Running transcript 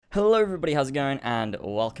Hello everybody, how's it going? And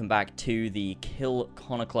welcome back to the Kill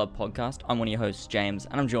Connor Club podcast. I'm one of your hosts, James,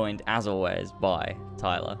 and I'm joined, as always, by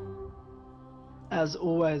Tyler. As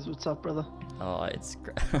always, what's up, brother? Oh, it's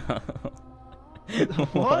great.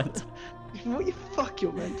 What? What you fuck,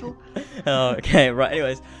 you're mental. Oh, okay, right,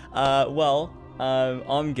 anyways.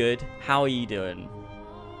 I'm good. How are you doing?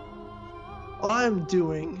 I'm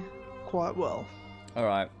doing quite well.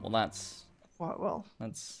 Alright, well that's Quite well.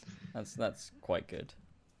 that's quite good,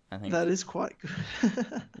 I think. That is quite good.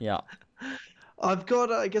 Yeah. I've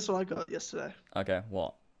got, guess what I got yesterday? Okay,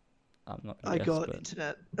 what? I'm not gonna I guess, got but...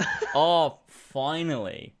 internet. Oh,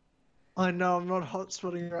 finally. I know, I'm not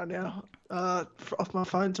hotspotting right now. Off my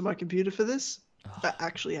phone to my computer for this. I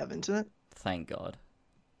actually have internet. Thank God.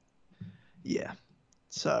 Yeah.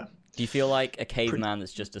 So, Do you feel like a caveman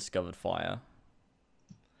that's just discovered fire?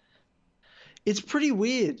 it's pretty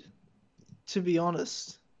weird, to be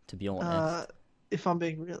honest. To be honest. If I'm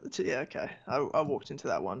being real, yeah, okay. I walked into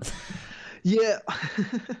that one. Yeah.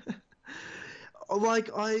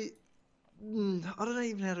 Like, I don't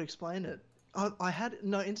even know how to explain it. I had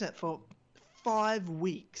no internet for 5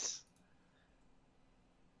 weeks.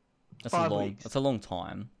 That's 5 a long. weeks. That's a long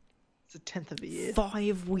time. It's a tenth of a year.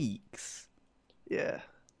 5 weeks. Yeah.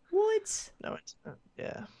 What? No internet.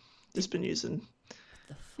 Yeah. Just been using.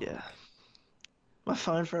 The Yeah. My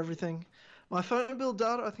phone for everything. My phone bill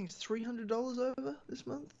data, I think it's $300 over this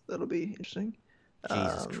month. That'll be interesting.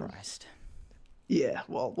 Jesus Christ. Yeah.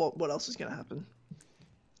 Well, what else is gonna happen?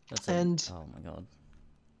 That's oh my God.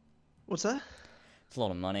 What's that? It's a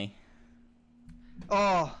lot of money.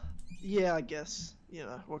 Oh, yeah, I guess. You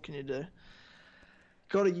know, what can you do?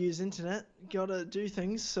 Gotta use internet. Gotta do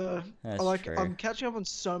things. So, That's true. I'm catching up on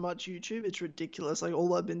so much YouTube. It's ridiculous. Like,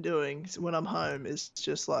 all I've been doing when I'm home is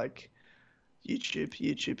just like YouTube,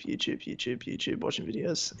 watching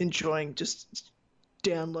videos, enjoying just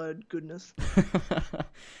download goodness.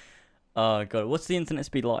 Oh God. What's the internet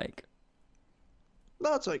speed like?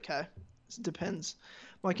 No, it's okay. It depends.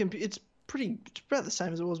 My it's it's about the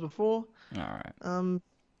same as it was before. All right.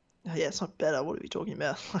 Yeah, it's not better. What are we talking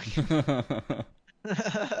about?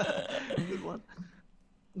 Good one.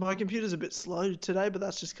 My computer's a bit slow today, but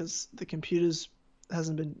that's just because the computer's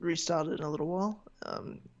hasn't been restarted in a little while.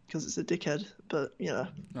 Because it's a dickhead. But you know.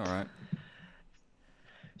 All right.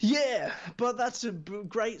 Yeah, but that's a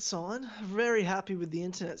great sign. Very happy with the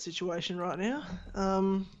internet situation right now.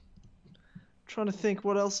 Trying to think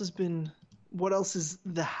what else has been. What else is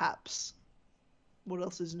the haps? What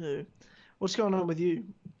else is new? What's going on with you?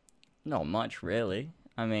 Not much, really.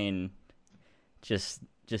 I mean, just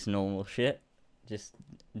normal shit. Just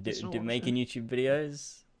making YouTube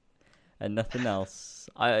videos and nothing else.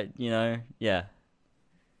 Yeah.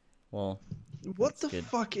 Well. What the good.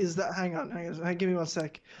 fuck is that? Hang on. Give me 1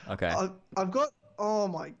 sec. Okay. I've got. Oh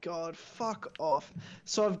my God! Fuck off.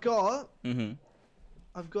 So I've got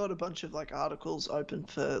a bunch of like articles open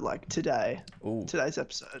for like today's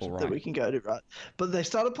episode that we can go to, right? But they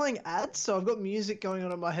started playing ads, so I've got music going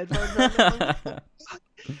on in my headphones right now.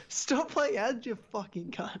 Stop playing ads, you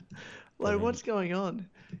fucking cunt. Like, what's going on?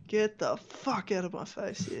 Get the fuck out of my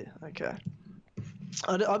face here. Okay.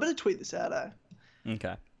 I better tweet this out, eh?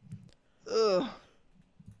 Okay. Ugh.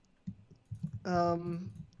 Oh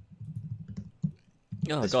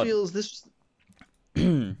This God. feels this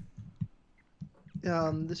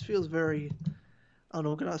feels very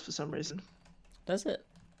unorganized for some reason. Does it?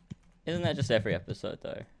 Isn't that just every episode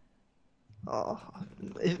though? Oh,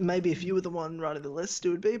 maybe if you were the one writing the list, it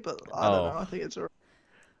would be, but I don't know. I think it's alright.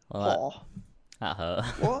 Well, that hurt.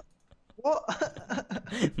 What?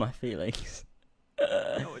 What? My feelings.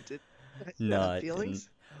 No, it did. No, it feelings. didn't.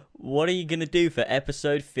 What are you gonna do for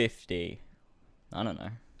episode 50? I don't know.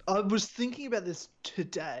 I was thinking about this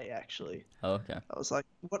today, actually. Oh, okay. I was like,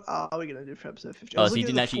 "What are we gonna do for episode 50?" Oh, so you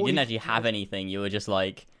didn't actually have anything. You were just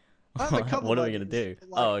like, I have a couple what are of we gonna do? ideas,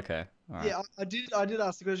 like, Oh, okay. All right. Yeah, I did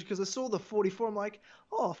ask the question because I saw the 44. I'm like,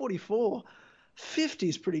 oh, 44. 50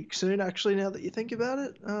 is pretty soon, actually, now that you think about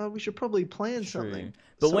it. We should probably plan something.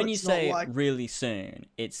 But So when you it's not say like... really soon,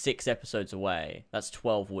 it's 6 episodes away. That's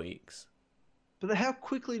 12 weeks. But how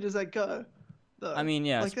quickly does that go, though? I mean,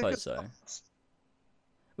 yeah, Like, I suppose so.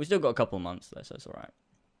 We still got a couple of months, though, so it's alright.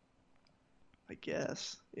 I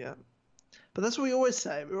guess, yeah. But that's what we always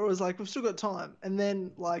say. We're always like, we've still got time. And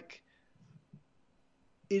then, like,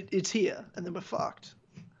 it's here, and then we're fucked.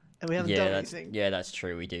 And we haven't done anything. Yeah, that's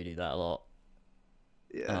true. We do that a lot.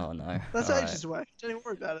 Yeah. Oh, no. That's All ages away. Don't even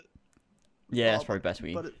worry about it. Yeah, it's probably best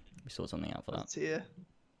we But sort something out for that. It's here.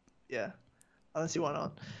 Yeah. I don't see why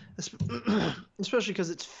not. Especially because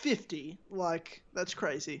it's 50. Like, that's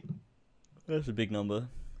crazy. That's a big number.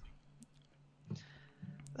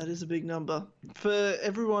 That is a big number. For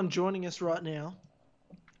everyone joining us right now,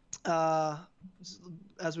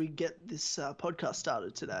 as we get this podcast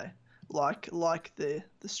started today, like the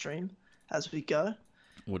stream as we go.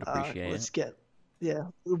 Would appreciate let's get,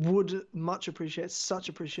 would much appreciate, such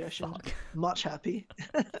appreciation. Fuck. Much happy.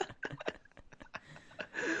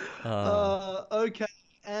 Okay,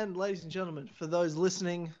 and ladies and gentlemen, for those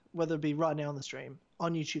listening, whether it be right now on the stream,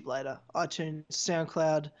 on YouTube later, iTunes,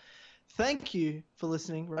 SoundCloud, thank you for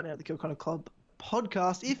listening right now at the Kill Connor Club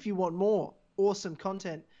podcast. If you want more awesome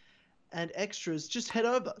content and extras, just head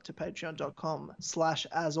over to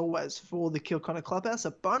patreon.com/as-always for the Kill Connor Clubhouse,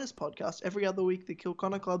 a bonus podcast every other week. The Kill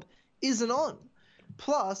Connor Club isn't on.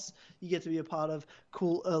 Plus, you get to be a part of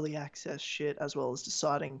cool early access shit, as well as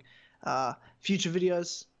deciding future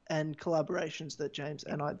videos and collaborations that James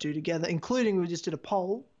and I do together, including we just did a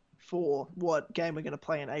poll for what game we're going to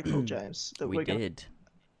play in April, James. That we did.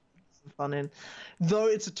 Some fun in. Though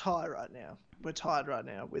it's a tie right now. We're tied right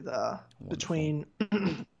now with between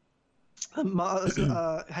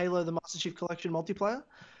Halo, the Master Chief Collection multiplayer,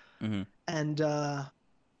 and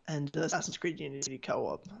Assassin's Creed Unity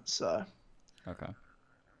co-op. So, okay.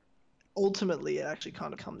 Ultimately, it actually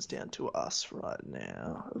kind of comes down to us right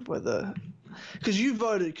now of whether, because you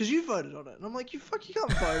voted on it, and I'm like, you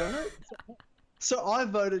can't vote on it. So I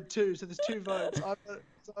voted too. So there's 2 votes. So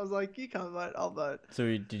I was like, you can't vote, I'll vote.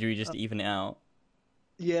 So did we just even it out?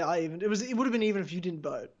 Yeah, I evened. It would have been even if you didn't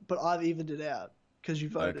vote, but I've evened it out because you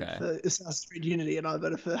voted for Assassin's Creed Unity and I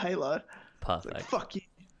voted for Halo. Perfect. Like, fuck you,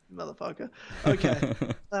 motherfucker. Okay.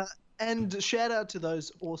 And shout out to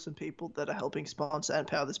those awesome people that are helping sponsor and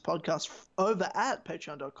power this podcast over at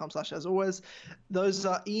patreon.com/as-always. Those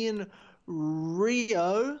are Ian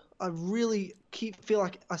Rio. I really feel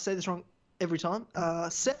like I say this wrong every time.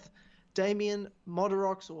 Seth, Damien,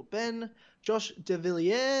 Moderox or Ben, Josh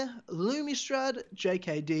DeVilliers, Lumistrad,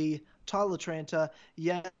 JKD, Tyler Tranter,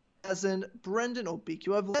 Yazin, Brendan or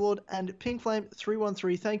BQ Overlord, and Pink Flame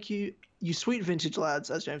 313. Thank you, you sweet vintage lads,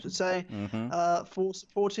 as James would say, for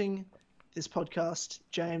supporting this podcast.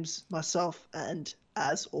 James, myself, and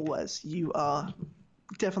as always, you are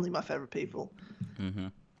definitely my favorite people.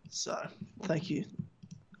 So thank you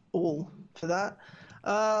all for that.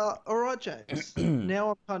 All right, James.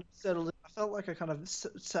 Now I'm kind of settled in. I felt like I kind of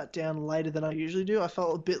sat down later than I usually do. I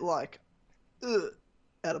felt a bit like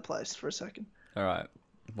out of place for a second. All right.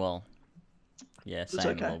 Well, yeah,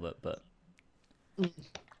 same a little bit, but...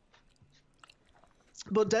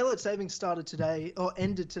 But daylight savings started today, or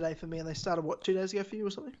ended today for me, and they started, what, 2 days ago for you or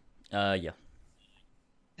something? Yeah.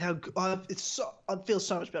 I feel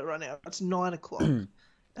so much better right now. It's 9 o'clock, and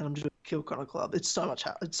I'm doing Kill Connor Club. It's so much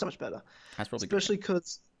better. That's probably especially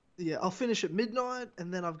because I'll finish at midnight,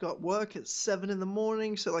 and then I've got work at 7 in the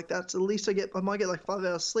morning. So like that's at least I might get like 5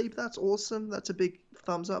 hours sleep. That's awesome. That's a big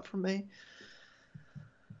thumbs up from me.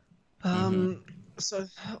 So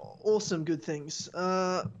awesome, good things.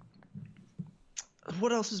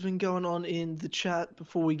 What else has been going on in the chat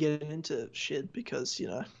before we get into shit? Because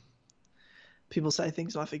people say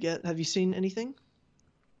things and I forget. Have you seen anything?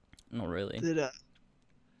 Not really.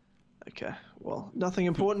 Okay, well, nothing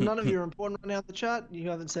important. None of you are important right now in the chat. You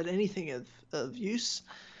haven't said anything of use.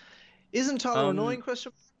 Isn't Tyler annoying?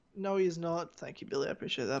 Question. No, he is not. Thank you, Billy. I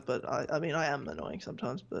appreciate that. But I mean, I am annoying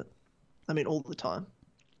sometimes. But I mean, all the time.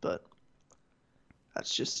 But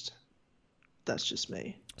that's just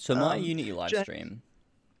me. So my Unity live stream.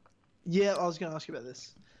 Yeah, I was going to ask you about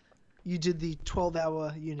this. You did the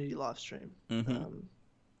 12-hour Unity live stream.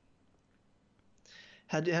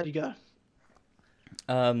 How'd you go?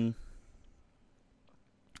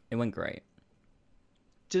 It went great.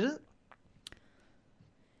 Did it?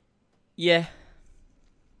 Yeah.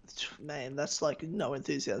 Man, that's like no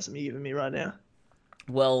enthusiasm you're giving me right now.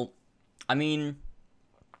 Well, I mean,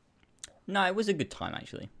 no, it was a good time,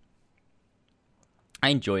 actually. I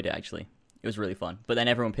enjoyed it, actually. It was really fun. But then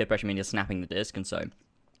everyone peer pressured me into snapping the disc, and so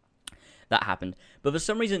that happened. But for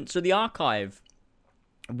some reason, so the archive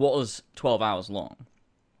was 12 hours long.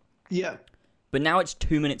 Yeah. But now it's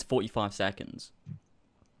 2 minutes 45 seconds.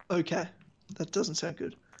 Okay. That doesn't sound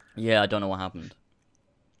good. Yeah, I don't know what happened.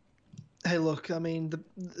 Hey, look, I mean,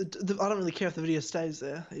 I don't really care if the video stays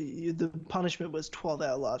there. The punishment was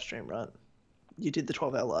 12-hour live stream, right? You did the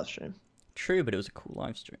 12-hour live stream. True, but it was a cool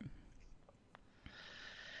live stream.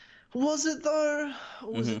 Was it, though?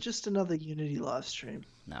 Or was it just another Unity live stream?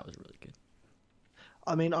 That was really good.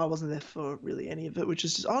 I mean, I wasn't there for really any of it, which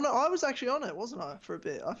is just... Oh, no, I was actually on it, wasn't I, for a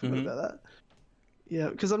bit? I forgot about that. Yeah,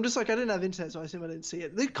 because I'm just like, I didn't have internet, so I assume I didn't see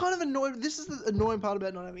it. They're kind of annoying. This is the annoying part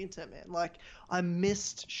about not having internet, man. Like, I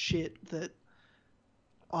missed shit that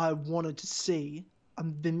I wanted to see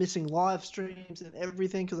I've been missing live streams and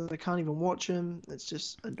everything because I can't even watch them. It's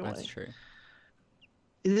just annoying. That's true.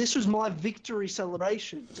 This was my victory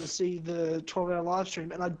celebration to see the 12-hour live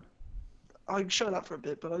stream, and I showed up for a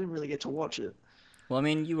bit, but I didn't really get to watch it. Well, I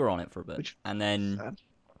mean, you were on it for a bit, and then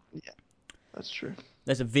yeah, that's true.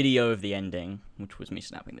 There's a video of the ending, which was me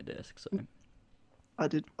snapping the disc. So I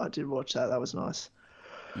did watch that. That was nice.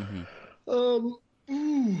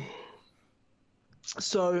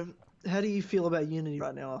 So, how do you feel about Unity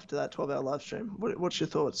right now after that 12-hour live stream? What's your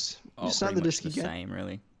thoughts? You start the disc again? Same,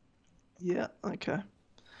 really. Yeah. Okay.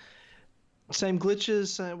 Same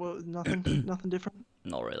glitches. Nothing different.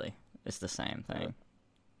 Not really. It's the same thing.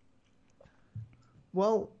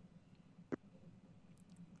 Well.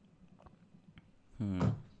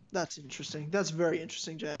 That's interesting. That's very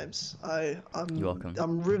interesting, James. You're welcome.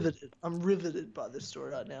 I'm riveted. I'm riveted by this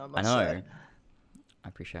story right now. I know. Say. I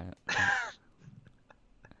appreciate it.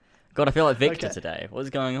 God, I feel like Victor today. What's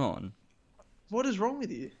going on? What is wrong with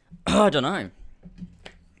you? I don't know.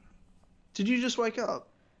 Did you just wake up?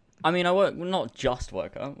 I mean, not just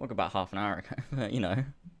woke up. Woke about half an hour ago. But, we're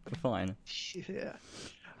fine. Yeah.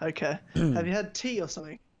 Okay. Have you had tea or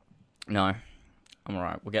something? No. I'm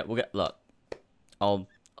alright. We'll get. Look, I'll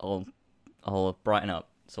brighten up.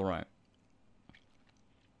 It's alright.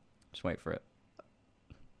 Just wait for it.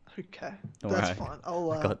 Okay, that's fine.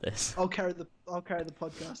 I got this. I'll carry the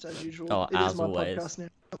podcast as usual. Oh, it as is my always. Podcast now.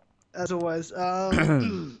 As always.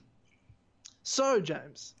 So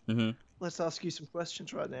James, let's ask you some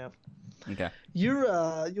questions right now. Okay.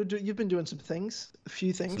 You've been doing some things, a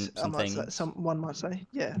few things. Some things. One might say,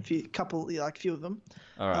 yeah, a few of them.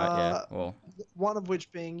 All right. Yeah. Well. One of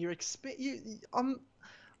which being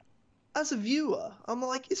as a viewer, I'm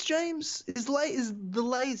like, is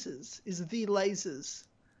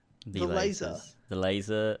the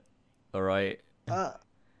laser, all right.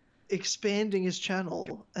 Expanding his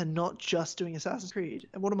channel and not just doing Assassin's Creed.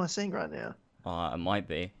 And what am I saying right now? I might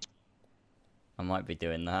be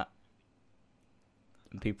doing that.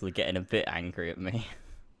 And people are getting a bit angry at me.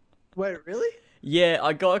 Wait, really? Yeah,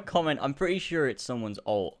 I got a comment. I'm pretty sure it's someone's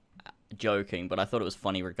alt joking, but I thought it was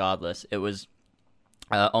funny regardless. It was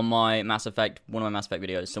on my Mass Effect, one of my Mass Effect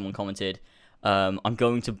videos, someone commented, I'm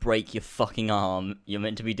going to break your fucking arm. You're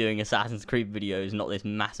meant to be doing Assassin's Creed videos, not this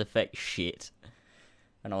Mass Effect shit.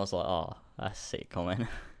 And I was like, oh, that's a sick comment.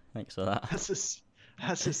 Thanks for that. That's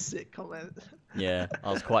a sick comment. Yeah,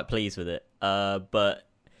 I was quite pleased with it. But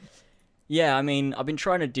yeah, I mean, I've been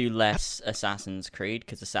trying to do less Assassin's Creed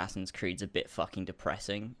because Assassin's Creed's a bit fucking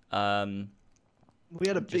depressing. We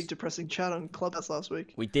had a big depressing chat on Clubhouse last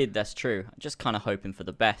week. We did, that's true. I'm just kind of hoping for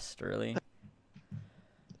the best, really.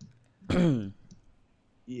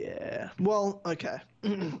 Yeah. Well, okay.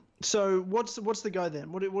 So what's the go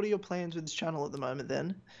then? What are your plans with this channel at the moment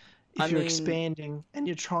then? If you're expanding and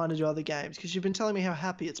you're trying to do other games, because you've been telling me how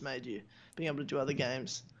happy it's made you being able to do other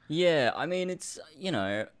games. Yeah, I mean, it's,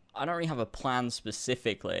 I don't really have a plan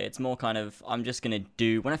specifically. It's more kind of, I'm just going to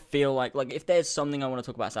do, when I feel like if there's something I want to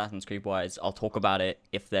talk about Assassin's Creed wise, I'll talk about it.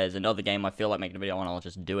 If there's another game I feel like making a video on, I'll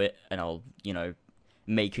just do it, and I'll,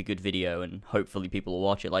 make a good video, and hopefully people will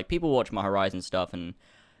watch it. Like, people watch my Horizon stuff, and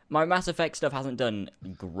my Mass Effect stuff hasn't done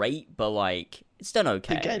great, but, it's done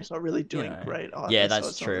okay. The game's not really doing great either. Yeah,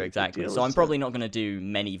 that's true, exactly. So I'm probably not going to do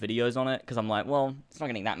many videos on it, because I'm like, well, it's not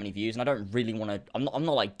getting that many views, and I don't really want to... I'm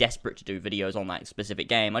not, desperate to do videos on that specific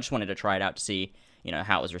game. I just wanted to try it out to see,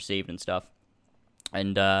 how it was received and stuff.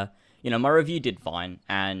 And, my review did fine,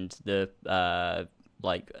 and the,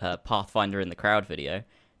 Pathfinder in the Crowd video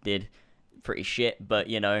did pretty shit, but,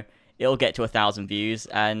 it'll get to 1,000 views,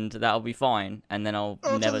 and that'll be fine. And then I'll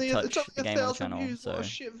never touch the game on the channel. Views. So. What a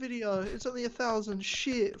shit video! It's only 1,000.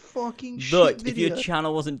 Shit, fucking shit. Look, video. If your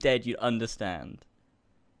channel wasn't dead, you'd understand.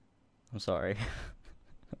 I'm sorry.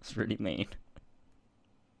 That's really mean.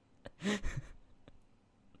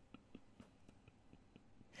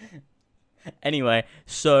 Anyway,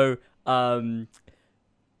 so what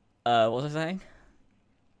was I saying?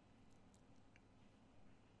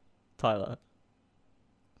 Tyler.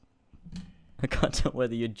 I can't tell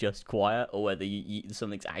whether you're just quiet or whether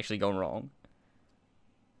something's actually gone wrong.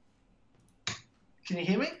 Can you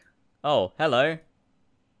hear me? Oh, hello.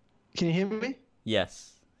 Can you hear me?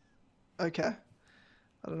 Yes. Okay.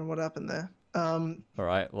 I don't know what happened there.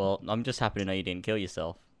 Alright, well, I'm just happy to know you didn't kill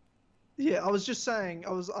yourself. Yeah, I was just saying,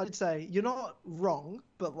 I'd say, you're not wrong,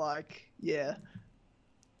 but yeah.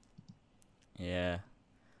 Yeah.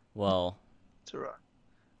 Well. It's alright.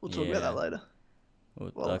 We'll talk about that later.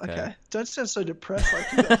 Well, okay. Don't sound so depressed.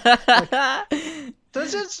 Hey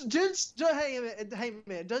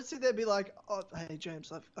man, don't sit there and be like, oh, hey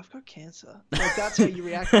James, I've got cancer. Like that's how you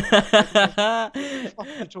react.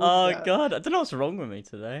 Oh God, I don't know what's wrong with me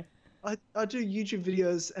today. I do YouTube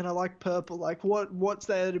videos and I like purple. Like what's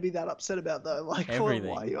there to be that upset about though? Like everything.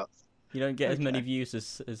 Why are you upset? You don't get as many views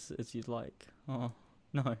as you'd like. Oh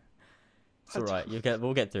no, it's all right.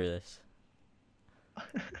 We'll get through this.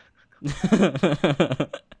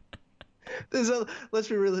 Let's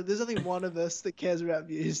be real. There's only one of us that cares about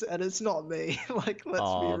views, and it's not me. Like, let's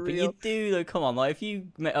be real. But you do though. Come on, like if you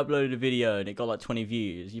uploaded a video and it got like 20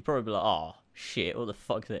 views, you'd probably be like, oh shit, what the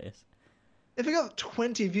fuck's this? If it got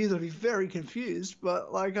 20 views, I'd be very confused.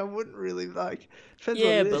 But like, I wouldn't really like.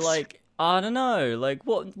 Yeah, but like, I don't know. Like,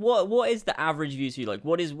 what is the average views for you? Like,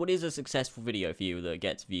 what is a successful video for you that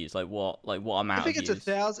gets views? Like, what amount of views? If it gets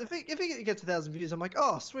 1,000, if it gets 1,000 views, I'm like,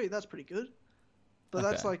 oh sweet, that's pretty good. But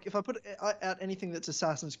that's like, if I put out anything that's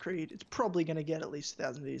Assassin's Creed, it's probably going to get at least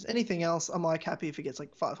 1,000 views. Anything else, I'm like happy if it gets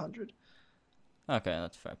like 500. Okay,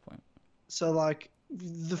 that's a fair point. So like,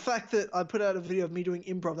 the fact that I put out a video of me doing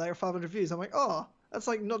improv that got 500 views, I'm like, oh, that's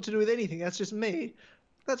like not to do with anything. That's just me.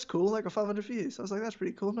 That's cool. Like 500 views. I was like, that's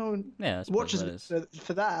pretty cool. No one watches it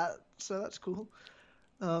for that, so that's cool.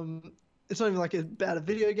 It's not even like about a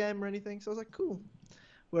video game or anything. So I was like, cool.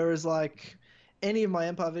 Whereas like any of my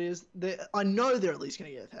Empire videos, I know they're at least going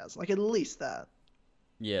to get 1,000. Like at least that.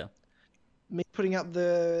 Yeah. Me putting up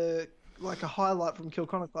a highlight from Kill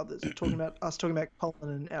Connor Club that's talking about Poland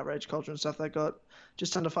and outrage culture and stuff that got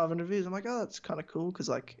just under 500 views. I'm like, oh, that's kind of cool because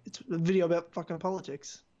like it's a video about fucking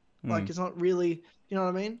politics. Like it's not really, you know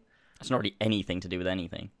what I mean? It's not really anything to do with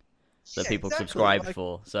anything that people subscribe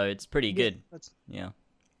for, so it's pretty good. That's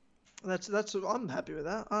I'm happy with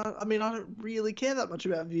that. I mean, I don't really care that much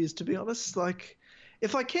about views, to be honest. Like,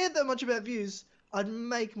 if I cared that much about views, I'd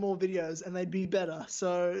make more videos and they'd be better.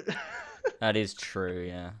 So that is true.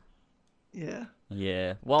 Yeah. Yeah.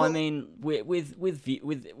 Yeah. Well, I mean, with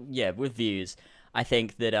views, I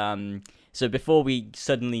think that so before we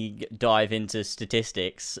suddenly dive into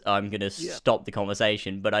statistics, I'm gonna stop the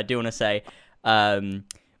conversation. But I do want to say,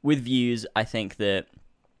 with views, I think that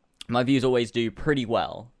my views always do pretty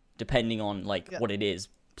well, depending on like what it is.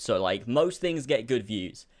 So like most things get good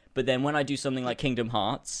views, but then when I do something like Kingdom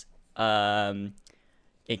Hearts,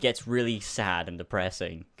 it gets really sad and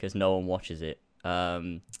depressing because no one watches it.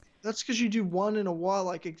 That's because you do one in a while.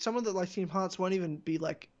 Like someone that likes Kingdom Hearts won't even be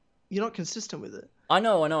like, you're not consistent with it. I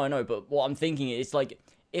know. But what I'm thinking is like,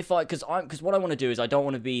 because what I want to do is I don't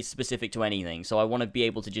want to be specific to anything. So I want to be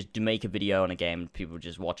able to just make a video on a game and people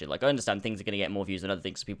just watch it. Like I understand things are going to get more views than other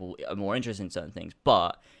things. So people are more interested in certain things.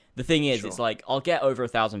 But the thing is, it's like I'll get over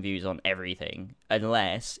 1,000 views on everything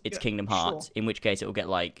unless it's Kingdom Hearts, in which case it will get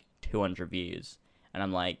like 200 views, and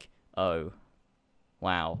I'm like, oh,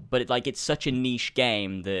 wow. But it's such a niche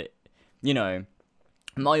game that, you know,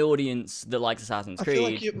 my audience that likes Assassin's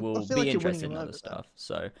Creed will be interested in other stuff.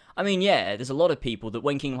 So, I mean, yeah, there's a lot of people that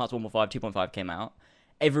when Kingdom Hearts 1.5, 2.5 came out,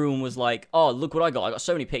 everyone was like, oh, look what I got. I got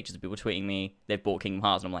so many pictures of people tweeting me they've bought Kingdom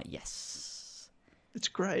Hearts, and I'm like, yes. It's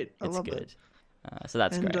great. I love it. So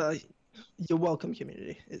that's great. You're welcome,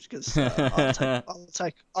 community. It's because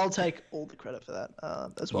I'll take all the credit for that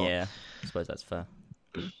as well. Yeah, I suppose that's fair.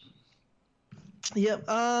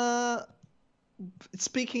 Yeah.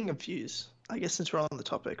 Speaking of views, I guess since we're on the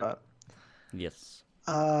topic, right? Yes.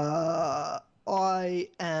 I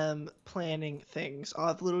am planning things.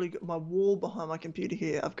 I've literally got my wall behind my computer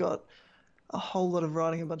here. I've got a whole lot of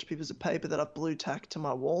writing, a bunch of pieces of paper that I've blue tacked to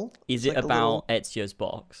my wall. Is it about Ezio's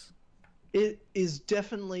box? It is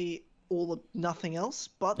definitely all of nothing else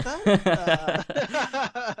but that.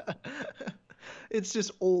 It's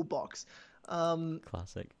just all box.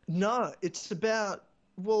 Classic. No, it's about,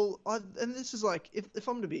 and this is like, if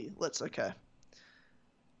I'm to be,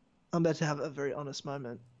 I'm about to have a very honest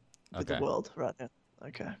moment with the world right now.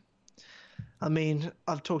 Okay. I mean,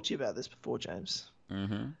 I've talked to you about this before, James.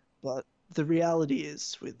 Mm-hmm. But the reality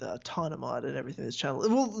is with Dynamite and everything this channel.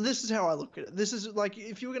 Well, this is how I look at it. This is like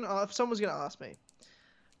if someone's gonna ask me,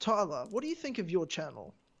 Tyler, what do you think of your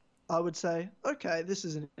channel? I would say, okay, this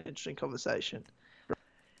is an interesting conversation.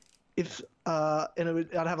 I'd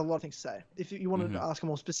have a lot of things to say. If you wanted to ask a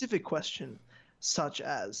more specific question, such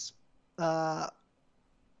as, do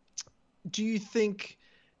you think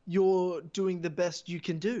you're doing the best you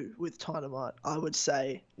can do with Dynamite? I would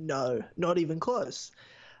say no, not even close.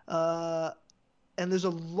 And there's a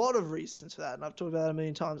lot of reasons for that, and I've talked about it a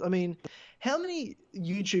million times. I mean, how many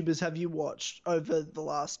YouTubers have you watched over the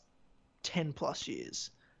last 10 plus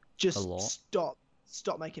years? Just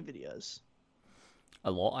stop making videos.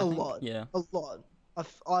 A lot. Yeah. A lot.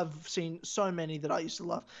 I've seen so many that I used to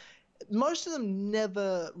love. most of them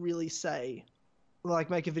never really say, like,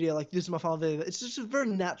 make a video like, this is my final video. It's just a very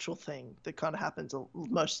natural thing that kind of happens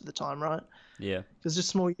most of the time, right? Yeah. There's just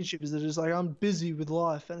small YouTubers that are just like, I'm busy with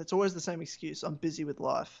life. And it's always the same excuse. I'm busy with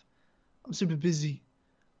life. I'm super busy.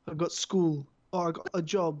 I've got school, or I got a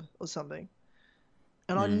job or something.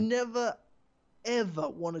 And I never, ever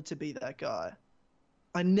wanted to be that guy.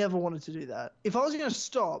 I never wanted to do that. If I was going to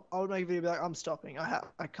stop, I would make a video like, I'm stopping.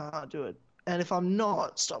 I can't do it. And if I'm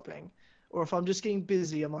not stopping, or if I'm just getting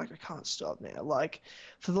busy, I'm like, I can't stop now. Like,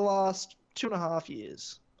 for the last 2.5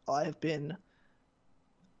 years, I have been,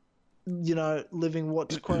 living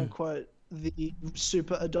what's quote unquote the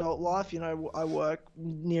super adult life. I work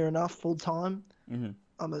near enough full time. Mm-hmm.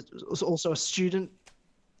 I'm also a student.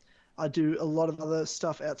 I do a lot of other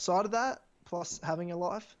stuff outside of that, plus having a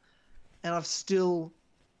life. And I've still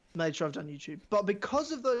made sure I've done YouTube. But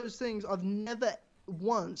because of those things, I've never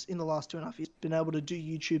once in the last 2.5 years been able to do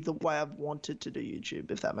YouTube the way I've wanted to do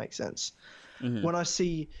YouTube, if that makes sense. Mm-hmm. When I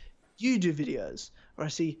see you do videos, or I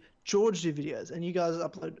see George do videos, and you guys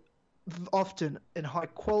upload often in high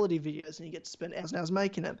quality videos, and you get to spend hours and hours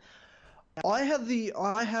making them, I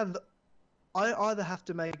either have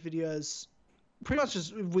to make videos pretty much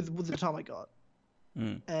just with the time I got,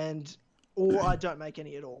 or I don't make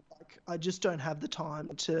any at all. Like, I just don't have the time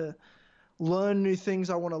to learn new things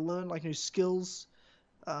I want to learn, like new skills,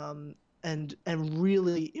 and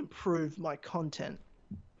really improve my content.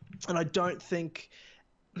 And I don't think,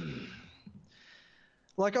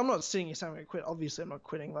 like, I'm not sitting here saying I'm going to quit. Obviously, I'm not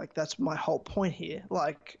quitting. Like, that's my whole point here.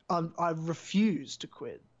 Like, I refuse to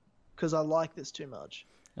quit because I like this too much.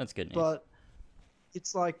 That's good news. But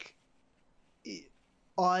it's like,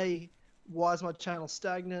 why is my channel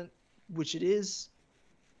stagnant? Which it is.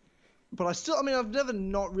 But I've never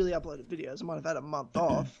not really uploaded videos. I might have had a month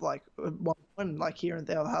off, like one, like here and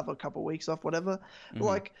there, I'll have a couple of weeks off, whatever. But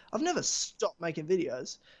like, I've never stopped making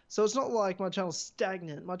videos. So it's not like my channel's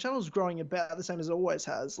stagnant. My channel's growing about the same as it always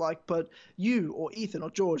has. Like, but you or Ethan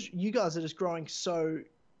or George, you guys are just growing so,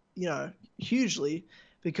 hugely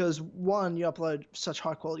because one, you upload such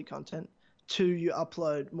high quality content. Two, you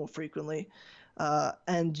upload more frequently.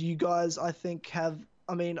 And you guys, I think, I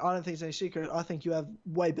don't think it's any secret. I think you have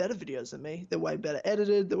way better videos than me. They're way better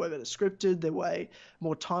edited. They're way better scripted. They're way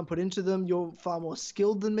more time put into them. You're far more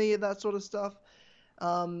skilled than me at that sort of stuff.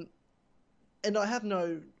 And I have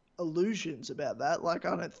no illusions about that. Like,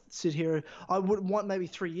 I don't sit here. I would want maybe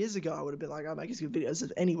 3 years ago, I would have been like, I make as good videos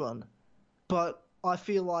as anyone. But I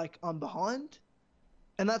feel like I'm behind.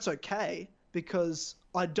 And that's okay because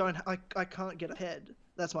I can't get ahead.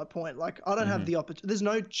 That's my point. Like, I don't have the opportunity. There's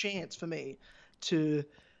no chance for me to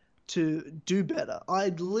do better. I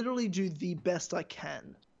literally do the best I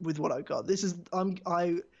can with what I got.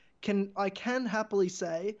 I can happily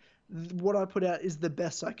say what I put out is the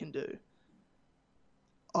best I can do.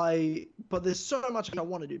 But there's so much I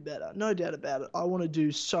want to do better. No doubt about it. I want to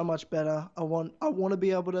do so much better. I want to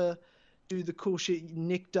be able to do the cool shit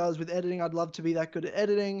Nick does with editing. I'd love to be that good at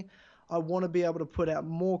editing. I want to be able to put out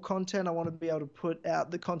more content. I want to be able to put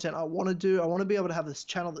out the content I want to do. I want to be able to have this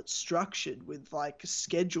channel that's structured with like a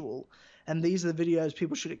schedule. And these are the videos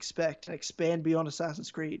people should expect and expand beyond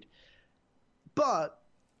Assassin's Creed. But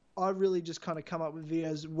I really just kind of come up with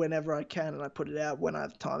videos whenever I can and I put it out when I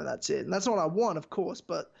have time and that's it. And that's not what I want, of course,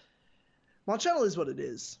 but my channel is what it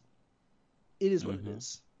is. It is what it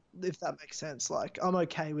is, if that makes sense. Like, I'm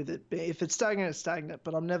okay with it. If it's stagnant, it's stagnant,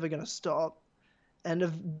 but I'm never going to stop. And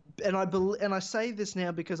I say this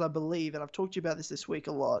now because I believe, and I've talked to you about this week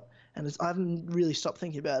a lot, and I haven't really stopped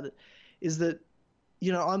thinking about it, is that,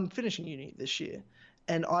 I'm finishing uni this year,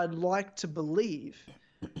 and I'd like to believe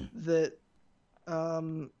that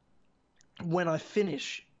when I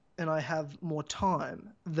finish and I have more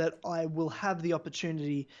time, that I will have the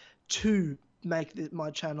opportunity to make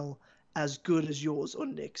my channel as good as yours or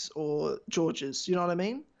Nick's or George's. You know what I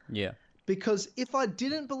mean? Yeah. Because if I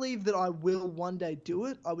didn't believe that I will one day do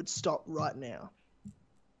it, I would stop right now.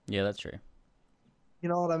 Yeah, that's true. You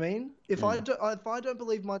know what I mean? If I don't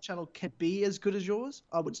believe my channel can be as good as yours,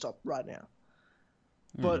 I would stop right now.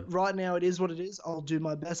 But right now it is what it is. I'll do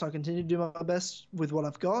my best. I'll continue to do my best with what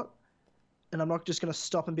I've got. And I'm not just going to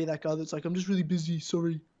stop and be that guy that's like, I'm just really busy,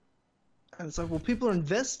 sorry. And it's like, well, people are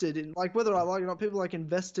invested in, like, whether I like it or not, people are like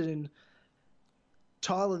invested in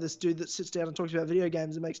Tyler, this dude that sits down and talks about video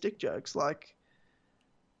games and makes dick jokes. Like,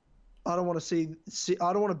 I don't want to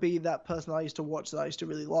I don't want to be that person I used to watch that I used to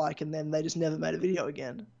really like, and then they just never made a video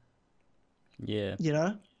again. Yeah.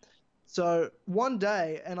 So one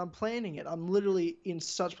day, and I'm planning it. I'm literally in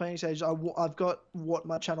such planning stage. I've got what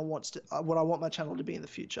my channel what I want my channel to be in the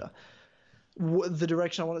future. the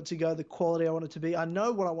direction I want it to go, the quality I want it to be. I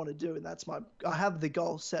know what I want to do, and I have the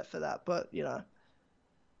goal set for that. But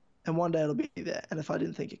and one day it'll be there. And if I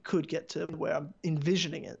didn't think it could get to where I'm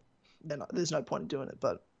envisioning it, then there's no point in doing it.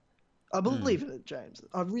 But I believe in it, James.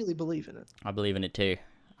 I really believe in it. I believe in it too.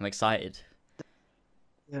 I'm excited.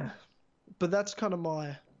 Yeah, but that's kind of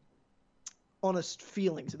my honest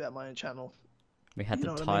feelings about my own channel. We had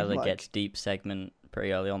the Tyler Gets Deep segment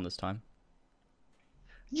pretty early on this time.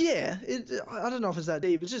 Yeah, I don't know if it's that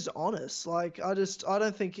deep. It's just honest. Like, I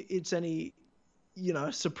don't think it's any,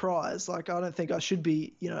 surprise. Like, I don't think I should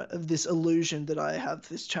be, of this illusion that I have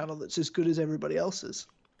this channel that's as good as everybody else's.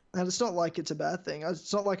 And it's not like it's a bad thing.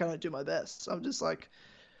 It's not like I don't do my best. I'm just like,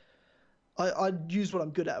 I use what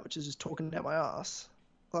I'm good at, which is just talking out my ass.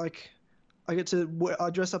 Like, I get to I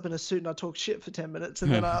dress up in a suit and I talk shit for 10 minutes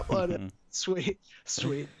and then I upload it. Sweet.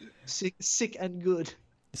 Sick and good.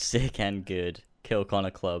 Sick and good. Kill Connor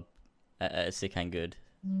Club. Sick and good.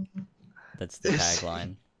 That's the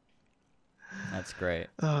tagline. That's great.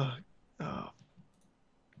 Oh.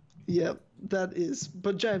 Yeah, that is.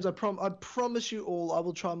 But James, I promise you all, I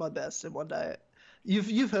will try my best. And one day,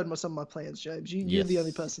 you've heard some of my plans, James. You're the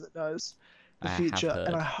only person that knows the future,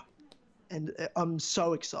 and I'm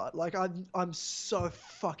so excited. Like I'm so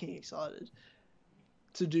fucking excited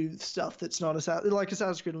to do stuff that's not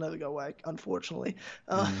Assassin's Creed will never go away, unfortunately.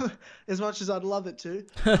 As much as I'd love it to.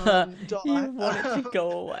 You want it to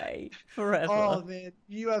go away forever. Oh man,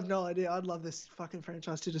 you have no idea. I'd love this fucking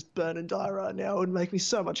franchise to just burn and die right now. It would make me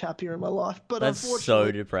so much happier in my life. But that's unfortunately,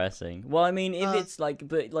 so depressing. Well, I mean, if it's like,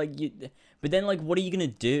 but then like, what are you gonna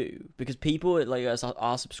do? Because people like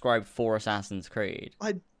are subscribed for Assassin's Creed.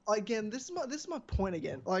 Again, this is my point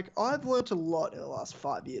again. Like, I've learnt a lot in the last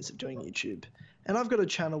 5 years of doing YouTube, and I've got a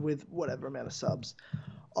channel with whatever amount of subs.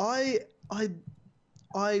 I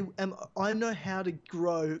know how to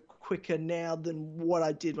grow quicker now than what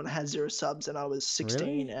I did when I had 0 subs and I was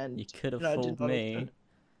 16. Really? And you could have fooled me.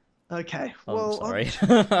 Okay, well, I'm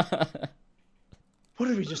sorry. What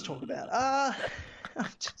did we just talk about?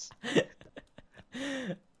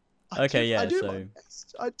 Okay, yeah. I do so my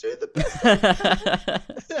best. I do the best.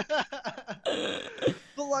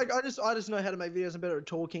 But like, I just know how to make videos. I'm better at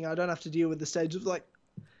talking. I don't have to deal with the stage of like,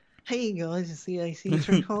 hey guys, it's the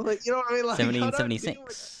AC3. Like, you know what I mean? Like,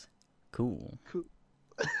 1776. Cool.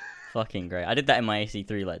 Fucking great. I did that in my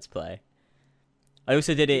AC3 Let's Play. I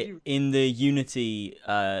also did it in the Unity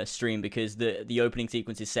stream because the opening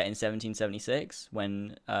sequence is set in 1776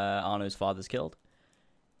 when Arno's father's killed.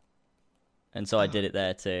 And so I did it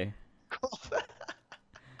there too.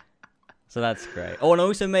 So that's great. Oh, and I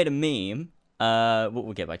also made a meme.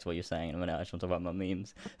 We'll get back to what you're saying in a minute. I just want to talk about my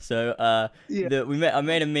memes. So I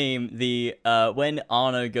made a meme. When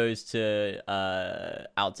Arno goes to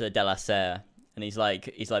out to De La Serre, and he's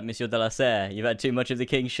like, Monsieur De La Serre, you've had too much of the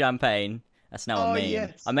king's champagne. That's now a meme.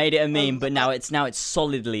 Yes. I made it a meme, but now it's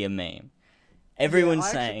solidly a meme. Everyone's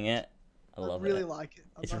saying it. I love it. I really like it.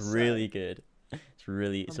 It's really good. It's a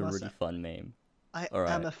really fun meme. I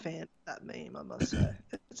am a fan of that meme, I must say.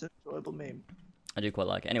 It's an enjoyable meme. I do quite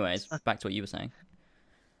like it. Anyways, back to what you were saying.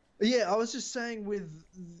 Yeah, I was just saying with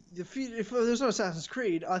if there's no Assassin's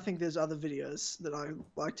Creed, I think there's other videos that I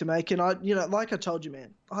like to make. And like I told you,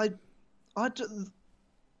 man, with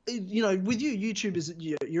you, YouTube is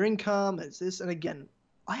your income, it's this. And again,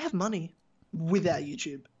 I have money without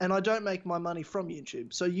YouTube, and I don't make my money from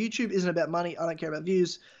YouTube. So YouTube isn't about money. I don't care about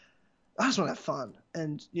views. I just want to have fun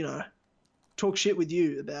and, talk shit with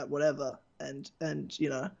you about whatever and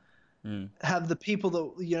have the people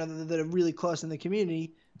that, that are really close in the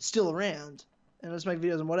community still around and just make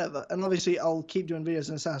videos and whatever. And obviously I'll keep doing videos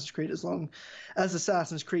in Assassin's Creed as long as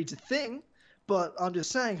Assassin's Creed's a thing. But I'm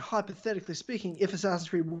just saying, hypothetically speaking, if Assassin's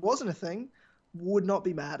Creed wasn't a thing, would not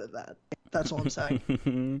be mad at that. That's all I'm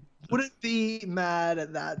saying. Wouldn't be mad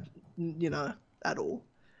at that, at all.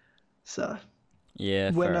 So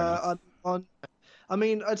yeah, when I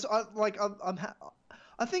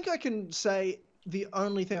think I can say the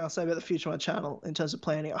only thing I'll say about the future of my channel in terms of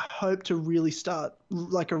planning, I hope to really start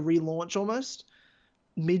like a relaunch almost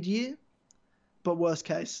mid-year, but worst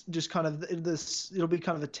case, just kind of it'll be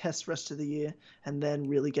kind of a test rest of the year and then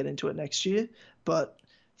really get into it next year. But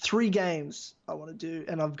 3 games I want to do,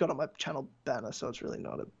 and I've got on my channel banner, so it's really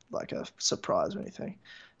not a surprise or anything.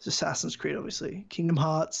 It's Assassin's Creed, obviously, Kingdom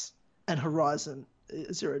Hearts, and Horizon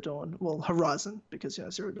Zero Dawn. Well, Horizon, because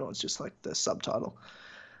Zero Dawn is just like the subtitle.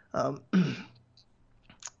 I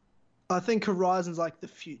think Horizon's like the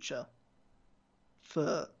future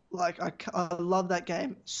for I love that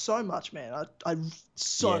game so much, man. I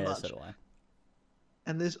so much. So do I.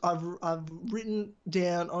 and this I've written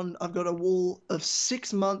down on. I've got a wall of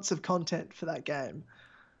 6 months of content for that game.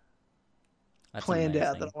 That's planned amazing.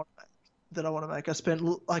 out that I want to make.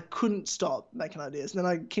 I couldn't stop making ideas. And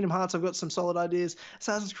then Kingdom Hearts, I've got some solid ideas.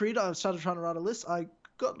 Assassin's Creed, I started trying to write a list. I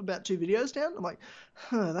got about 2 videos down. I'm like,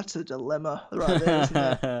 that's a dilemma right there, isn't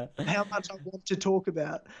it? How much I want to talk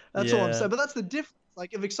about. That's all I'm saying. But that's the difference.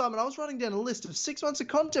 Like, of excitement. I was writing down a list of 6 months of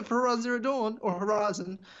content for Horizon Zero Dawn, or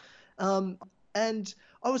Horizon. And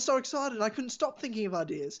I was so excited. I couldn't stop thinking of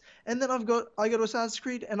ideas. And then I got to Assassin's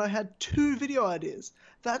Creed, and I had 2 video ideas.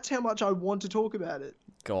 That's how much I want to talk about it.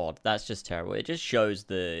 God, that's just terrible. It just shows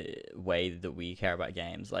the way that we care about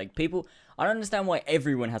games. Like, people, I don't understand why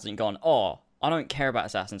everyone hasn't gone, oh, I don't care about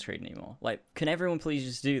Assassin's Creed anymore. Like, can everyone please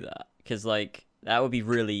just do that? Because, like, that would be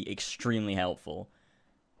really extremely helpful.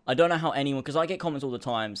 I don't know how anyone, because I get comments all the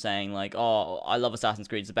time saying, like, oh, I love Assassin's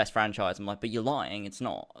Creed, it's the best franchise. I'm like, but you're lying, it's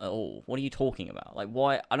not at all. What are you talking about? Like,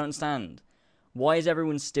 why? I don't understand. Why is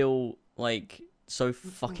everyone still, like, so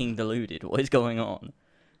fucking deluded? What is going on?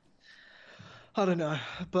 I don't know,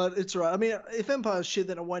 but it's right. I mean, if Empire's shit,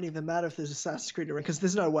 then it won't even matter if there's Assassin's Creed around, because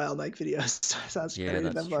there's no way I'll make videos. Assassin's Creed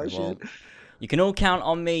that's Empire true. Well, shit. You can all count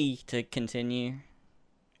on me to continue.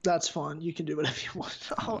 That's fine. You can do whatever you want.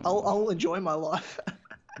 I'll enjoy my life.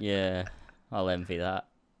 Yeah, I'll envy that.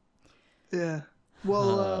 Yeah.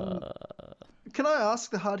 Well, can I ask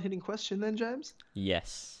the hard-hitting question then, James?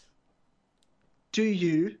 Yes. Do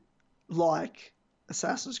you like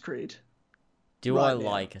Assassin's Creed? Do I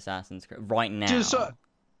like Assassin's Creed right now?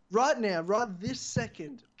 Right now, right this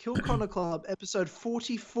second, Kill Connor Club, episode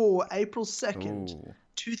 44, April 2nd,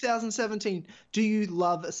 2017. Do you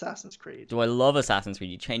love Assassin's Creed? Do I love Assassin's Creed?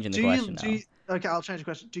 You're changing the question now. Okay, I'll change the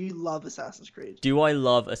question. Do you love Assassin's Creed? Do I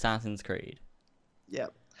love Assassin's Creed?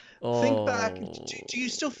 Yep. Oh. Think back. Do you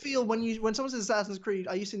still feel when someone says Assassin's Creed,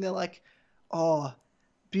 are you sitting there like, oh,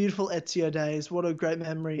 beautiful Ezio days, what a great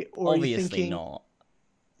memory? Or obviously are you thinking, not.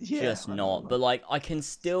 Yeah, just not. But, like, I can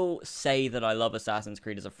still say that I love Assassin's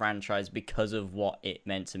Creed as a franchise because of what it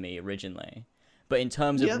meant to me originally. But in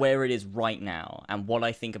terms of where it is right now and what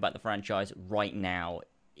I think about the franchise right now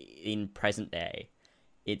in present day,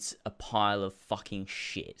 it's a pile of fucking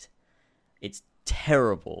shit. It's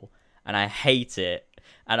terrible, and I hate it,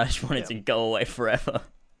 and I just want it to go away forever.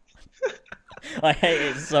 I hate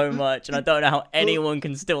it so much, and I don't know how anyone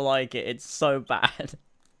can still like it. It's so bad.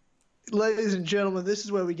 Ladies and gentlemen, this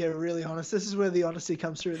is where we get really honest. This is where the honesty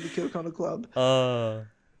comes through in the Kill Connor Club.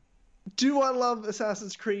 Do I love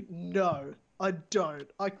Assassin's Creed? No, I don't.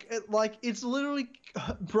 It's literally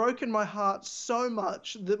broken my heart so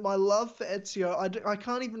much that my love for Ezio, I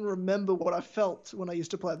can't even remember what I felt when I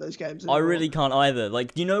used to play those games anymore. I really can't either.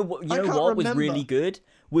 Like, you know what was really good?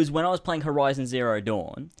 Was when I was playing Horizon Zero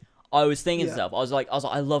Dawn, I was thinking to myself, I was like,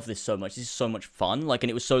 I love this so much. This is so much fun. Like, and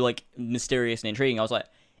it was so, like, mysterious and intriguing. I was like,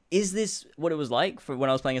 is this what it was like for when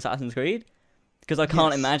I was playing Assassin's Creed? Because I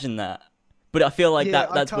can't imagine that. But I feel like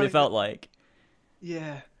that's what it felt like.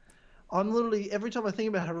 Yeah. I'm literally, every time I think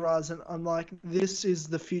about Horizon, I'm like, this is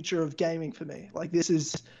the future of gaming for me. Like, this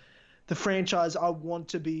is the franchise I want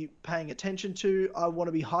to be paying attention to. I want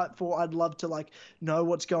to be hyped for. I'd love to, like, know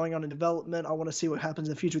what's going on in development. I want to see what happens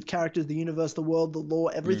in the future with characters, the universe, the world, the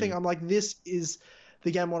lore, everything. I'm like, this is the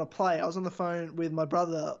game I want to play. I was on the phone with my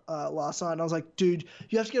brother last night, and I was like, dude,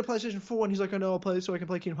 you have to get a PlayStation 4. And he's like, I know, I'll play so I can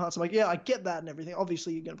play Kingdom Hearts. I'm like, yeah, I get that and everything.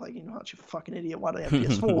 Obviously, you're going to play Kingdom Hearts, you fucking idiot. Why don't you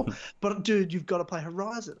have PS4? But, dude, you've got to play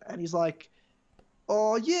Horizon. And he's like,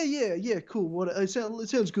 oh, yeah, cool. It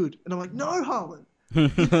sounds good. And I'm like, no, Harlan.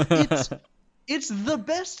 It's the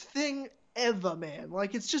best thing ever, man.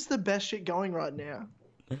 Like, it's just the best shit going right now.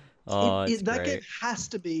 That game has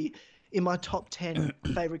to be in my top 10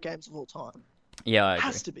 favorite games of all time. Yeah, I agree.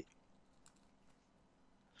 Has to be.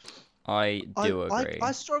 I do agree.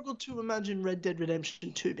 I struggled to imagine Red Dead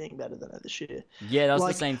Redemption 2 being better than it this year. Yeah, that was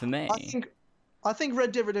the same for me. I think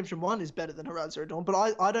Red Dead Redemption 1 is better than Horizon Zero Dawn, but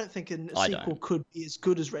I don't think a sequel could be as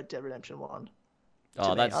good as Red Dead Redemption 1.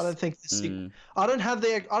 I don't think the sequel.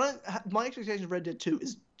 My expectation of Red Dead 2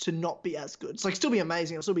 is to not be as good. It's like still be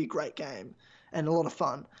amazing. It'll still be a great game and a lot of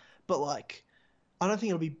fun, but like I don't think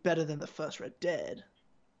it'll be better than the first Red Dead.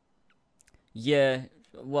 Yeah,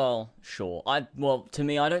 well, sure. To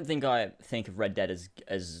me, I don't think I think of Red Dead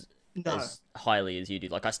as highly as you do.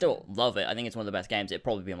 Like, I still love it. I think it's one of the best games. It'd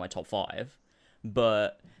probably be in my top 5.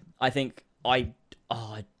 But I think I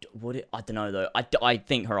don't know though. I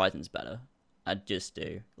think Horizon's better. I just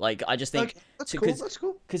do. Like, I just think that's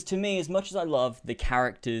cool. Because to me, as much as I love the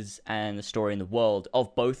characters and the story and the world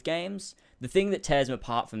of both games, the thing that tears them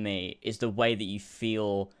apart for me is the way that you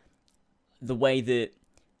feel, the way that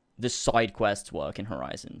the side quests work in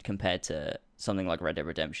Horizon compared to something like Red Dead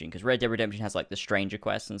Redemption, because Red Dead Redemption has like the stranger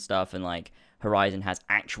quests and stuff, and like Horizon has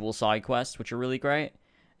actual side quests which are really great,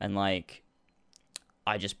 and like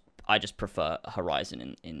I just prefer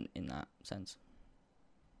Horizon in that sense.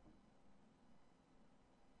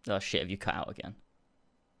 Oh shit, have you cut out again?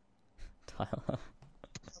 Tyler. Have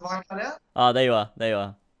I cut out? Oh, there you are. There you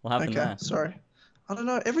are. What happened there? Sorry. I don't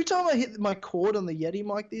know. Every time I hit my cord on the Yeti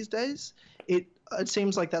mic these days, it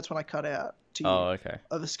seems like that's when I cut out to you. Oh, okay.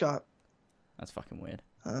 Over Skype. That's fucking weird.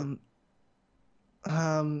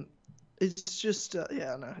 It's just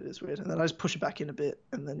yeah, no, it is weird. And then I just push it back in a bit,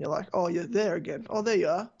 and then you're like, oh, you're there again. Oh, there you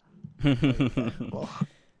are. Well,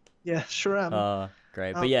 yeah, sure am.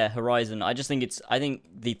 Great. But yeah, Horizon, I think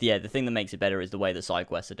the thing that makes it better is the way the side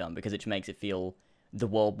quests are done, because it just makes it feel the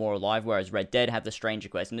world more alive, whereas Red Dead have the stranger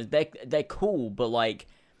quests, and they're cool, but like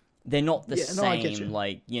they're not the same,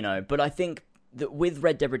 like, you know. But I think that with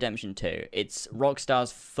Red Dead Redemption 2, it's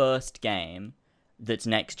Rockstar's first game that's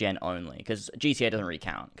next gen only, because GTA doesn't really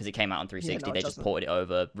count because it came out on 360. They just ported it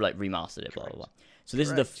over, like remastered it, blah blah blah. So this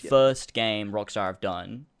is the first game Rockstar have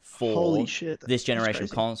done for this generation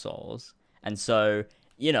of consoles. And so,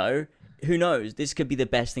 you know, who knows? This could be the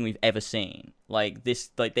best thing we've ever seen. Like, this,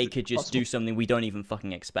 like, they could just do something we don't even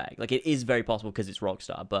fucking expect. Like, it is very possible because it's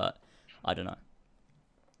Rockstar, but I don't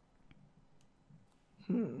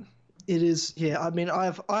know. It is, yeah. I mean, I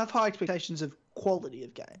have high expectations of quality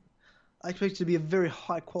of game. I expect it to be a very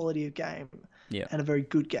high quality of game and a very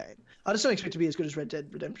good game. I just don't expect it to be as good as Red Dead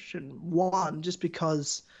Redemption 1, just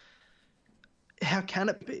because... How can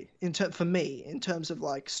it be for me in terms of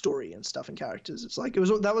like story and stuff and characters? It's like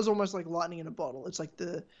that was almost like lightning in a bottle. It's like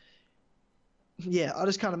I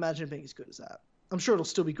just can't imagine it being as good as that. I'm sure it'll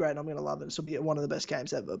still be great and I'm gonna love it. It'll be one of the best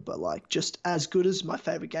games ever, but like just as good as my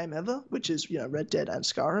favorite game ever, which is, you know, Red Dead and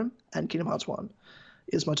Skyrim and Kingdom Hearts 1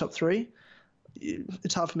 is my top 3.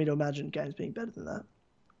 It's hard for me to imagine games being better than that.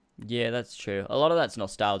 Yeah, that's true. A lot of that's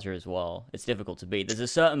nostalgia as well. It's difficult to beat. There's a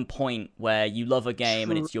certain point where you love a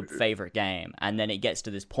game and it's your favorite game, and then it gets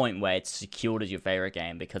to this point where it's secured as your favorite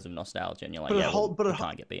game because of nostalgia, and you're like, it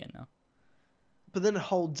can't get beaten now. But then it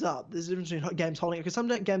holds up. There's a difference between games holding up, because some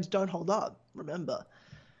games don't hold up, remember?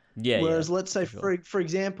 Yeah. Whereas, let's say, for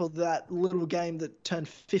example, that little game that turned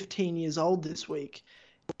 15 years old this week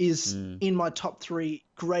is in my top 3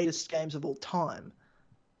 greatest games of all time.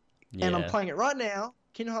 Yeah. And I'm playing it right now,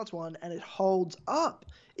 Kingdom Hearts 1, and it holds up.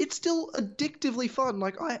 It's still addictively fun.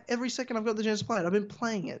 Like, every second I've got the chance to play it, I've been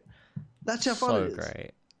playing it. That's how fun it is. So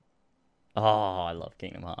great. Oh, I love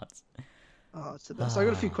Kingdom Hearts. Oh, it's the best. I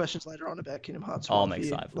got a few questions later on about Kingdom Hearts 1. Oh, I'm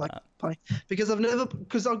excited for that. Playing. Because I've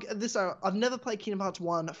never played Kingdom Hearts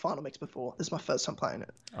 1 Final Mix before. This is my first time playing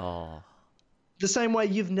it. Oh. The same way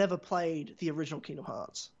you've never played the original Kingdom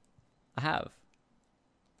Hearts. I have.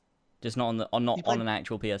 Just not on an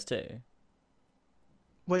actual PS2.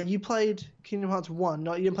 Wait, you played Kingdom Hearts 1?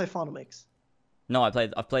 No, you didn't play Final Mix. No, I've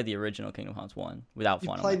played the original Kingdom Hearts 1 without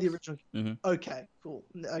Final Mix. You played the original. Mm-hmm. Okay, cool.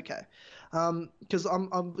 Okay, because I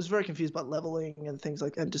was very confused about leveling and things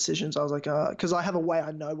like and decisions. I was like, because I have a way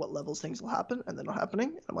I know what levels things will happen and they're not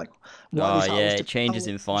happening. I'm like, why it changes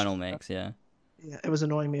in Final Mix, yeah. Yeah, it was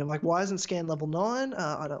annoying me. I'm like, why isn't scan level 9?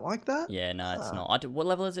 I don't like that. Yeah, no, it's not. What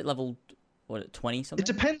level is it? Level 20 something? It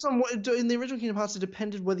depends on what in the original Kingdom Hearts. It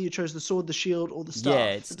depended whether you chose the sword, the shield, or the staff. Yeah,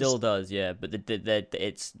 it still does. Yeah, but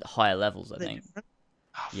it's higher levels, I think. Oh,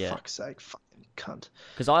 yeah. Fuck's sake, fucking cunt.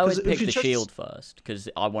 Because I always pick the shield first, because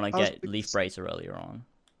I want to get Leaf Bracer earlier on.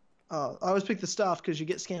 Oh, I always pick the staff because you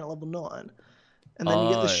get scan at level 9, and then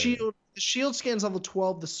you get the shield. The shield scans level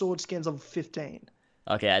 12. The sword scans level 15.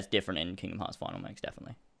 Okay, that's different in Kingdom Hearts Final Mix,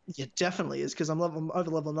 definitely. Yeah, definitely is, because I'm over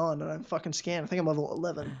level 9 and I don't fucking scan. I think I'm level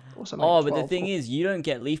 11 or something. Oh, but the thing is, you don't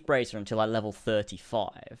get Leaf Bracer until like level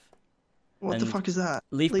 35. What the fuck is that?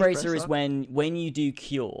 Leaf Bracer is when you do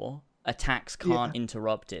cure, attacks can't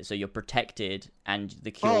interrupt it, so you're protected and the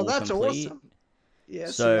cure will complete. Awesome. Yeah.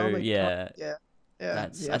 So yeah.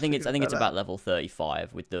 I think it's about level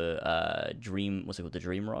 35 with the dream. What's it called? The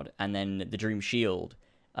Dream Rod, and then the Dream Shield.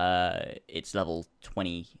 It's level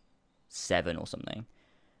 27 or something.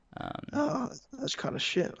 That's kind of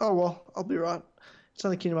shit. Oh well, I'll be right. It's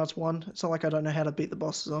only Kingdom Hearts 1. It's not like I don't know how to beat the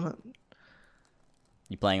bosses on it.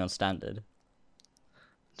 You playing on standard?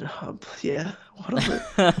 Yeah. What of it?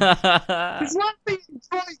 Just let me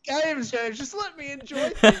enjoy games, James. Just let me enjoy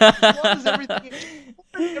things. Why does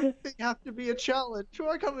everything have to be a challenge?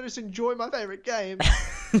 Why can't I just enjoy my favorite game?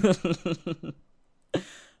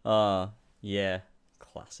 Yeah.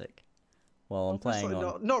 Classic. Well, I'm playing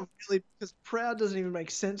on... Not really, because Proud doesn't even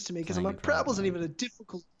make sense to me, because I'm like, Proud wasn't even a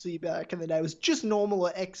difficulty back in the day. It was just normal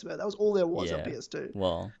or expert. That was all there was on PS2.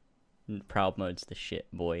 Well, Proud mode's the shit,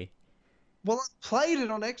 boy. Well, I played it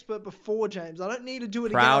on expert before, James. I don't need to do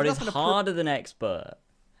it Proud again. is harder than expert.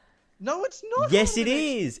 No, it's not. Yes, it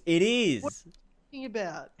is. It is. What are you talking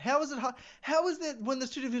about? How is it hard? How is that when the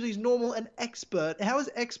two difficulties normal and expert? How is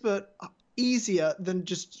expert easier than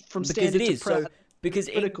just from standard to proud? Because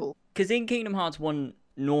in Kingdom Hearts 1,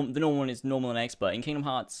 the normal one is normal and expert. In Kingdom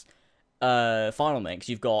Hearts Final Mix,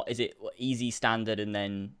 you've got easy, standard, and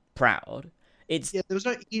then proud. There's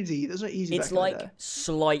no easy. It's like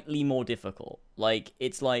slightly more difficult. Like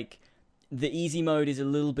it's like the easy mode is a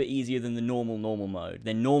little bit easier than the normal mode.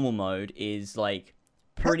 Then normal mode is like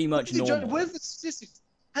pretty much normal. Where's the statistics?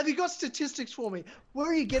 Have you got statistics for me? Where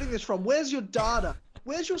are you getting this from? Where's your data?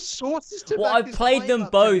 Where's your sources to Well, I've played them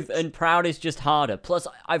both, and Proud is just harder. Plus,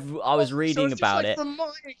 I was reading about it. From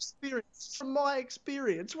my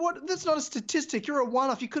experience, what? That's not a statistic. You're a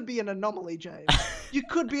one-off. You could be an anomaly, James. You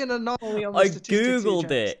could be an anomaly on the statistics. I googled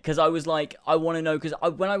it because I was like, I want to know because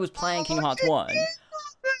when I was playing Kingdom Hearts 1,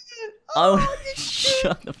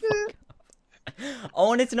 shut the fuck up. I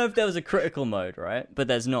wanted to know if there was a critical mode, right? But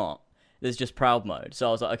there's not. There's just proud mode. So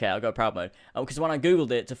I was like, okay, I'll go proud mode. Because when I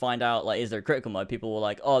googled it to find out, like, is there a critical mode, people were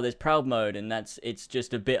like, oh, there's proud mode, and it's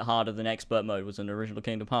just a bit harder than expert mode was in the original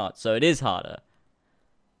Kingdom Hearts. So it is harder.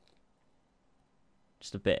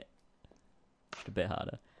 Just a bit. Just a bit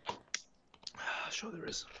harder. Sure there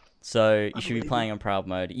is. So you should be playing on proud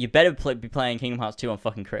mode. You better be playing Kingdom Hearts 2 on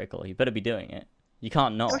fucking critical. You better be doing it. You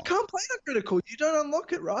can't not. I can't play on critical. You don't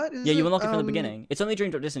unlock it, right? You unlock it from the beginning. It's only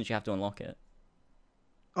during Drop Distance you have to unlock it.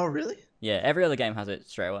 Oh, really? Yeah, every other game has it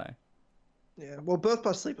straight away. Yeah, well, Birth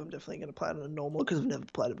by Sleep, I'm definitely going to play it on normal because I've never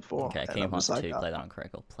played it before. Okay, Kingdom Hearts 2, play that on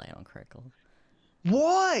critical. Play it on critical.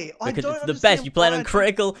 Why? Because it's the best. You play it on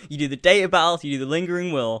critical, you do the data battles, you do the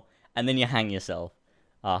lingering will, and then you hang yourself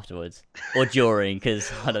afterwards. Or during, because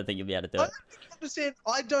I don't think you'll be able to do it. Understand,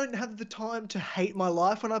 I don't have the time to hate my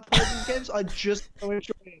life when I play these games. I just don't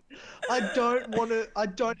enjoy it. I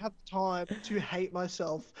don't have the time to hate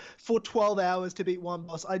myself for 12 hours to beat one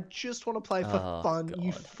boss. I just want to play for fun, God.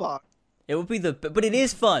 You fuck. It would be but it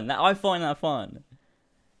is fun. I find that fun.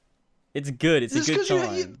 It's good. It's a good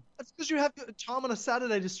time. It's because you have time on a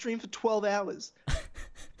Saturday to stream for 12 hours.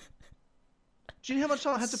 Do you know how much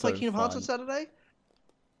time I had to play Kingdom Hearts on Saturday?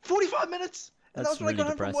 45 minutes! And that was when I got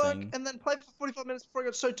home from work and then played for 45 minutes before I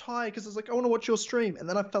got so tired because I was like, I want to watch your stream. And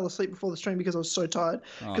then I fell asleep before the stream because I was so tired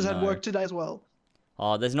because I had work today as well.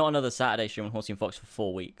 Oh, there's not another Saturday stream on Horsey and Fox for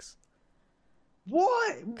 4 weeks.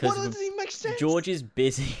 Why? What doesn't even make sense? George is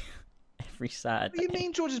busy every Saturday. What do you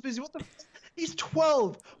mean George is busy? What the f? He's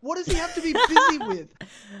 12. What does he have to be busy with?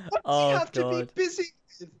 What does he have to be busy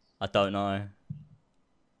with? I don't know.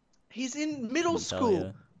 He's in middle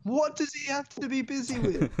school. What does he have to be busy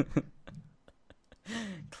with?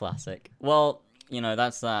 Classic. Well, you know,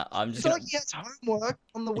 that's that. It's not like he has homework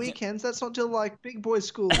on the weekends. That's not till like big boy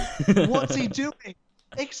school. What's he doing?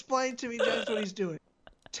 Explain to me, James, what he's doing.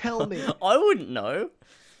 Tell me. I wouldn't know.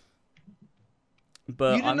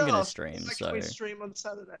 But I'm gonna stream. So we stream on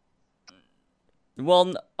Saturday.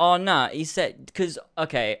 Well, nah. He said because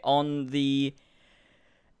on the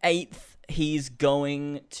 8th he's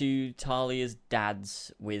going to Talia's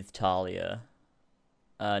dad's with Talia.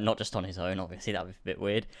 Not just on his own, obviously, that would be a bit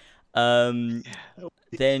weird. Then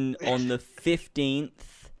on the 15th,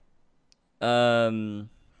 I don't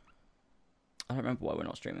remember why we're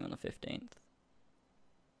not streaming on the 15th.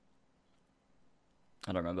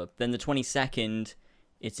 I don't remember. Then the 22nd,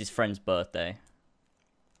 it's his friend's birthday.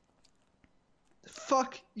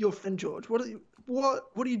 Fuck your friend George. What are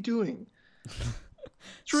you doing?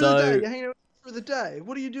 Through the day, you're hanging out through the day.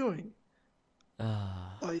 What are you doing?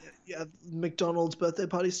 Oh yeah, McDonald's birthday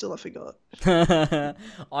party still. I forgot.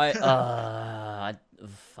 I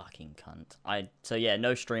fucking cunt. So yeah,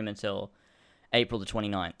 no stream until April the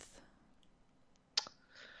 29th.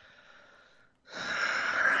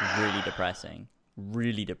 Really depressing.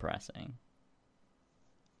 Really depressing.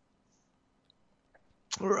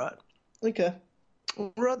 All right. Okay.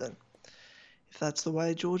 All right then. If that's the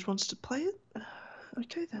way George wants to play it,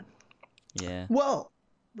 okay then. Yeah. Well,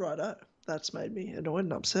 righto. That's made me annoyed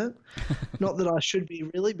and upset. Not that I should be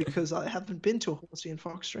really, because I haven't been to a Horsey and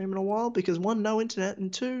Fox stream in a while. Because 1, no internet,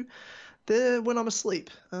 and 2, they're when I'm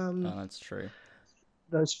asleep. That's true.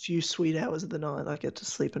 Those few sweet hours of the night, I get to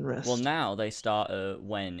sleep and rest. Well, now they start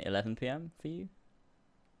when 11 p.m. for you.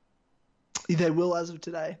 They will as of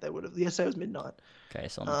today. They would have. Yesterday was midnight. Okay,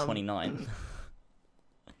 so on the 29th.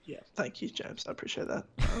 Yeah, thank you, James. I appreciate that.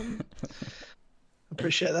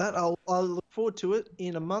 Appreciate that. I'll look forward to it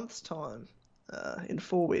in a month's time, in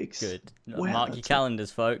 4 weeks. Good. Wow, mark your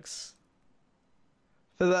calendars, folks.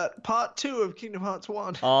 for that part 2 of Kingdom Hearts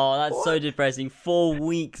 1. Oh, that's so depressing. 4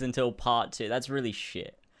 weeks until part 2. That's really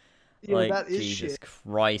shit. Yeah, like, that is Jesus shit.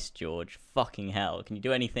 Christ, George. Fucking hell. Can you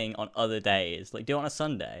do anything on other days? Like, do it on a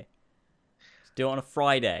Sunday. Just do it on a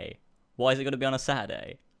Friday. Why is it going to be on a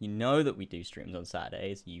Saturday? You know that we do streams on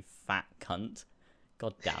Saturdays, you fat cunt.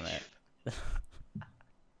 God damn it.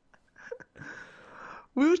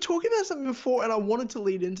 We were talking about something before, and I wanted to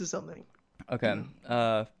lead into something. Okay.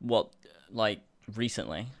 What? Like,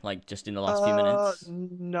 recently? Like, just in the last few minutes?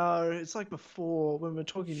 No, it's like before, when we were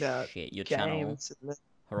talking about your games. channel.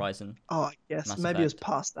 Horizon. Oh, I guess. Mass Maybe Effect, it was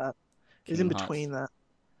past that. It was in between that.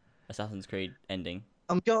 Assassin's Creed ending.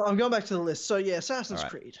 I'm going back to the list. So, yeah, Assassin's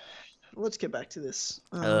Creed. Let's get back to this.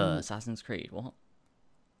 Assassin's Creed, what?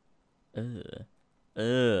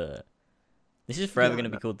 This is forever going to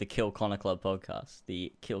be called the Kill Connor Club podcast.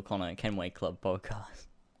 The Kill Connor and Kenway Club podcast.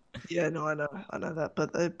 Yeah, no, I know that,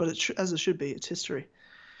 but as it should be, it's history.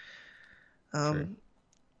 True.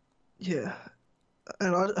 Yeah,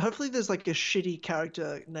 and hopefully there's like a shitty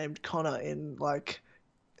character named Connor in like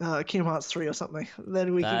Kingdom Hearts 3 or something.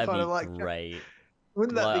 Then we can kind of like great.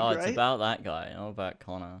 Wouldn't that be great? It's about that guy, not about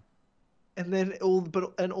Connor. And then all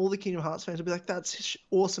the Kingdom Hearts fans will be like, "That's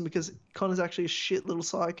awesome because Connor's actually a shit little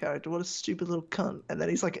side character. What a stupid little cunt." And then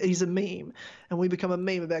he's a meme, and we become a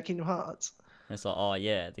meme about Kingdom Hearts. And it's like, oh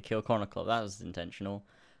yeah, the Kill Connor Club. That was intentional.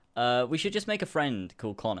 We should just make a friend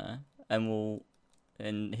called Connor, and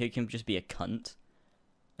he can just be a cunt,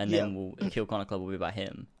 and then Kill Connor Club will be about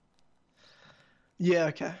him. Yeah.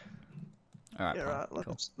 Okay. All right. Yeah. Plan. Right.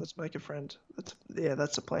 Cool. Let's make a friend.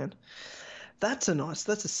 That's a plan. That's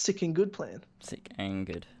a sick and good plan. Sick and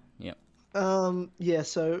good. Yep. Yeah,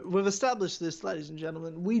 so we've established this, ladies and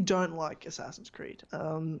gentlemen. We don't like Assassin's Creed.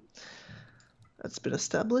 That's been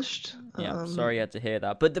established. Yeah, sorry you had to hear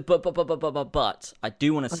that. But I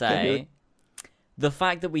do want to say the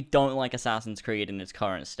fact that we don't like Assassin's Creed in its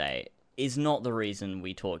current state is not the reason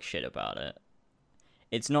we talk shit about it.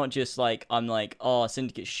 It's not just like, I'm like, oh,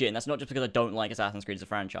 Syndicate's shit. And that's not just because I don't like Assassin's Creed as a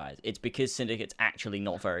franchise. It's because Syndicate's actually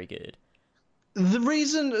not very good. The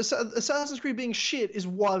reason Assassin's Creed being shit is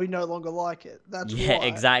why we no longer like it. That's why.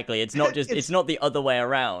 Exactly. It's not just. it's not the other way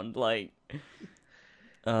around. Like.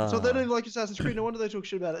 So they don't like Assassin's Creed. No wonder they talk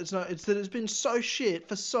shit about it. It's that it's been so shit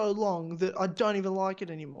for so long that I don't even like it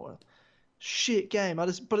anymore. Shit game.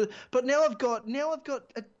 But now I've got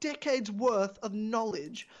a decade's worth of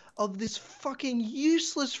knowledge of this fucking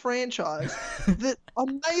useless franchise that I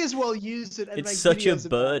may as well use it and make videos. It's such a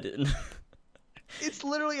burden. It's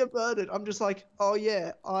literally a burden. I'm just like, oh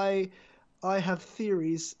yeah, I have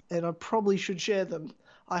theories and I probably should share them.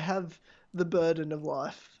 I have the burden of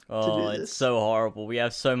life to do this. It's so horrible. We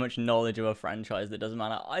have so much knowledge of a franchise that doesn't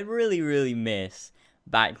matter. I really, really miss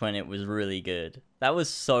back when it was really good. That was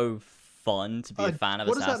so fun to be a fan of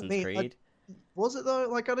Assassin's Creed. Was it though?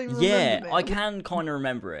 Like I don't even remember. Yeah, I can kind of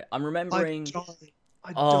remember it. I'm remembering.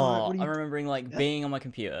 I'm remembering like being on my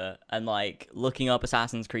computer and like looking up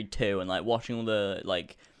Assassin's Creed 2 and like watching all the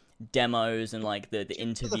like demos and like the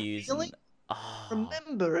interviews.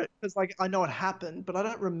 Remember it because like I know what happened, but I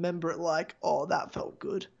don't remember it like, oh, that felt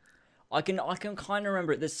good. I can kind of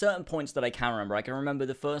remember it. There's certain points that I can remember. I can remember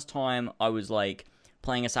the first time I was like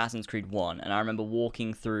playing Assassin's Creed 1 and I remember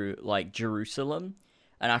walking through like Jerusalem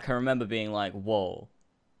and I can remember being like, whoa,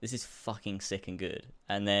 this is fucking sick and good.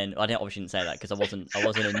 And then I obviously didn't say that because I wasn't a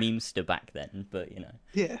memester back then, but you know.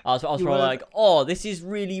 Yeah. I was probably like, oh, this is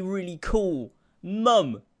really, really cool.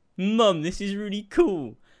 Mum, this is really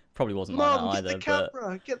cool. Probably wasn't like that either.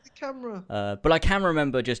 Get the camera. But I can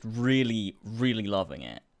remember just really, really loving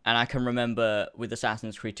it. And I can remember with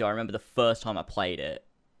Assassin's Creed 2, I remember the first time I played it,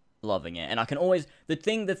 loving it. And I can always the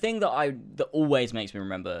thing that always makes me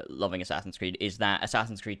remember loving Assassin's Creed is that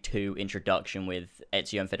Assassin's Creed 2 introduction with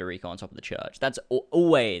Ezio and Federico on top of the church. That's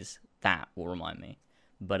always that will remind me.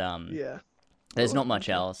 But yeah, there's not much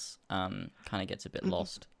else. Kind of gets a bit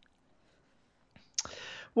lost.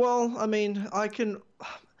 Well, I mean, at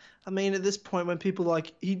this point when people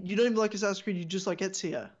like you don't even like Assassin's Creed, you just like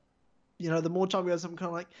Ezio. You know, the more time goes, I'm kind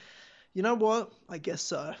of like, you know what? I guess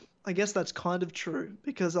so. I guess that's kind of true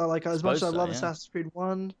because I like as much as I love Assassin's Creed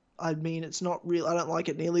 1. I mean, it's not real. I don't like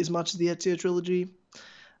it nearly as much as the Ezio trilogy.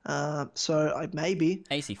 So I maybe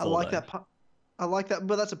AC4, I like that. I like that,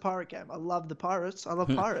 but that's a pirate game. I love the pirates. I love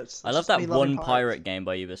pirates. I love that one pirate game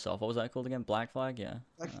by Ubisoft. What was that called again? Black Flag, yeah.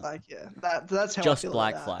 Black Flag, yeah. That's how just I feel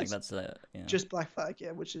Black about Flag. That. That's it. Yeah. Just Black Flag,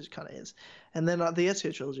 yeah, which is kind of is. And then the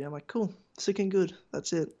Ezio trilogy. I'm like, cool, sick and good.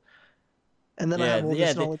 That's it. and then I have all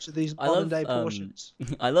this knowledge of these modern day portions.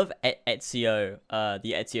 I love Ezio,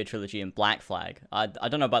 the Ezio trilogy and Black Flag. I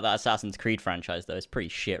don't know about that Assassin's Creed franchise though. It's pretty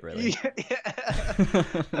shit, really. Yeah.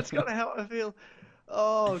 That's kind of how I feel.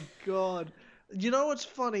 Oh god. You know what's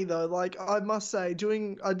funny though? Like I must say,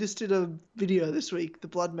 I just did a video this week, the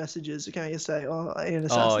Blood Messages. Can you say? In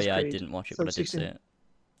Assassin's Creed. I didn't watch it, but I did see it.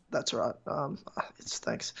 That's right.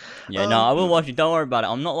 Thanks. Yeah, no, I will watch it. Don't worry about it.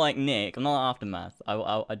 I'm not like Nick. I'm not like Aftermath.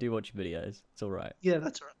 I do watch videos. It's all right. Yeah,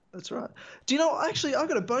 that's right. That's right. Do you know? Actually, I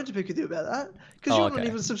got a bone to pick with you about that because you're not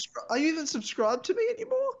even subscribed. Are you even subscribed to me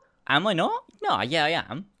anymore? Am I not? No. Yeah, I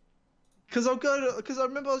am. Because I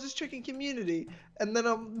remember I was just checking community, and then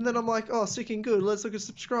I'm like, oh, sick and good. Let's look at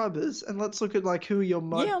subscribers, and let's look at like who are your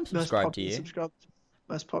I'm subscribed to you.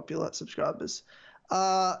 Most popular subscribers.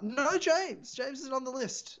 No, James. James isn't on the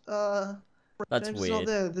list. That's James weird. Is not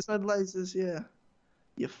there. There's no lasers. Yeah.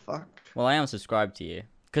 You fuck. Well, I am subscribed to you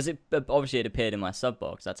because it appeared in my sub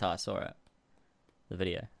box. That's how I saw it. The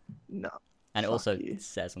video. No. And it also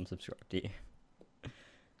says I'm subscribed to you.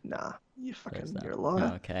 Nah, you're a liar.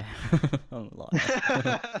 Oh, okay. I'm a liar.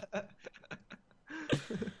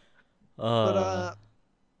 But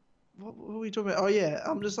what were we talking about? Oh yeah,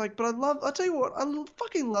 I'm just like, but I tell you what,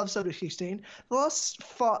 fucking love Subject 16. The last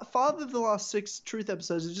five of the last 6 Truth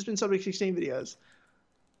episodes have just been Subject 16 videos.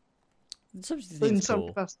 Subject 16 is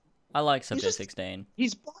cool. I like Subject 16.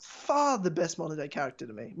 He's by far the best modern day character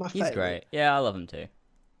to me. My favorite. He's great. Yeah, I love him too.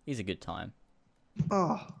 He's a good time.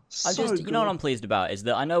 Oh, so good. You know what I'm pleased about is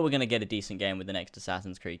that I know we're gonna get a decent game with the next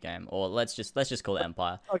Assassin's Creed game, or let's just call it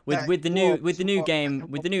Empire. Okay. With the new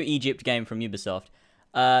Egypt game from Ubisoft.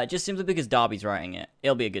 Just simply because Darby's writing it,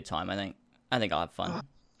 it'll be a good time. I think I'll have fun.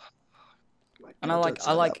 And I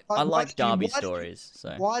like Darby's stories.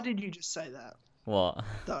 So why did you just say that? What?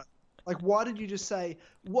 No. Like, why did you just say?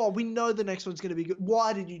 Well, we know the next one's gonna be good.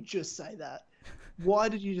 Why did you just say that? Why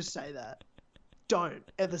did you just say that? Don't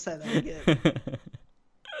ever say that again.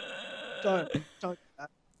 Don't do that.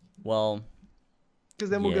 Well, because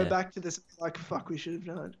then we'll go back to this like, fuck, we should have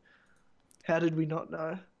known. How did we not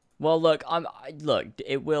know? Well, look,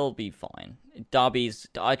 it will be fine.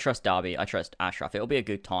 I trust Darby. I trust Ashraf. It'll be a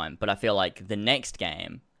good time. But I feel like the next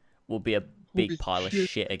game will be a big pile of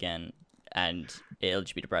shit again, and it'll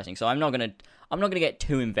just be depressing. So I'm not gonna get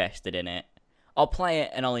too invested in it. I'll play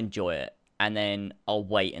it and I'll enjoy it. And then I'll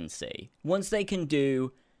wait and see. Once they can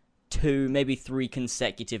do 2, maybe 3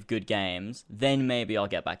 consecutive good games, then maybe I'll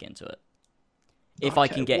get back into it. If I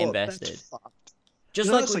can get invested. Just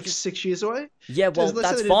like 6 years away? Yeah, well,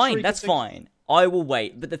 that's fine. That's fine. I will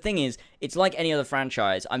wait. But the thing is, it's like any other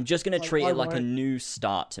franchise. I'm just going to treat it like a new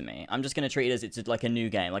start to me. I'm just going to treat it as it's like a new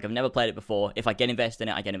game. Like, I've never played it before. If I get invested in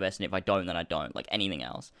it, I get invested in it. If I don't, then I don't. Like anything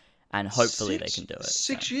else. And hopefully they can do it.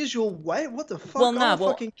 6 years you'll wait? What the fuck? I'm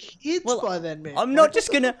fucking kids by then, man. I'm not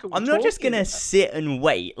just gonna sit and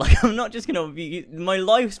wait. Like, I'm not just gonna be... My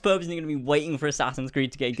life's purpose isn't gonna be waiting for Assassin's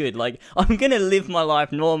Creed to get good. Like, I'm gonna live my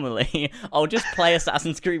life normally. I'll just play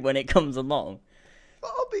Assassin's Creed when it comes along.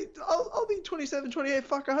 I'll be 27, 28.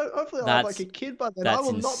 Fuck, hopefully I'll have like a kid by then. I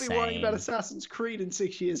will not be worrying about Assassin's Creed in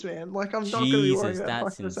 6 years, man. Like, I'm not gonna be worrying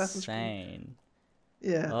about fucking Assassin's Creed.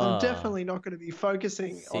 Yeah, I'm definitely not going to be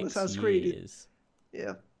focusing on Assassin's Creed.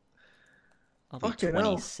 Yeah. I'll be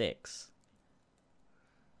 26.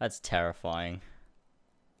 That's terrifying.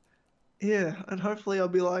 Yeah, and hopefully I'll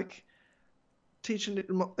be like teaching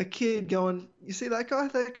a kid going, you see that guy?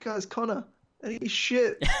 That guy's Connor. And he's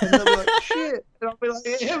shit. And they'll be like, shit. And I'll be like,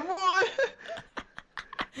 yeah, boy.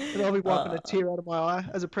 And I'll be wiping a tear out of my eye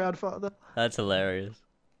as a proud father. That's hilarious.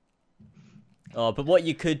 Oh, but what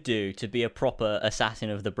you could do to be a proper assassin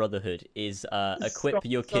of the Brotherhood is equip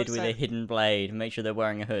your kid with a hidden blade, make sure they're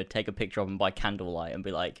wearing a hood, take a picture of them by candlelight, and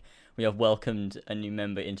be like, we have welcomed a new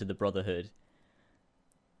member into the Brotherhood.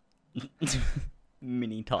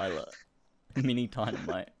 Mini Tyler. Mini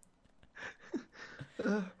Dynamite.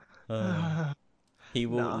 He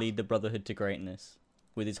will lead the Brotherhood to greatness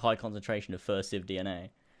with his high concentration of first Civ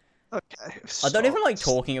DNA. Okay. I don't even like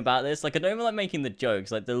talking about this. Like, I don't even like making the jokes.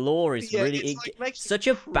 Like, the lore is really such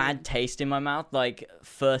a bad taste in my mouth. Like,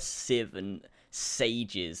 First Civ and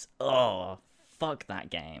Sages. Oh, fuck that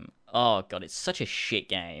game. Oh god, it's such a shit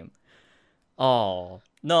game. Oh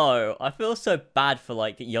no, I feel so bad for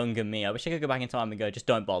like younger me. I wish I could go back in time and go, just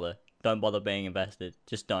don't bother. Don't bother being invested.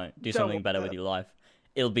 Just don't. Do something better with your life.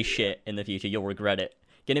 It'll be shit in the future. You'll regret it.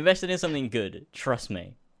 Get invested in something good. Trust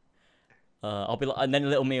me. I'll be like, and then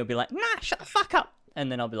little me will be like, nah, shut the fuck up.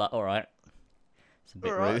 And then I'll be like, all right. It's a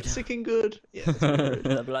bit rude. Sick and good. Yeah.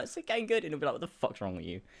 I'll be like, sick and good, and he'll be like, what the fuck's wrong with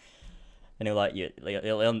you? And he'll like,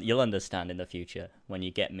 you'll understand in the future when you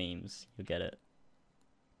get memes. You'll get it.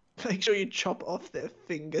 Make sure you chop off their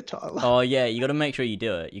finger, Tyler. Oh yeah, you got to make sure you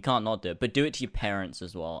do it. You can't not do it, but do it to your parents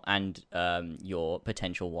as well and your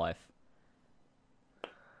potential wife.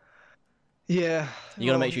 Yeah. You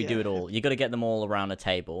got to make sure you do it all. You got to get them all around a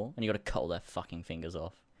table, and you got to cut all their fucking fingers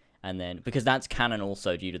off, and then because that's canon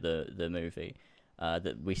also due to the movie,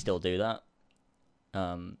 that we still do that.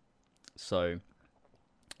 So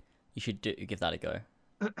you should give that a go.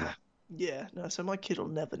 Yeah, no, so my kid will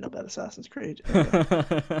never know about Assassin's Creed.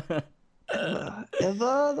 Ever,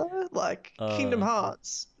 though? Like, Kingdom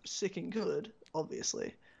Hearts, sick and good,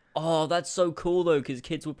 obviously. Oh, that's so cool, though, because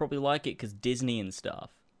kids would probably like it, because Disney and stuff.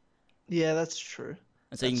 Yeah, that's true.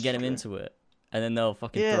 And so you can get them into it. And then they'll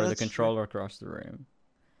fucking throw the controller across the room.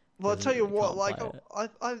 Well, I'll tell you what, like,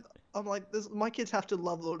 I'm like, my kids have to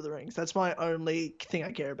love Lord of the Rings. That's my only thing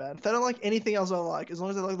I care about. If they don't like anything else I like, as long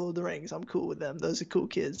as they like Lord of the Rings, I'm cool with them. Those are cool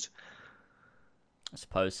kids. I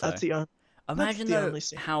suppose so. That's the only. Imagine though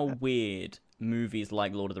how weird movies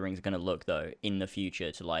like Lord of the Rings are gonna look though in the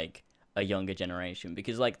future to like a younger generation,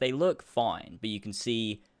 because like they look fine, but you can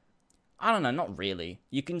see, I don't know, not really.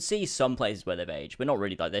 You can see some places where they've aged, but not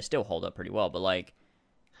really. Like they still hold up pretty well. But like,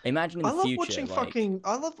 imagine in the future.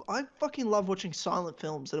 I fucking love watching silent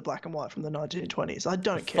films that are black and white from the 1920s. I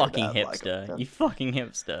don't care. Fucking hipster. Like, you fucking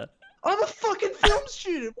hipster. I'm a fucking film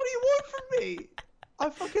student. What do you want from me? I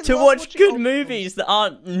fucking to watch good movies that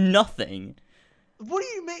aren't nothing. What do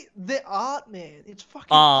you mean? They're art, man. It's fucking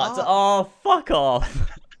art. art. Oh, fuck off.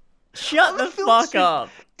 Shut the fuck up.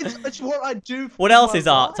 It's what I do for What else is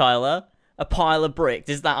art, Tyler? A pile of bricks.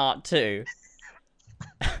 Is that art too?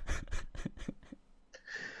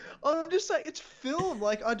 I'm just saying, it's film.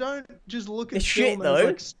 Like, I don't just look at it's film shit, though.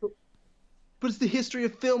 like, but it's the history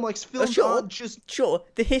of film. Like, films aren't just... Sure,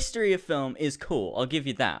 the history of film is cool. I'll give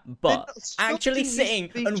you that. But actually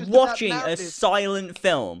sitting and watching a silent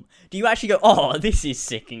film, do you actually go, oh, this is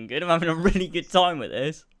sick and good. I'm having a really good time with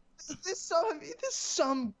this. There's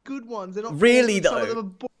some good ones. They're not really, though? Some of them are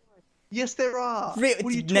boring. Yes, there are.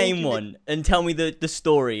 Name one and tell me the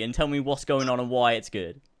story and tell me what's going on and why it's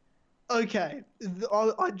good. Okay,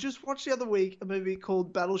 I just watched the other week a movie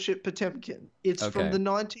called Battleship Potemkin. It's from the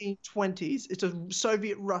 1920s. It's a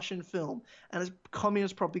Soviet-Russian film, and it's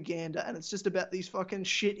communist propaganda, and it's just about these fucking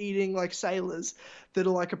shit-eating, like, sailors that are,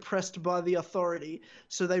 like, oppressed by the authority.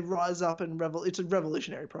 So they rise up and it's a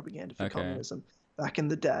revolutionary propaganda for communism back in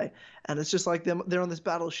the day. And it's just like they're on this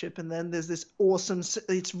battleship, and then there's this awesome...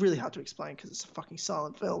 It's really hard to explain because it's a fucking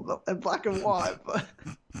silent film and black and white, but...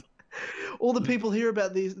 All the people hear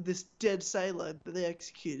about this dead sailor that they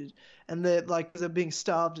executed, and they're being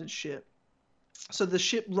starved and shit. So the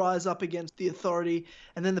ship rise up against the authority,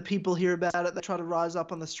 and then the people hear about it. They try to rise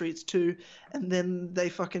up on the streets too, and then they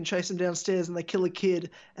fucking chase him downstairs and they kill a kid,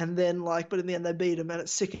 and then but in the end they beat him, and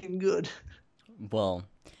it's sick and good. Well,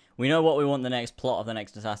 we know what we want the next plot of the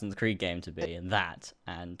next Assassin's Creed game to be, and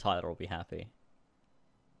Tyler will be happy.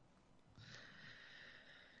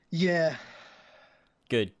 Yeah.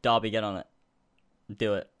 Good. Darby, get on it.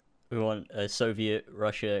 Do it. We want a Soviet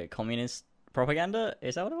Russia communist propaganda?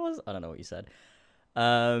 Is that what it was? I don't know what you said.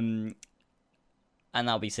 And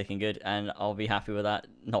that'll be sick and good, and I'll be happy with that.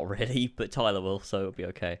 Not really, but Tyler will, so it'll be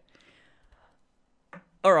okay.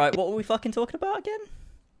 Alright, what were we fucking talking about again?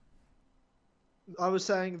 I was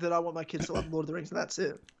saying that I want my kids to love Lord of the Rings, and that's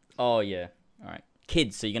it. Oh, yeah. Alright.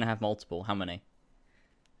 Kids, so you're gonna have multiple. How many?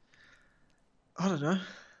 I don't know.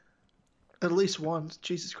 At least one.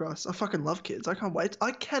 Jesus Christ. I fucking love kids. I can't wait.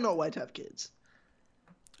 I cannot wait to have kids.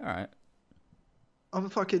 Alright. I'm a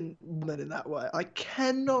fucking woman in that way. I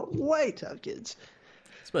cannot wait to have kids.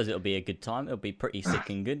 I suppose it'll be a good time. It'll be pretty sick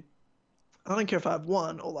and good. I don't care if I have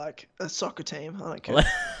one or like a soccer team. I don't care.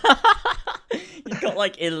 You've got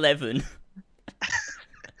like 11.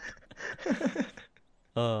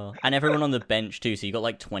 Oh, and everyone on the bench too, so you got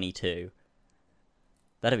like 22.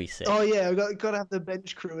 That'd be sick. Oh yeah, I've got to have the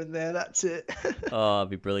bench crew in there. That's it. Oh,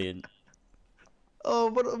 it'd be brilliant.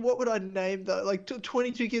 Oh, what would I name though? Like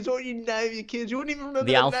 22 kids. What would you name your kids? You wouldn't even remember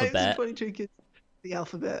the alphabet. Names of 22 kids. The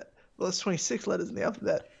alphabet. Well, there's 26 letters in the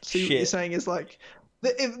alphabet. So what you're saying is like,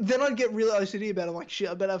 then I'd get really OCD about it. I'm like, shit,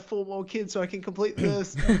 I better have 4 more kids so I can complete the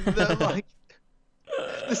set.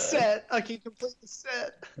 I can complete the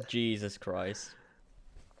set. Jesus Christ.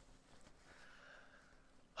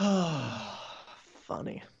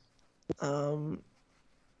 Funny.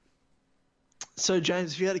 So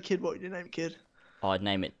James, if you had a kid, what would you name a kid? Oh, I'd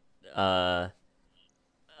name it. Here we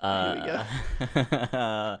go.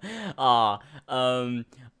 I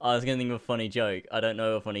was gonna think of a funny joke. I don't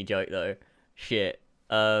know a funny joke though. Shit.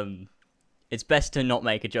 It's best to not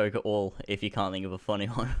make a joke at all if you can't think of a funny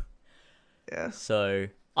one. Yeah. So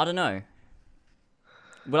I don't know.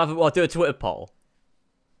 I'll do a Twitter poll.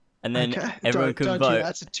 And then everyone can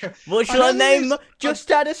vote. What shall I name? Just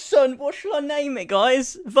had a son. What shall I name it,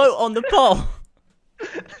 guys? Vote on the poll.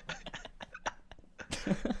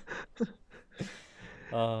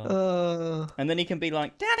 And then he can be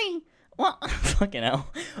like, Daddy, what? Fucking hell.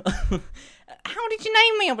 How did you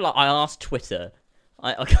name me? I'll be like, I asked Twitter.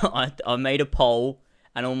 I made a poll,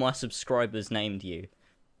 and all my subscribers named you.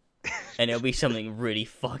 And it'll be something really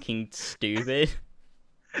fucking stupid.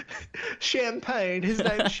 Champagne. His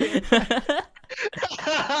name's Champagne.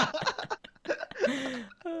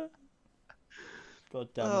 God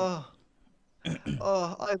damn it.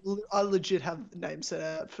 I legit have names set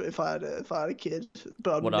out for if I had a kid,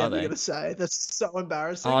 but I'm never gonna say. That's so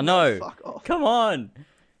embarrassing. Oh no! Fuck off. Come on.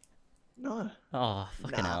 No. Oh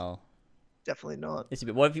fucking hell. Definitely not. It's a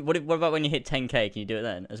bit. What about when you hit 10k? Can you do it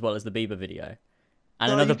then, as well as the Bieber video?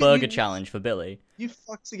 And another burger challenge for Billy. You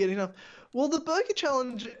fucks are getting enough. Well, the burger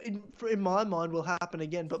challenge, in my mind, will happen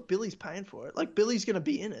again, but Billy's paying for it. Like, Billy's going to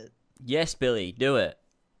be in it. Yes, Billy, do it.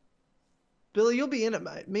 Billy, you'll be in it,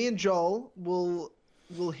 mate. Me and Joel will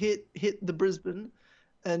hit the Brisbane,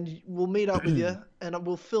 and we'll meet up with you, and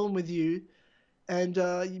we'll film with you, and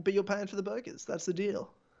but you're paying for the burgers. That's the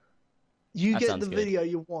deal. You get the video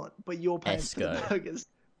you want, but you're paying for the burgers.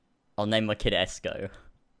 I'll name my kid Esco.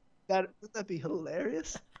 Wouldn't that be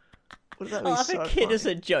hilarious? Wouldn't that be so a kid funny? As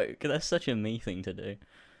a joke. That's such a me thing to do.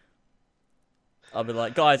 I'll be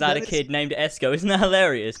like, guys, I had a kid named Esco. Isn't that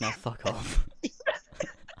hilarious? Now fuck off.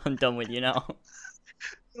 I'm done with you now.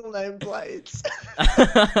 Little name plates.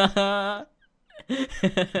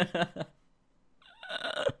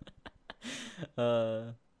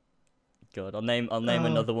 God, I'll name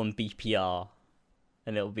another one BPR,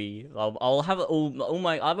 and it'll be I'll have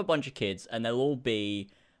I have a bunch of kids, and they'll all be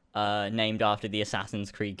named after the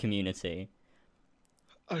Assassin's Creed community.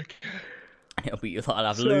 Okay. It'll be I'll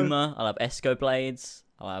have Luma, I'll have Esco Blades,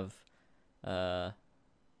 I'll have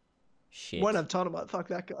shit. Won't have Dynamite. Fuck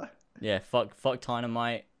that guy. Yeah, fuck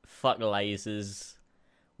Dynamite. Fuck lasers.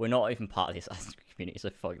 We're not even part of the Assassin's Creed community, so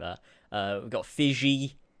fuck that. We've got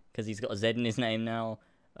Fiji because he's got a Z in his name now.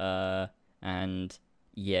 And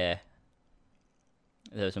yeah,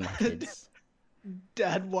 those are my kids.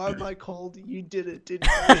 Dad, why am I called? You did it, didn't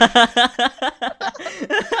you?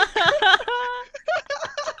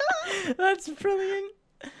 That's brilliant.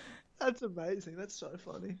 That's amazing. That's so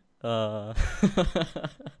funny. I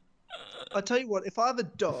tell you what, if I have a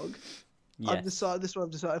dog, yes. This is what I've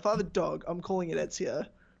decided. If I have a dog, I'm calling it Ezio.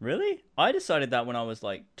 Really? I decided that when I was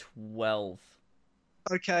like 12.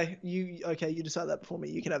 Okay, you decided that before me.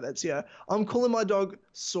 You can have Ezio. I'm calling my dog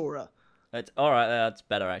Sora. That's alright, that's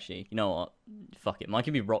better actually. You know what? Fuck it. Mine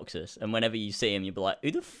can be Roxas, and whenever you see him, you'll be like, who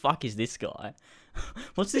the fuck is this guy?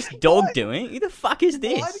 What's this dog doing? Who the fuck is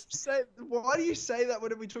this? Why do you say that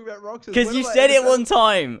whenever we talk about Roxas? Because you said it one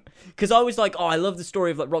time. Because I was like, oh, I love the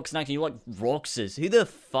story of like Roxas in action. You're like, Roxas? Who the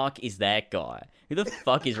fuck is that guy? Who the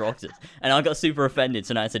fuck is Roxas? And I got super offended,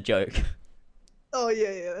 so now it's a joke. Oh,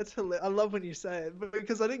 yeah, that's hilarious. I love when you say it,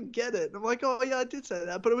 because I didn't get it. I'm like, oh, yeah, I did say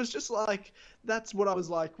that. But it was just like, that's what I was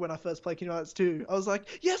like when I first played Kingdom Hearts 2. I was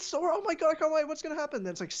like, yes, Sora, oh my god, I can't wait, what's going to happen?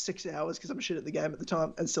 Then it's like 6 hours, because I'm shit at the game at the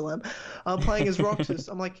time, and still am. I'm playing as Roxas.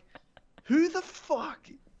 I'm like, who the fuck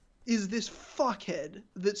is this fuckhead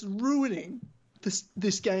that's ruining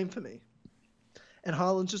this game for me? And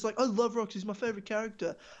Harlan's just like, I love Roxas, he's my favorite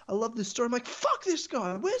character. I love this story. I'm like, fuck this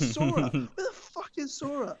guy. Where's Sora? Where the fuck is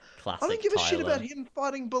Sora? Classic I don't give a shit Tyler. about him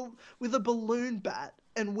fighting with a balloon bat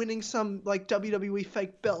and winning some like WWE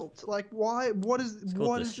fake belt. Like, why? What is this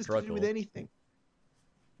to do with anything?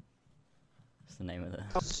 What's the name of the?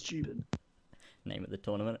 That's stupid. Name of the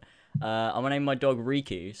tournament. I'm gonna name my dog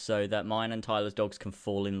Riku so that mine and Tyler's dogs can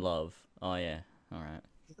fall in love. Oh yeah, all right.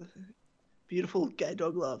 Beautiful gay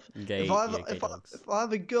dog love. If I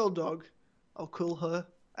have a girl dog, I'll call her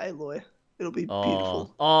Aloy. It'll be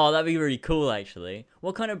beautiful. Oh, that'd be really cool, actually.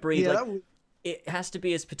 What kind of breed? Yeah, it has to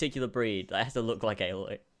be a particular breed. It has to look like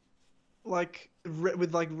Aloy. Like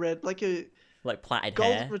with like red, like a plaited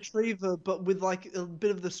golden hair. retriever, but with like a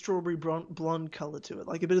bit of the strawberry blonde color to it,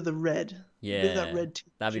 like a bit of the red. Yeah, a bit of that red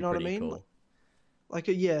tinge, that'd be you know pretty what I mean? cool. Like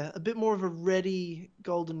a bit more of a reddy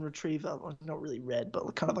golden retriever. Well, not really red,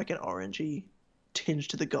 but kind of like an orangey tinge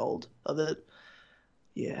to the gold of it.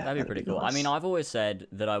 Yeah, that'd be pretty cool. Nice. I mean, I've always said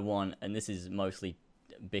that I want, and this is mostly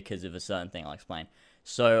because of a certain thing I'll explain.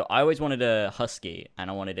 So I always wanted a husky, and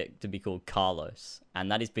I wanted it to be called Carlos, and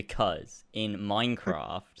that is because in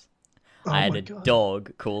Minecraft, I had a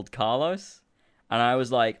dog called Carlos, And I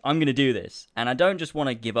was like, I'm going to do this. And I don't just want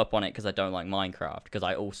to give up on it because I don't like Minecraft, because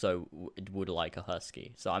I also would like a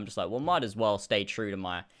husky. So I'm just like, well, might as well stay true to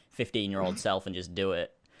my 15-year-old self and just do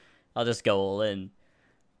it. I'll just go all in.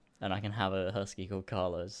 And I can have a husky called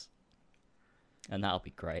Carlos. And that'll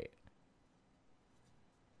be great.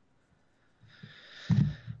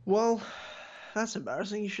 Well, that's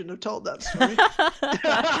embarrassing. You shouldn't have told that story.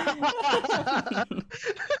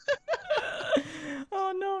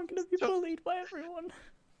 Oh no, I'm gonna be bullied by everyone.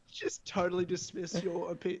 Just totally dismiss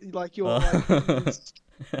your opinion, like your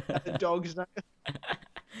the dog's name.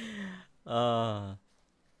 Oh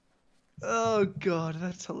god,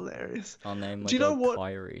 that's hilarious. I'll name my dog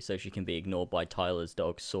Kyrie so she can be ignored by Tyler's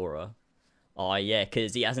dog Sora. Oh yeah,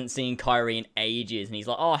 because he hasn't seen Kyrie in ages, and he's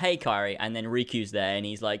like, "Oh hey Kyrie," and then Riku's there, and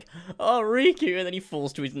he's like, "Oh Riku," and then he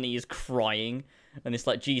falls to his knees crying, and it's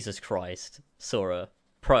like, Jesus Christ, Sora.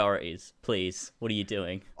 Priorities, please. What are you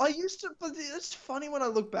doing? I used to, but it's funny when I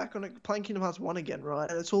look back on it, playing Kingdom Hearts 1 again, right?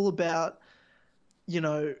 And it's all about, you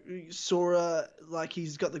know, Sora, like,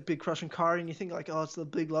 he's got the big crush on Kairi, and you think, like, oh, it's the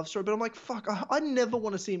big love story. But I'm like, fuck, I never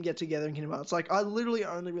want to see him get together in Kingdom Hearts. Like, I literally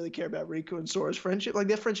only really care about Riku and Sora's friendship. Like,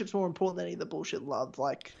 their friendship's more important than any of the bullshit love.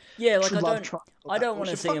 Like, yeah, like, I don't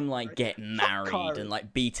want to see him, like, get married and,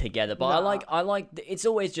 like, be together. But I like, it's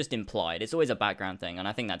always just implied. It's always a background thing, and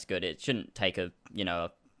I think that's good. It shouldn't take a, you know,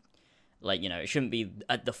 like, you know, it shouldn't be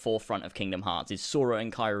at the forefront of Kingdom Hearts. It's Sora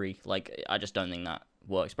and Kairi. Like, I just don't think that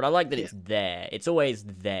works. But I like that it's there. It's always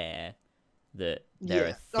there that they're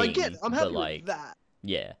a thing. I'm happy with that.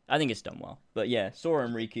 Yeah, I think it's done well. But yeah, Sora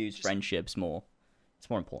and Riku's friendship's more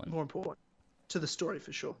important. More important to the story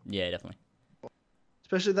for sure. Yeah, definitely.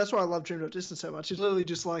 Especially, that's why I love Dream Drop Distance so much. It's literally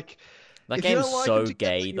just like... That game's so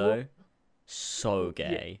gay, though. So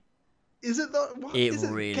gay. Yeah. Is it though? It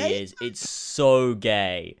really is. It's so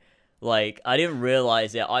gay. Like, I didn't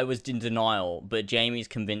realize it. I was in denial, but Jamie's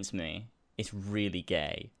convinced me. It's really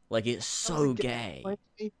gay. Like, it's so gay.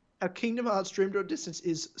 Our Kingdom Hearts Dream Drop Distance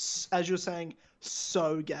is, as you're saying,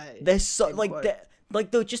 so gay. They're so, like,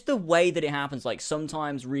 just the way that it happens. Like,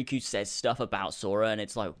 sometimes Riku says stuff about Sora, and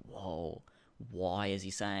it's like, whoa, why is he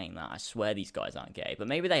saying that? I swear these guys aren't gay. But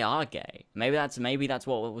maybe they are gay. Maybe that's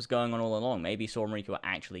what was going on all along. Maybe Sora and Riku are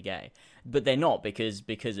actually gay. But they're not, because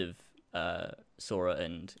of... Sora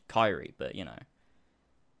and Kairi, but you know,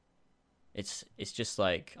 it's just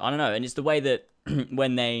like, I don't know, and it's the way that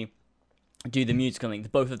when they do the music,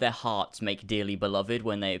 like, both of their hearts make Dearly Beloved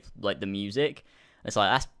when they like the music. It's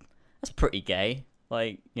like, that's pretty gay,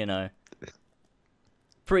 like, you know.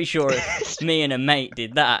 Pretty sure if me and a mate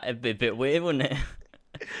did that, it'd be a bit weird, wouldn't it?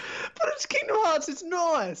 But it's Kingdom Hearts, it's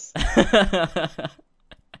nice.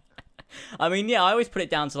 I mean, yeah, I always put it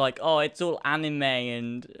down to, like, oh, it's all anime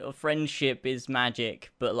and friendship is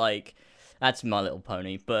magic, but, like, that's My Little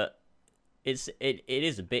Pony, but it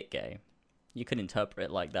is a bit gay. You could interpret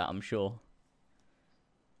it like that, I'm sure.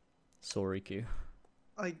 Soriku.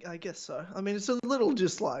 I guess so. I mean, it's a little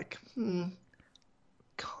just, like,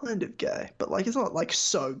 kind of gay, but, like, it's not, like,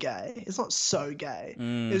 so gay. It's not so gay.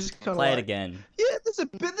 It's just kind of play it again. Yeah, there's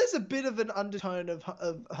a bit of an undertone of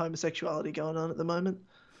homosexuality going on at the moment.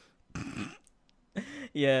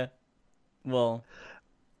 Yeah, well,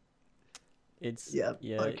 it's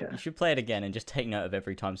okay. You should play it again and just take note of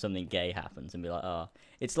every time something gay happens and be like, oh,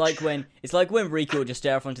 it's like when Riku will just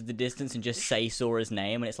stare off into the distance and just say Sora's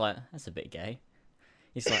name, and it's like, that's a bit gay.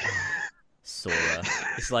 It's like, oh, Sora.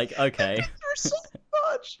 It's like, okay. They've been through so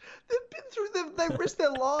much. They've been through. They risked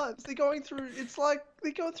their lives. They're going through. It's like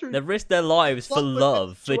they go through. They've risked their lives for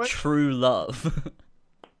love, for true love.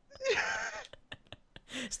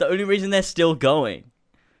 It's the only reason they're still going.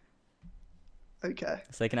 Okay.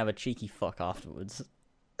 So they can have a cheeky fuck afterwards.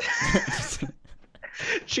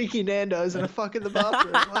 Cheeky Nando's and a fuck in the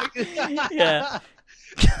bathroom. Like... Yeah.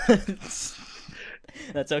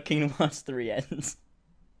 That's how Kingdom Hearts 3 ends.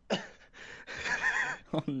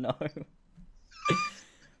 Oh no.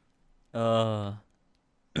 Oh,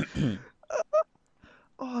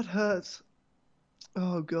 it hurts.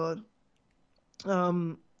 Oh god.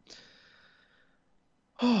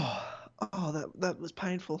 That was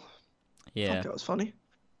painful. Yeah. Fuck, that was funny.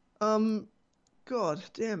 God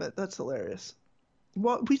damn it, that's hilarious.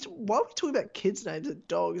 Why are we talking about kids' names and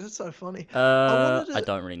dogs? That's so funny. I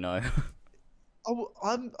don't really know.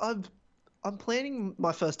 I'm planning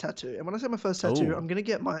my first tattoo, and when I say my first tattoo, I'm gonna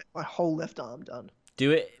get my whole left arm done.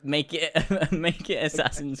 Do it. Make it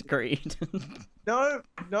Assassin's Creed. No,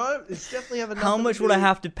 it's definitely have enough. How much would I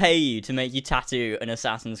have to pay you to make you tattoo an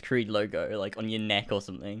Assassin's Creed logo, like on your neck or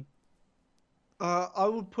something? I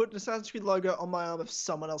would put an Assassin's Creed logo on my arm if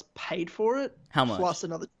someone else paid for it. How much? Plus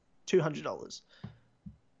another $200.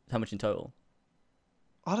 How much in total?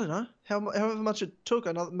 I don't know. However much it took.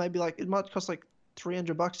 Maybe like it might cost like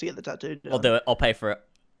 $300 to get the tattoo done. I'll do it. I'll pay for it.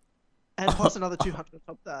 And plus another 200 on top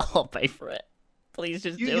of that. I'll pay for it. Please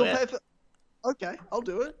just do You'll it. pay for... Okay, I'll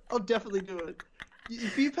do it. I'll definitely do it.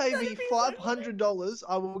 If you pay me $500,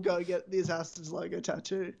 I will go get the Assassin's logo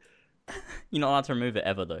tattoo. You're not allowed to remove it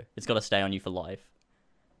ever, though. It's got to stay on you for life.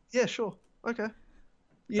 Yeah, sure. Okay.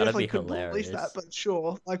 You That'd definitely be couldn't hilarious. police that, but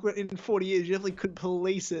sure. Like, in 40 years, you definitely could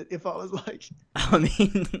police it if I was like... I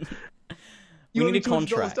mean... we need a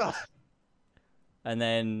contract. And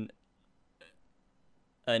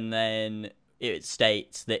then it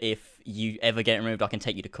states that if you ever get it removed, I can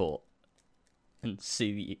take you to court and sue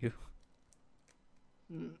you.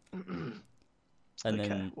 And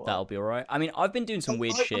then that'll be alright. I mean, I've been doing some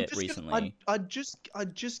weird shit recently. I just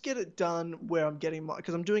get it done where I'm getting my...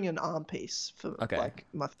 Because I'm doing an arm piece for like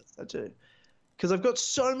my first tattoo. Because I've got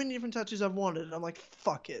so many different tattoos I've wanted, and I'm like,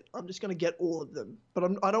 fuck it, I'm just gonna get all of them. But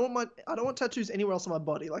I don't want tattoos anywhere else on my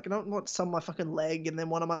body. Like I don't want some on my fucking leg, and then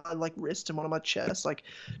one on my like wrist, and one on my chest. Like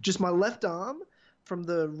just my left arm from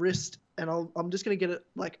the wrist, and I'm just gonna get it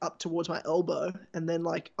like up towards my elbow, and then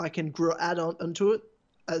like I can add on onto it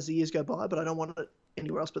as the years go by. But I don't want it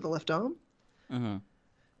anywhere else but the left arm. Mm-hmm.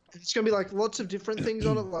 It's gonna be like lots of different things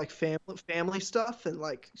on it, like family stuff and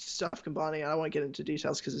like stuff combining. I don't want to get into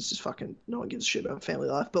details because it's just fucking no one gives a shit about family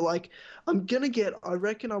life. But like, I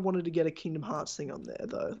reckon I wanted to get a Kingdom Hearts thing on there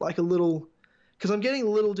though, like a little, because I'm getting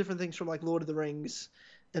little different things from like Lord of the Rings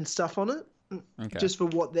and stuff on it, just for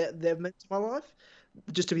what they've meant to my life,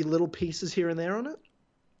 just to be little pieces here and there on it.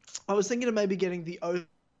 I was thinking of maybe getting the O,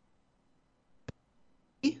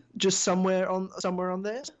 just somewhere on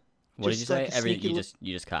there. What did you say? Everything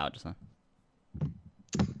you just cut out just now.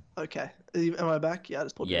 Okay. Am I back? Yeah, I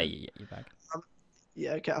just pulled it in. Yeah, you're back.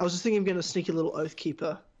 Yeah, okay. I was just thinking of getting a sneaky little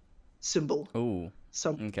Oathkeeper symbol. Ooh.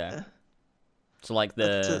 Somewhere. Okay. So like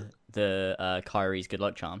the Kyrie's good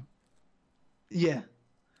luck charm. Yeah.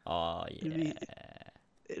 Oh yeah.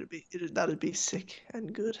 That'd be sick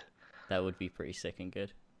and good. That would be pretty sick and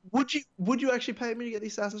good. Would you actually pay me to get the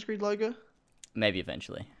Assassin's Creed logo? Maybe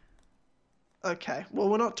eventually. Okay, well,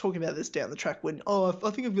 we're not talking about this down the track when, I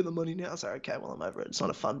think I've got the money now. So, okay, well, I'm over it. It's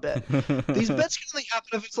not a fun bet. These bets can only happen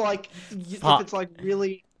if it's like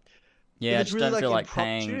really... Yeah, I just don't feel like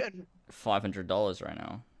paying $500 right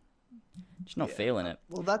now. Just not feeling it.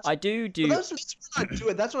 Well, that's... I do... That's when I do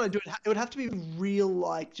it. That's when I do it. It would have to be real,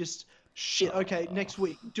 like, just, shit, okay, next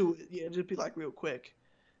week, do it. Yeah, it'd be, like, real quick.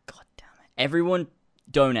 God damn it. Everyone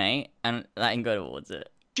donate, and that can go towards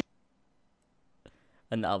it.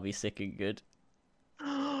 And that'll be sick and good.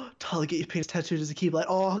 Tyler, get your penis tattooed as a Keyblade.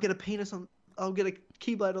 Oh, I'll get a Keyblade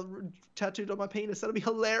tattooed on my penis. That'll be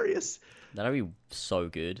hilarious. That'll be so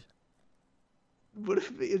good.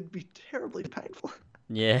 It'd be terribly painful.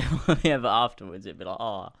 Yeah, yeah, but afterwards it'd be like,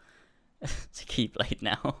 oh, it's a Keyblade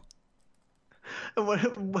now. And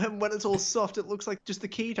when it's all soft, it looks like just the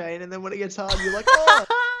keychain, and then when it gets hard, you're like,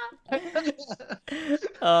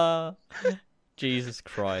 oh. Jesus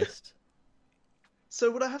Christ. So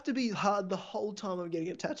would I have to be hard the whole time I'm getting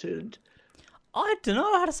it tattooed? I don't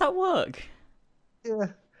know. How does that work? Yeah.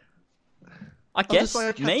 I guess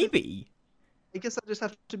maybe. I guess I just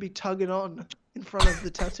have to be tugging on in front of the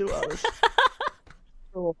tattoo artist.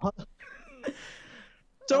 Don't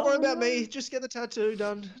worry about me. Just get the tattoo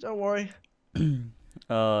done. Don't worry.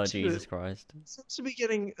 Oh, Jesus Christ. It seems to be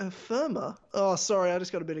getting firmer. Oh, sorry. I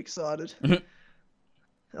just got a bit excited. I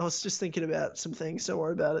was just thinking about some things. Don't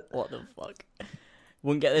worry about it. What the fuck?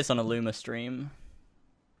 Wouldn't get this on a Luma stream.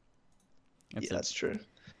 That's true.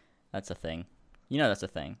 That's a thing. You know that's a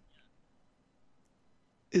thing.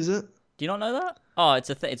 Is it? Do you not know that? Oh, it's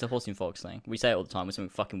a it's a Horse and Fox thing. We say it all the time when something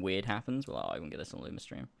fucking weird happens. We're like, I wouldn't get this on a Luma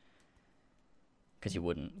stream. Because you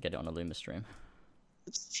wouldn't get it on a Luma stream.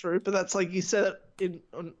 It's true, but that's like you said it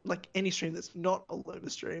on like any stream that's not a Luma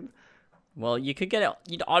stream. Well, you could get it.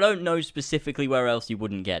 I don't know specifically where else you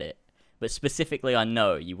wouldn't get it. But specifically, I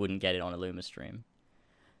know you wouldn't get it on a Luma stream.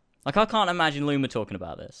 Like, I can't imagine Luma talking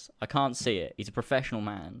about this. I can't see it. He's a professional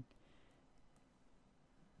man.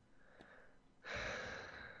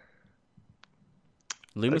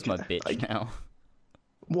 Luma's my bitch now.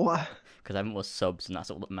 Why? Because I have more subs, and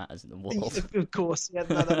that's all that matters in the world. Of course. Yeah,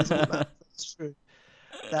 no, that is all that matters. That's true.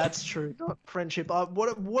 That's true. Not friendship.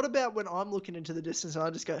 What about when I'm looking into the distance and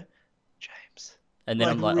I just go, James? And then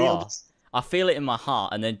I'm like, oh, I feel it in my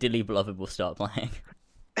heart, and then Dilly Beloved will start playing.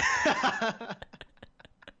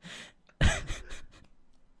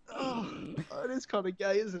 Oh, it is kind of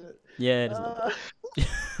gay, isn't it? Yeah, it is.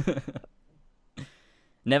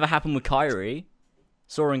 Never happened with Kyrie.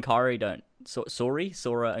 Sora and Kyrie don't.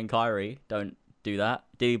 Sora and Kyrie don't do that.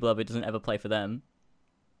 Dilly Beloved doesn't ever play for them.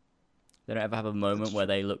 They don't ever have a moment where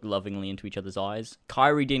they look lovingly into each other's eyes.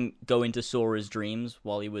 Kairi didn't go into Sora's dreams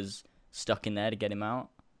while he was stuck in there to get him out.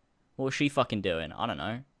 What was she fucking doing? I don't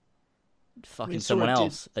know. Fucking someone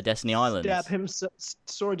else at Destiny Islands.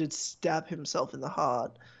 Sora did stab himself in the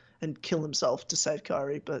heart and kill himself to save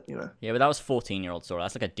Kairi, but you know. Yeah, but that was 14-year-old Sora.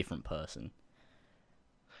 That's like a different person.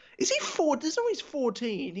 Is he 4? There's no, he's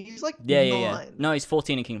 14. He's like 9. Yeah. No, he's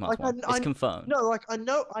 14 in Kingdom Hearts 1. It's confirmed. No, like I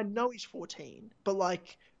know he's 14, but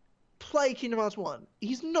like play Kingdom Hearts 1.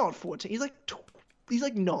 He's not 14. He's like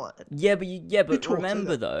 9. Yeah, but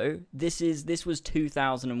remember though, this was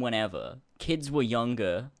 2000 and whenever. Kids were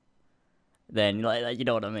younger then, like you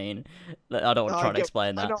know what I mean? I don't want to try to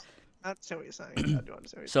explain that. I understand what you're saying. I do understand what you're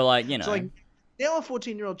saying. So like, you know. So, like, now a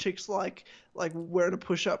 14-year-old chick's like wearing a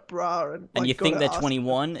push-up bra and you think they're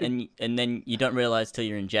 21 and then you don't realize till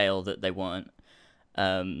you're in jail that they weren't.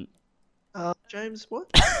 James, what?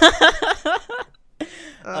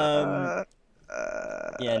 Yeah,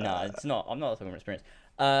 no, it's not. I'm not talking from experience.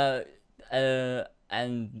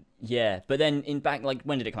 And yeah, but then back, like,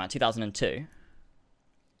 when did it come out? 2002.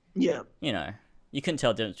 Yeah. You know, you couldn't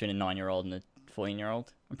tell the difference between a 9-year-old and a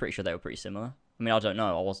 14-year-old. I'm pretty sure they were pretty similar. I mean, I don't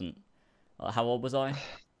know. I wasn't. How old was I?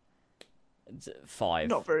 5.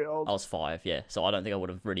 Not very old. I was 5. Yeah. So I don't think I would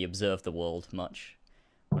have really observed the world much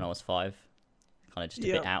when I was 5. Kind of just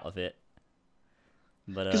a bit out of it.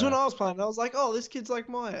 But because when I was playing, I was like, "Oh, this kid's like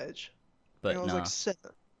my age." But I was like 7.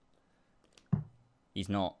 He's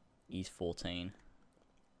not. He's 14.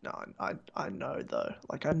 No, I know though.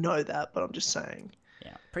 Like I know that, but I'm just saying.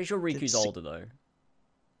 Yeah, pretty sure Riku's older though.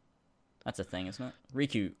 That's a thing, isn't it?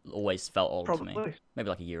 Riku always felt older to me. Maybe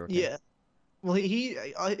like a year ago. Yeah. Well, he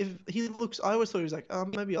looks. I always thought he was like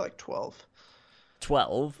maybe like 12.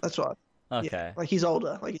 12? That's right. Okay. Yeah, like he's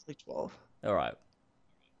older. Like he's like 12. All right.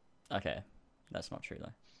 Okay, that's not true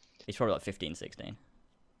though. He's probably like 15, 16.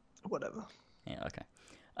 Whatever. Yeah. Okay.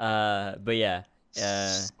 But yeah.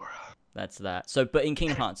 That's that. So, but in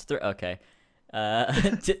Kingdom Hearts 3, okay.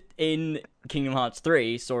 In Kingdom Hearts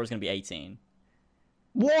 3, Sora's gonna be 18.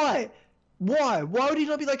 Why? Why would he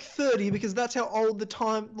not be like 30? Because that's how long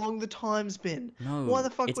the time's been. No. Why the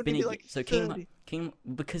fuck would he be like 30?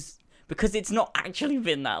 Because it's not actually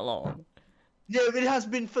been that long. Yeah, it has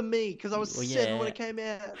been for me because I was 7 when it came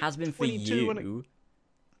out. Has been for you,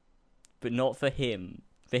 but not for him.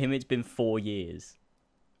 For him, it's been 4 years.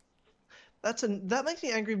 That makes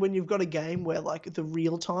me angry when you've got a game where like the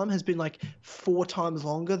real time has been like 4 times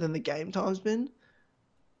longer than the game time's been.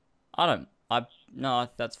 No,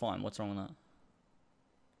 that's fine. What's wrong with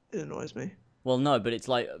that? It annoys me. Well, no, but it's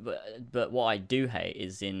like, but what I do hate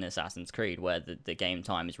is in Assassin's Creed where the game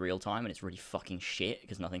time is real time and it's really fucking shit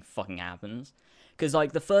because nothing fucking happens. Because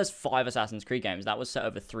like the first 5 Assassin's Creed games, that was set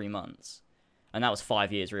over 3 months, and that was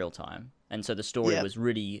 5 years real time, and so the story was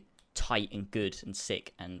really tight and good and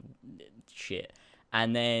sick and shit.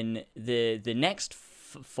 And then the next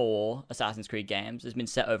 4 Assassin's Creed games has been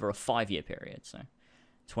set over a 5-year period, so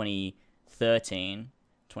 2013,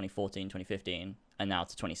 2014, 2015, and now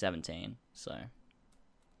to 2017. So,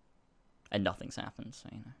 and nothing's happened. So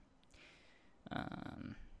you know,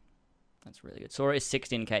 that's really good. Sora is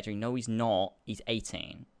 16 in K3. No, he's not. He's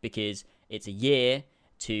 18 because it's a year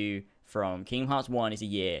from Kingdom Hearts 1 is a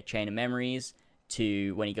year. Chain of Memories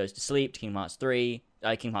to when he goes to sleep to Kingdom Hearts 3.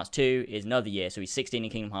 Kingdom Hearts 2 is another year, so he's 16 in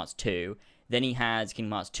Kingdom Hearts 2. Then he has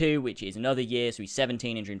Kingdom Hearts 2, which is another year, so he's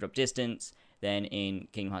 17 in Dream Drop Distance. Then in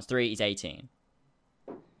Kingdom Hearts 3, he's 18.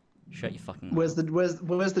 Shut your fucking mouth. Where's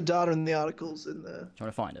the data in the articles in the... Do you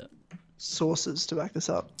want to find it? Sources to back this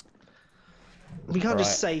up. We can't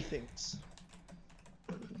just say things.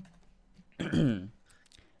 I'm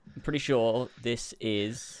pretty sure this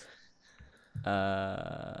is...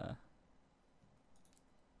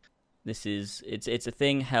 It's a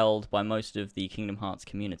thing held by most of the Kingdom Hearts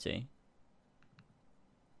community.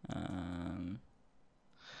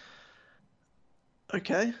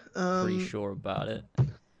 Okay. Pretty sure about it.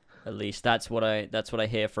 At least that's what I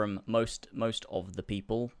hear from most of the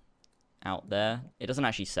people out there. It doesn't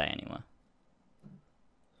actually say anywhere.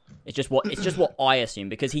 It's just what I assume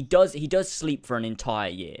because he does sleep for an entire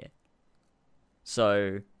year.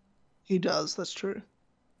 So he does. That's true.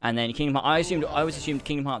 And then I always assumed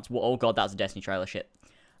Kingdom Hearts. Oh god, that's a Destiny trailer shit.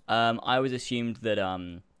 I always assumed that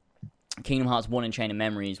Kingdom Hearts 1 and Chain of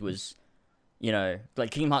Memories was, you know,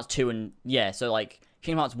 like Kingdom Hearts 2 and so like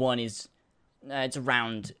Kingdom Hearts 1 is it's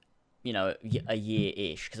around, you know, a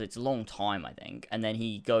year-ish because it's a long time I think. And then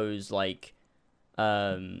he goes like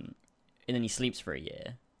and then he sleeps for a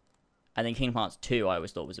year. And then Kingdom Hearts 2 I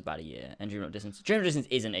always thought was about a year. And Dream Drop Distance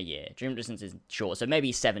isn't a year. Dream Drop Distance is short, so maybe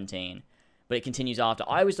he's 17. But it continues after.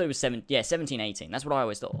 I always thought it was 17, 18. That's what I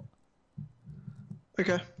always thought.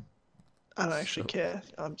 Okay. I don't actually care.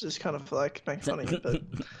 I'm just kind of like making fun of you, but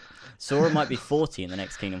Sora might be 40 in the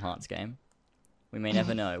next Kingdom Hearts game. We may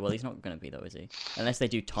never know. Well, he's not going to be though, is he? Unless they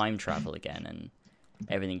do time travel again and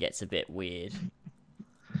everything gets a bit weird.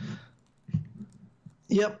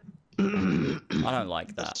 Yep. I don't like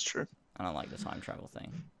that. That's true. I don't like the time travel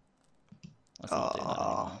thing. Let's not do that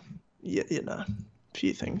anymore. Yeah, a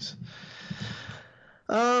few things.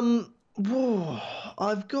 I've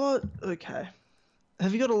got... Okay.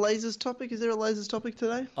 Have you got a lasers topic? Is there a lasers topic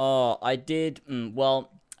today? Oh, I did. Well,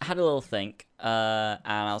 I had a little think, and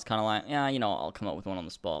I was kind of like, yeah, you know, I'll come up with one on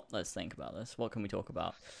the spot. Let's think about this. What can we talk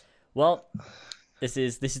about? Well, this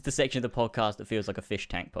is the section of the podcast that feels like a fish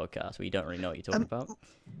tank podcast where you don't really know what you're talking about.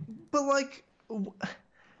 But like,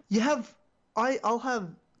 you have, I'll have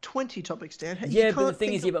 20 topics, Dan. Yeah, but the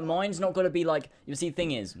thing is, but mine's not going to be like. You see, the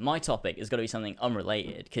thing is, my topic is going to be something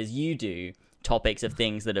unrelated because you do topics of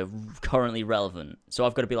things that are currently relevant. So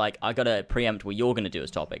I've got to be like, I got to preempt what you're going to do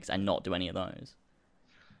as topics and not do any of those.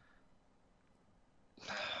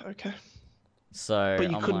 Okay. So,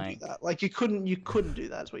 but you couldn't do that. Like, you couldn't do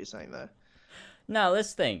that. Is what you're saying, though. No,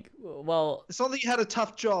 let's think. Well, it's not that you had a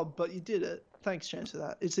tough job, but you did it. Thanks, Chance, for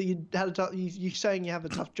that. It's that you had you're saying you have a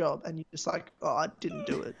tough job, and you're just like, oh, I didn't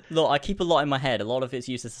do it. Look, I keep a lot in my head. A lot of it's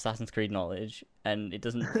useless Assassin's Creed knowledge, and it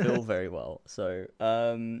doesn't feel very well. So,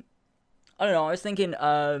 I don't know. I was thinking.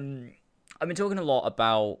 I've been talking a lot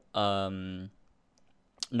about No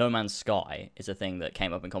Man's Sky. Is a thing that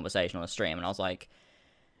came up in conversation on a stream, and I was like,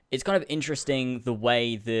 it's kind of interesting the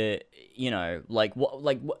way that, you know,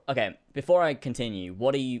 okay, before I continue,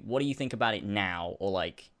 what do you think about it now? Or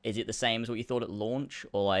like, is it the same as what you thought at launch?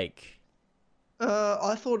 Or like...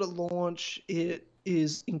 I thought at launch it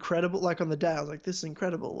is incredible. Like on the day, I was like, this is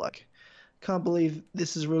incredible. Like, can't believe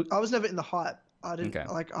this is real. I was never in the hype. I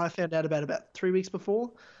didn't, like, I found out about 3 weeks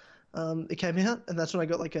before it came out, and that's when I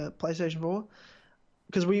got like a PlayStation 4.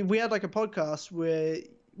 Because we had like a podcast where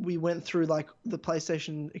we went through like the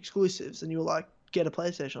PlayStation exclusives, and you were like, get a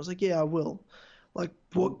PlayStation. I was like, yeah, I will. Like,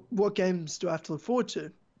 what games do I have to look forward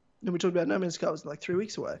to? And we talked about No Man's Sky. It was like 3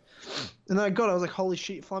 weeks away. And then I was like, holy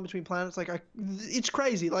shit, Flying Between Planets. Like, it's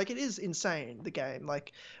crazy. Like, it is insane, the game.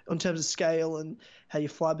 Like, in terms of scale and how you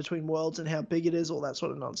fly between worlds and how big it is, all that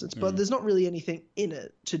sort of nonsense. But there's not really anything in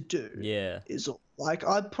it to do. Yeah. Like,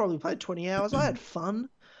 I probably played 20 hours. I had fun.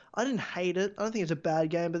 I didn't hate it. I don't think it's a bad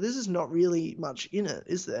game, but there's just not really much in it,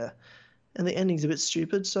 is there? And the ending's a bit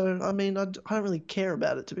stupid, so, I mean, I don't really care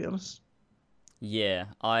about it, to be honest. Yeah,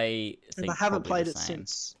 I think I haven't played it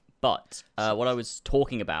since. But what I was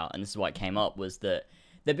talking about, and this is why it came up, was that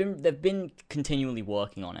they've been continually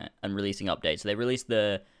working on it and releasing updates. So they released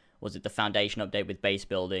the Foundation update with base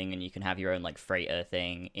building, and you can have your own like freighter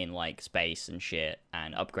thing in like space and shit,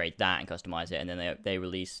 and upgrade that and customize it. And then they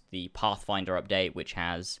released the Pathfinder update, which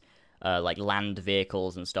has like land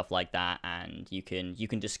vehicles and stuff like that, and you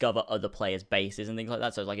can discover other players' bases and things like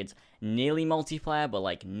that. So it's like it's nearly multiplayer, but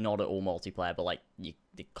like not at all multiplayer, but like you're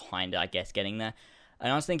kind of, I guess, getting there.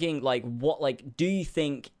 And I was thinking, like, do you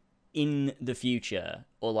think in the future,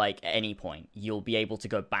 or like at any point, you'll be able to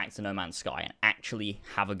go back to No Man's Sky and actually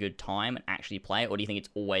have a good time and actually play it, or do you think it's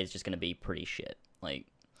always just going to be pretty shit? Like,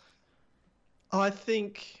 I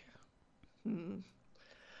think,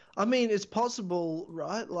 I mean, it's possible,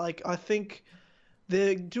 right? Like, I think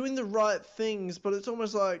they're doing the right things, but it's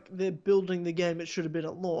almost like they're building the game it should have been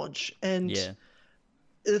at launch. And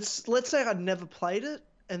let's say I'd never played it,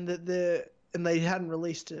 and that they hadn't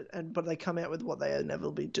released it, but they come out with what they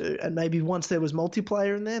inevitably do. And maybe once there was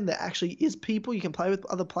multiplayer in there, and there actually is people you can play with,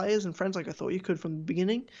 other players and friends, like I thought you could from the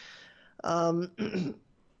beginning,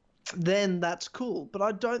 then that's cool. But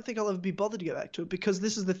I don't think I'll ever be bothered to go back to it, because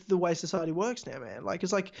this is the way society works now, man. Like,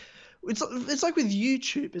 it's like with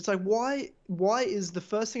YouTube. It's like, why is the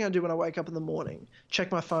first thing I do when I wake up in the morning,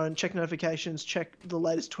 check my phone, check notifications, check the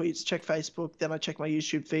latest tweets, check Facebook, then I check my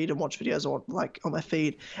YouTube feed and watch videos on my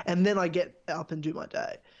feed, and then I get up and do my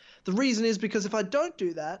day. The reason is because if I don't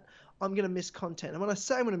do that, I'm going to miss content. And when I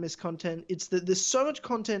say I'm going to miss content, it's that there's so much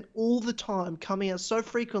content all the time coming out so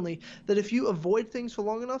frequently that if you avoid things for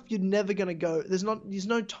long enough, you're never going to go. There's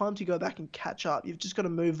no time to go back and catch up. You've just got to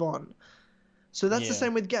move on. So that's the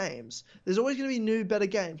same with games. There's always going to be new, better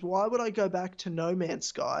games. Why would I go back to No Man's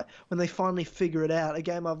Sky when they finally figure it out? A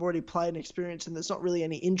game I've already played and experienced, and there's not really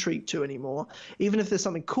any intrigue to anymore. Even if there's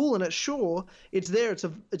something cool in it, sure, it's there.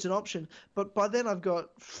 It's an option. But by then I've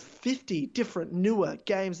got 50 different newer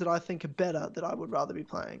games that I think are better that I would rather be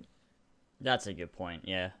playing. That's a good point.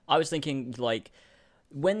 Yeah, I was thinking like,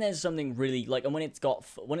 when there's something really like, and when it's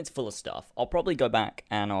full of stuff, I'll probably go back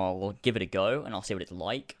and I'll give it a go and I'll see what it's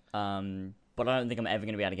like. But I don't think I'm ever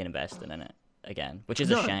going to be able to get invested in it. again, which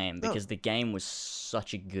is a shame because the game was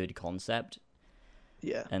such a good concept.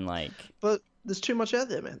 Yeah. And like, but there's too much out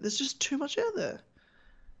there, man. There's just too much out there.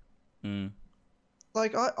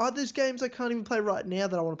 Like, there's games I can't even play right now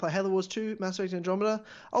that I want to play. Halo Wars 2, Mass Effect Andromeda.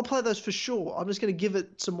 I'll play those for sure. I'm just going to give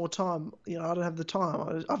it some more time. You know, I don't have the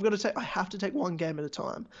time. I have to take one game at a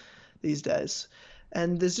time these days.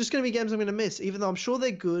 And there's just going to be games I'm going to miss, even though I'm sure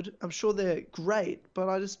they're good. I'm sure they're great, but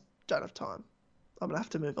I just don't have time. I'm going to have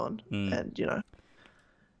to move on. And, you know.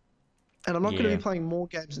 And I'm not going to be playing more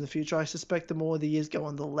games in the future. I suspect the more the years go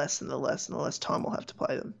on, the less time I'll have to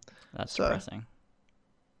play them. That's depressing.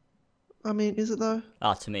 I mean, is it though?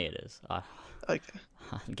 To me it is. Okay.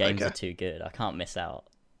 Games are too good. I can't miss out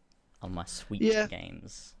on my sweet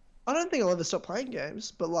games. I don't think I'll ever stop playing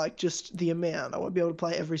games, but like just the amount. I won't be able to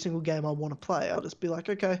play every single game I want to play. I'll just be like,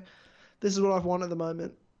 okay, this is what I want at the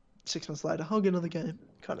moment. 6 months later, I'll get another game,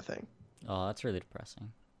 kind of thing. Oh, that's really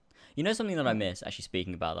depressing. You know, something that I miss, actually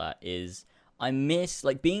speaking about that, is I miss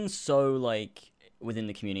like being so like within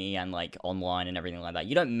the community and like online and everything like that.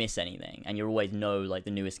 You don't miss anything, and you always know like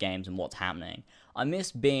the newest games and what's happening. I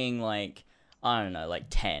miss being like, I don't know, like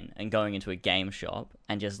 10 and going into a game shop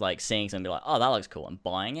and just like seeing something, be like, oh, that looks cool, and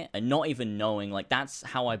buying it, and not even knowing. Like, that's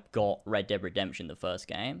how I got Red Dead Redemption, the first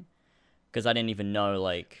game, because I didn't even know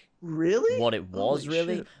like really what it was. Holy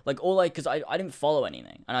really shit. Like, all like, because I didn't follow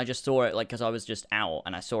anything, and I just saw it like because I was just out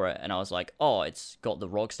and I saw it and I was like, oh, it's got the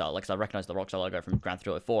Rockstar, like, cause I recognized the Rockstar logo from Grand Theft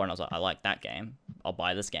Auto 4, and I was like, I like that game, I'll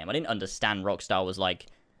buy this game. I didn't understand Rockstar was like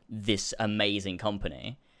this amazing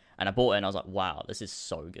company, and I bought it and I was like, wow, this is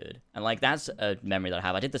so good. And like, that's a memory that I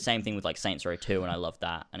have. I did the same thing with like Saints Row 2, and I loved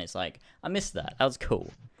that, and it's like, I missed that. That was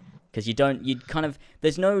cool, because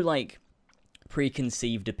there's no like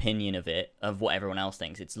preconceived opinion of it, of what everyone else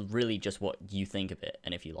thinks. It's really just what you think of it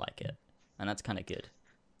and if you like it, and that's kind of good.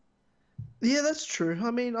 Yeah, that's true.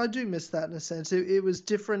 I mean, I do miss that in a sense. It was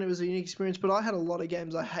different, it was a unique experience, but I had a lot of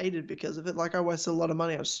games I hated because of it. Like, I wasted a lot of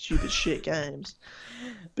money on stupid shit games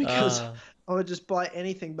because I would just buy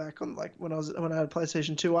anything back on, like, when I had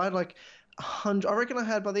PlayStation 2. I had like 100. I reckon I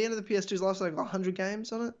had, by the end of the PS2's life, like 100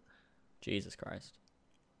 games on it. Jesus Christ.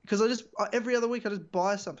 Because every other week I just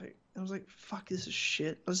buy something. I was like, fuck, this is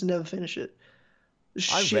shit. I just never finish it.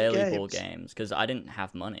 I rarely bought games because I didn't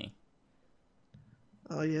have money.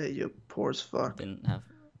 Oh yeah, you're poor as fuck. Didn't have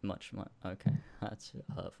much money. Okay, that's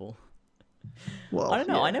hurtful. Well, I don't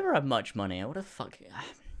know. Yeah. I never had much money. What the fuck?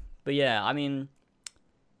 But yeah, I mean,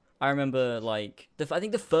 I remember like I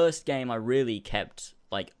think the first game I really kept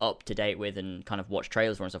like up to date with and kind of watched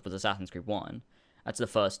trailers for and stuff was Assassin's Creed 1. That's the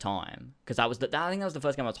first time, because I think that was the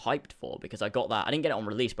first game I was hyped for, because I got that. I didn't get it on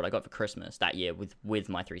release, but I got it for Christmas that year with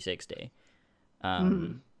my 360.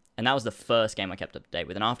 And that was the first game I kept up to date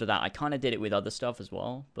with. And after that, I kind of did it with other stuff as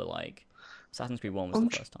well, but like Assassin's Creed 1 was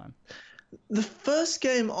the first time. The first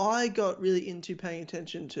game I got really into paying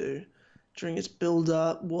attention to during its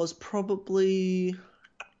build-up was probably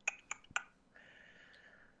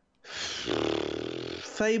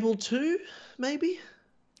Fable 2, maybe?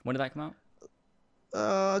 When did that come out?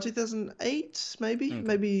 2008, maybe. Okay.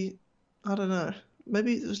 Maybe, I don't know.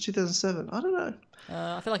 Maybe it was 2007. I don't know.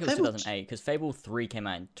 I feel like it was 2008, because Fable 3 came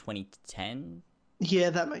out in 2010. Yeah,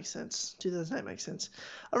 that makes sense. 2008 makes sense.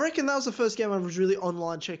 I reckon that was the first game I was really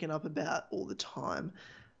online checking up about all the time.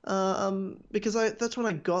 Because that's when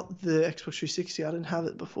I got the Xbox 360. I didn't have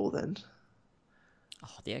it before then.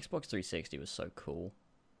 Oh, the Xbox 360 was so cool.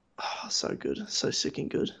 Oh, so good. So sick and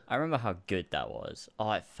good. I remember how good that was.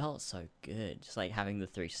 Oh, it felt so good. Just like having the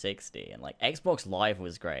 360, and like Xbox Live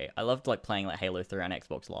was great. I loved like playing like Halo 3 on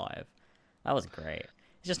Xbox Live. That was great.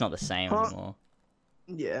 It's just not the same anymore.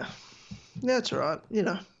 Yeah. Yeah, it's alright. You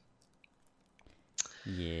know.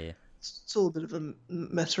 Yeah. It's all a bit of a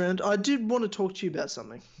mess around. I did want to talk to you about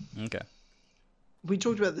something. Okay. We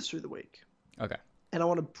talked about this through the week. Okay. And I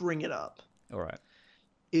want to bring it up. Alright.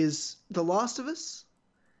 Is The Last of Us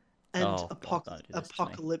and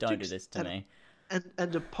apocalyptic. Don't do this to me.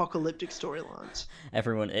 And apocalyptic storylines.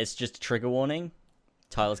 Everyone, it's just a trigger warning.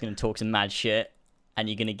 Tyler's going to talk some mad shit, and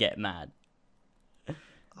you're going to get mad.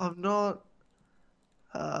 I'm not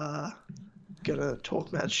going to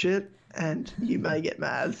talk mad shit, and you may get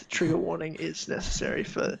mad. Trigger warning is necessary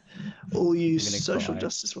for all you social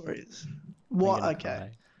justice warriors. What? Okay.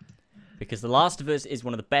 Cry. Because The Last of Us is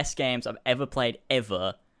one of the best games I've ever played,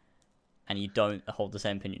 ever. And you don't hold the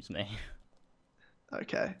same opinion as me.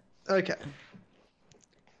 Okay.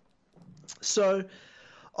 So,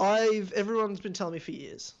 everyone's been telling me for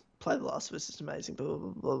years, play The Last of Us, it's amazing, blah, blah,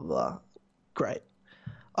 blah, blah, blah. Great.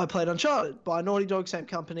 I played Uncharted by Naughty Dog, same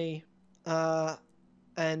company,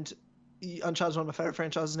 and Uncharted is one of my favorite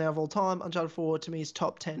franchises now of all time. Uncharted 4 to me is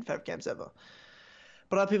top 10 favorite games ever.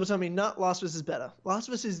 But other people tell me, no, Last of Us is better. Last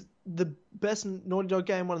of Us is the best Naughty Dog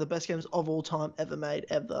game, one of the best games of all time ever made,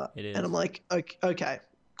 ever. It is. And I'm like, okay,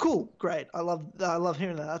 cool, great. I love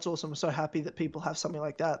hearing that. That's awesome. I'm so happy that people have something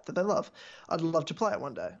like that they love. I'd love to play it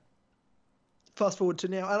one day. Fast forward to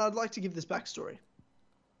now, and I'd like to give this backstory.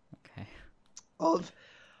 Okay.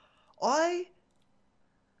 I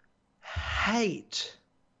hate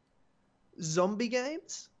zombie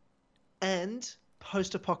games and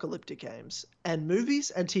post-apocalyptic games and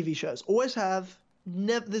movies and TV shows. Always have.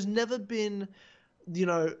 There's never been,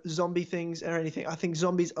 zombie things or anything. I think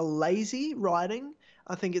zombies are lazy writing.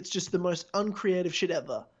 I think it's just the most uncreative shit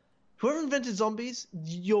ever. Whoever invented zombies,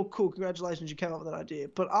 you're cool. Congratulations, you came up with an idea.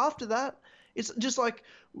 But after that, it's just like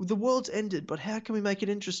the world's ended. But how can we make it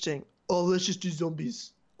interesting? Oh, let's just do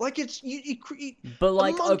zombies. Like it's you but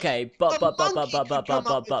like okay, but I'm not talking about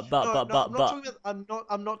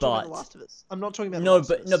The Last of Us. I'm not talking about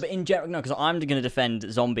but in general, no, because I'm gonna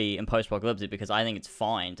defend zombie and post-apocalyptic because I think it's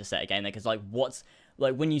fine to set a game there. Because like what's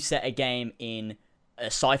like when you set a game in a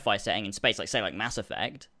sci-fi setting in space, like say like Mass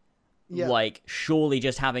Effect, like surely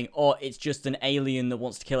just having it's just an alien that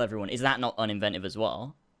wants to kill everyone, is that not uninventive as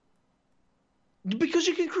well? Because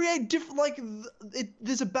you can create different,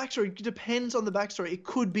 there's a backstory. It depends on the backstory. It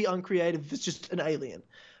could be uncreative if it's just an alien.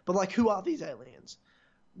 But, like, who are these aliens?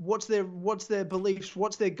 What's their beliefs?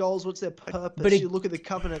 What's their goals? What's their purpose? You look at the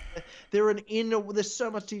Covenant. There's so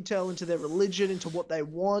much detail into their religion, into what they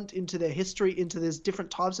want, into their history, there's different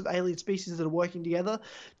types of alien species that are working together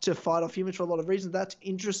to fight off humans for a lot of reasons. That's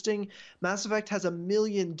interesting. Mass Effect has a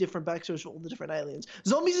million different backstories for all the different aliens.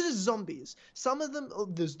 Zombies are just zombies. Some of them,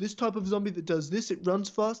 there's this type of zombie that does this. It runs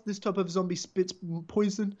fast. This type of zombie spits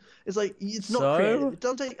poison. It's like, it's not creative. It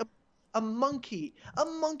doesn't take a monkey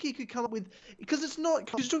could come up with, because it's not,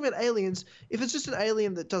 because you're talking about aliens. If it's just an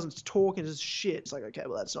alien that doesn't talk and is shit, it's like, okay,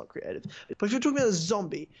 well, that's not creative. But if you're talking about a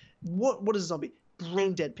zombie, what is a zombie?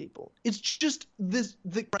 Brain dead people. It's just this,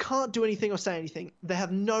 they can't do anything or say anything. They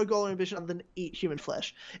have no goal or ambition other than eat human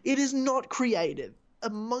flesh. It is not creative. A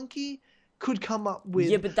monkey could come up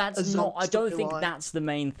with but that's not, I don't think that's the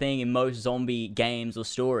main thing in most zombie games or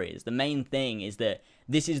stories. The main thing is that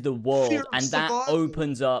this is the world, and that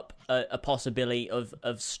opens up a possibility of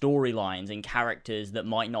storylines and characters that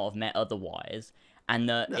might not have met otherwise, and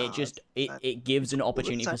it gives an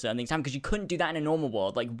opportunity for certain things to happen, because you couldn't do that in a normal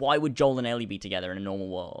world. Like, why would Joel and Ellie be together in a normal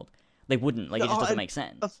world? They wouldn't. Like, it just doesn't make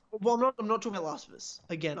sense. Well, I'm not talking about Last of Us.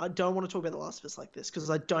 Again, I don't want to talk about The Last of Us like this, because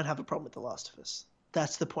I don't have a problem with The Last of Us.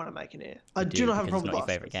 That's the point I'm making here. I do not have a problem with it's not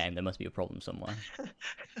your favorite game. There must be a problem somewhere.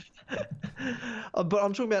 But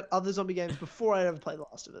I'm talking about other zombie games before I ever played The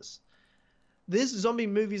Last of Us. There's zombie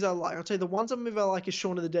movies I like. I'll tell you, the one zombie movie I like is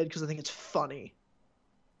Shaun of the Dead, because I think it's funny.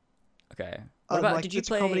 Okay. What about, did you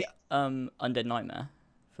play Undead Nightmare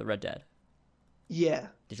for Red Dead? Yeah.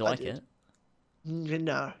 Did you like it?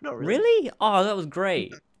 No, not really. Really? Oh, that was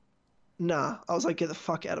great. Nah, I was like, get the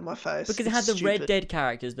fuck out of my face. Because it had the Red Dead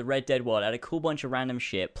characters, the Red Dead world, it had a cool bunch of random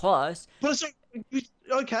shit. Plus,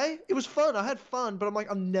 okay, it was fun. I had fun, but I'm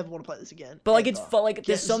like, I never want to play this again. But like, it's fun. Like,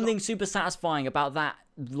 there's something super satisfying about that,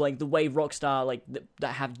 like the way Rockstar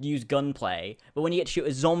that have used gunplay. But when you get to shoot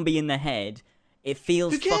a zombie in the head, it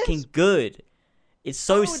feels fucking good. It's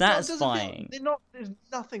so satisfying. There's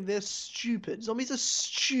nothing. They're stupid. Zombies are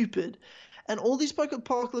stupid. And all these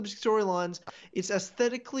apocalyptic storylines, it's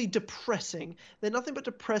aesthetically depressing. They're nothing but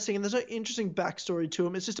depressing, and there's no interesting backstory to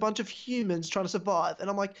them. It's just a bunch of humans trying to survive. And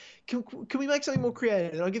I'm like, can we make something more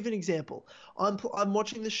creative? And I'll give you an example. I'm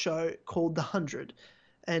watching this show called The 100,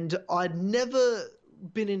 and I'd never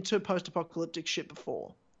been into post-apocalyptic shit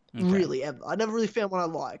before, really, ever. I never really found what I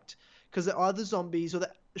liked, because they're either zombies or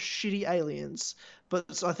they're shitty aliens.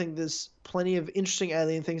 But I think there's plenty of interesting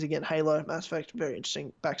alien things. Again, Halo, Mass Effect, very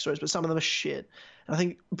interesting backstories, but some of them are shit. And I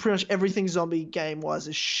think pretty much everything zombie game-wise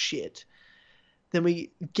is shit. Then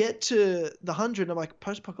we get to The 100, and I'm like,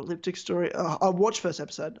 post-apocalyptic story. I watched first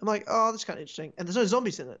episode. I'm like, oh, that's kind of interesting. And there's no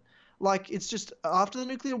zombies in it. Like, it's just after the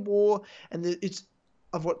nuclear war, and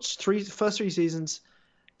I've watched first three seasons.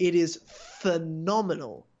 It is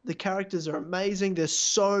phenomenal. The characters are amazing. There's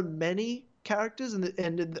so many characters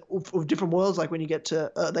and of different worlds. Like when you get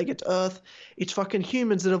to they get to Earth, it's fucking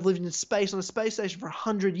humans that have lived in space on a space station for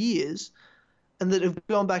 100 years, and that have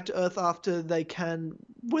gone back to Earth after they can,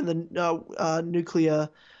 when the nuclear,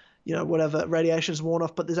 whatever, radiation is worn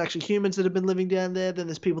off. But there's actually humans that have been living down there. Then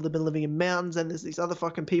there's people that have been living in mountains, and there's these other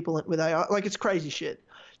fucking people with AI. Like, it's crazy shit.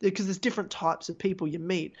 Because there's different types of people you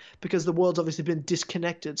meet, because the world's obviously been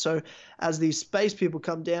disconnected. So as these space people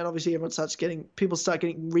come down, obviously people start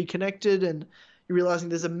getting reconnected, and You're realizing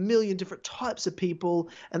there's a million different types of people,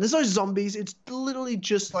 and there's no zombies. It's literally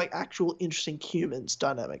just like actual interesting humans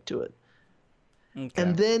dynamic to it. Okay.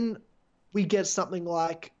 And then we get something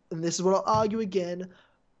like, and this is what I'll argue again,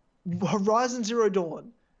 Horizon Zero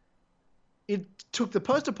Dawn. It took the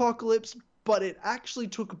post-apocalypse, but it actually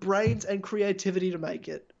took brains and creativity to make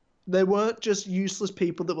it. They weren't just useless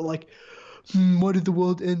people that were like, why did the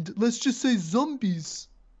world end? Let's just say zombies.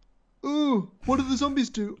 Oh, what do the zombies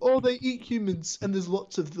do? Oh, they eat humans, and there's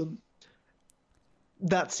lots of them.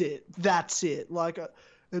 That's it. Like,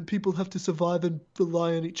 and people have to survive and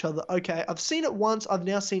rely on each other. Okay, I've seen it once. I've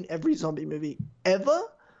now seen every zombie movie ever.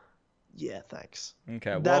 Yeah, thanks.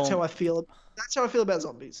 Okay, That's how I feel. That's how I feel about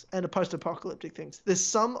zombies and post-apocalyptic things. There's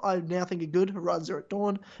some I now think are good. Horizon Zero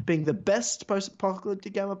Dawn being the best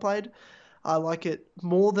post-apocalyptic game I played. I like it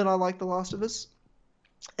more than I like The Last of Us.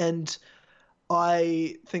 And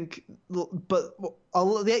I think, but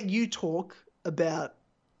I'll let you talk about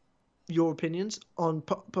your opinions on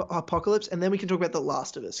Apocalypse, and then we can talk about The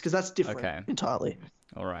Last of Us, because that's different entirely.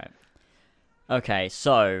 All right. Okay,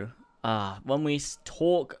 so when we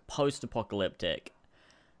talk post-apocalyptic,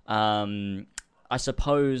 I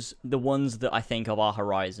suppose the ones that I think of are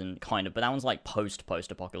Horizon, kind of, but that one's like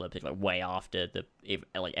post-apocalyptic, like way after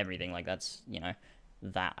like everything, like that's, you know,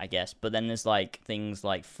 that, I guess. But then there's like things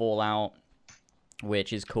like Fallout,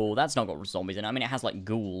 which is cool. That's not got zombies in it. I mean, it has like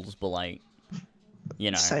ghouls, but like,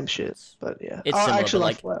 you know, same shit. But yeah, it's similar.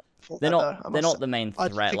 Actually, but like they're not the main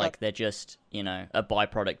threat. Like they're just, you know, a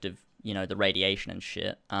byproduct of, you know, the radiation and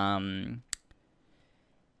shit.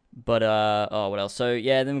 But what else? So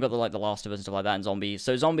yeah, then we've got the Last of Us and stuff like that, and zombies.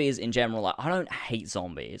 So zombies in general, like, I don't hate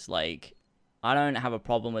zombies. Like, I don't have a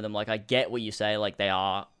problem with them. Like, I get what you say. Like,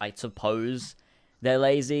 I suppose they're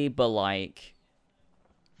lazy, but like,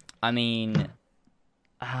 I mean,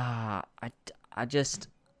 I just,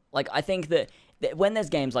 like, I think that when there's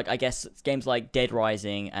games like, I guess it's games like Dead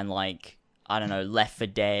Rising and like, I don't know, Left 4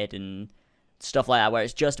 Dead and stuff like that, where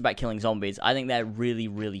it's just about killing zombies, I think they're really,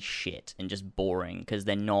 really shit and just boring, because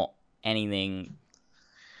they're not anything.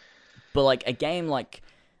 But like a game like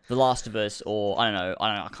The Last of Us, or I don't know,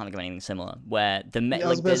 I can't think of anything similar, where I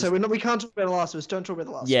was about to say, we can't talk about The Last of Us. Don't talk about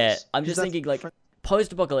The Last of Us. Yeah, I'm just thinking like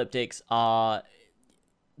post-apocalyptics are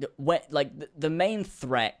the main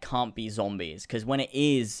threat can't be zombies, because when it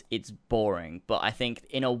is, it's boring. But I think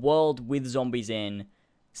in a world with zombies in,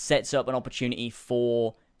 sets up an opportunity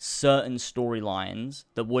for certain storylines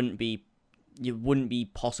that wouldn't be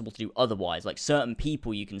possible to do otherwise. Like certain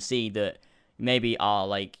people you can see that maybe are,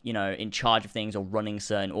 like, you know, in charge of things or running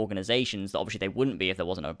certain organizations that obviously they wouldn't be if there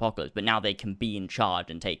wasn't an apocalypse, but now they can be in charge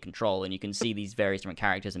and take control, and you can see these various different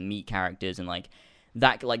characters and meet characters, and like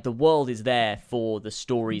that, like the world is there for the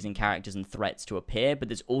stories and characters and threats to appear, but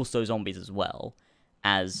there's also zombies as well,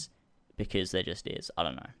 because there just is. I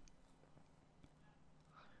don't know.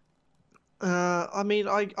 I mean,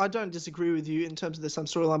 I don't disagree with you in terms of there's some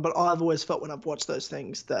storyline, but I've always felt when I've watched those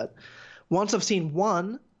things that once I've seen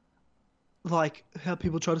one, like how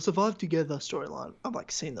people try to survive together storyline, I've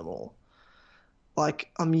like seen them all. Like,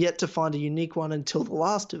 I'm yet to find a unique one until The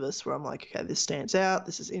Last of Us, where I'm like, okay, this stands out,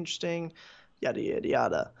 this is interesting, yada, yada,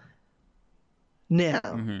 yada. Now,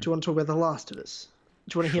 do you want to talk about The Last of Us?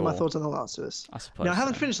 Do you want to hear my thoughts on The Last of Us? I suppose now, I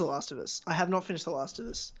haven't finished The Last of Us. I have not finished The Last of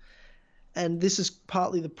Us. And this is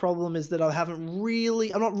partly the problem, is that I'm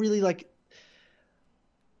not really like,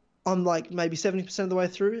 I'm like maybe 70% of the way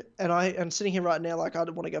through, and I'm sitting here right now like, I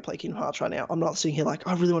don't want to go play Kingdom Hearts right now. I'm not sitting here like,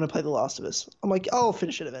 I really want to play The Last of Us. I'm like, I'll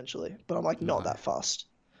finish it eventually, but I'm like not that fast.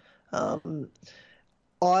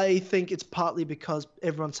 I think it's partly because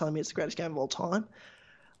everyone's telling me it's the greatest game of all time.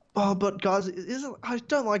 Oh, but guys, I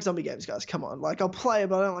don't like zombie games, guys. Come on. Like, I'll play it,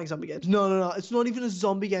 but I don't like zombie games. No. It's not even a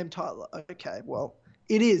zombie game title. Okay, well,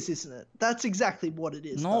 it is, isn't it? That's exactly what it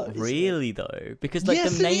is. Not really, though. Because, like,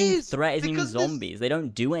 the main threat isn't even zombies. They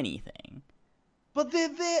don't do anything. But they're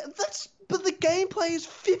there. But the gameplay is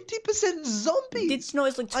 50% zombies. It's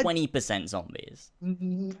like 20% zombies.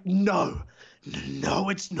 No,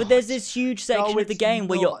 it's not. But there's this huge section of the game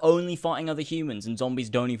where you're only fighting other humans and zombies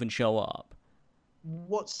don't even show up.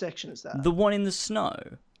 What section is that? The one in the snow.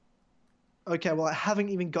 Okay, well, I haven't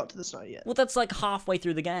even got to the snow yet. Well, that's like halfway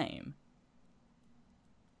through the game.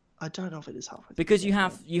 I don't know if it is halfway through. Because you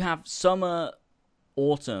have summer,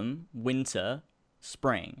 autumn, winter,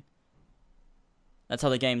 spring. That's how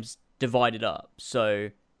the game's divided up.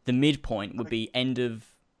 So the midpoint would be end of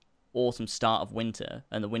autumn, start of winter,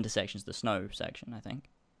 and the winter section's the snow section, I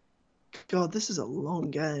think. God, this is a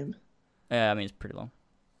long game. Yeah, I mean, it's pretty long.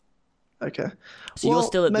 Okay. So you're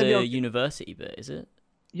still at the university bit, is it?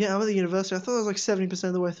 Yeah, I'm at the university. I thought I was like 70%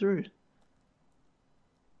 of the way through.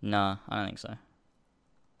 Nah, I don't think so.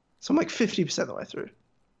 So I'm like 50% of the way through.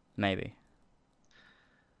 Maybe.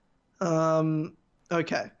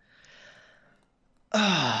 Okay.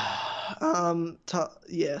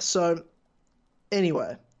 Yeah, so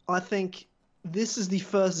anyway, I think this is the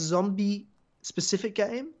first zombie-specific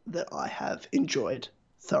game that I have enjoyed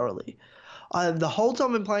thoroughly. The whole time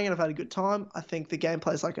I've been playing it, I've had a good time. I think the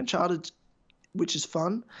gameplay is like Uncharted, which is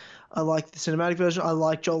fun. I like the cinematic version. I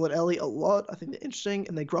like Joel and Ellie a lot. I think they're interesting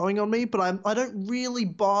and they're growing on me, but I don't really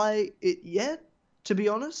buy it yet, to be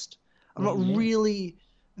honest. I'm not really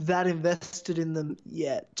that invested in them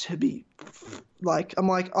yet to be like,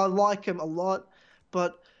 I like them a lot,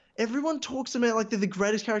 but everyone talks about like they're the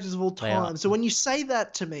greatest characters of all time. So when you say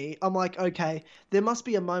that to me, I'm like, okay, there must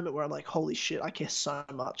be a moment where I'm like, holy shit, I care so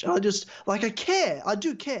much. And I just like, I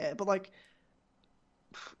do care, but like,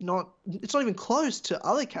 it's not even close to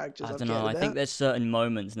other characters. I don't know. I think there's certain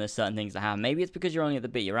moments and there's certain things that happen. Maybe it's because you're only at the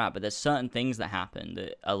bit you're at, but there's certain things that happen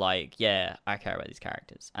that are like, yeah, I care about these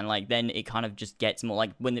characters, and like then it kind of just gets more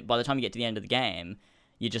like by the time you get to the end of the game,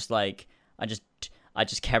 you're just like, I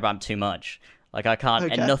just care about them too much. Like I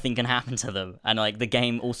can't, and nothing can happen to them, and like the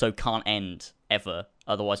game also can't end ever.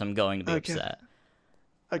 Otherwise, I'm going to be upset.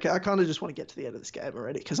 Okay, I kind of just want to get to the end of this game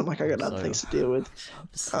already because I'm like, I got other things to deal with.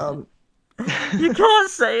 You can't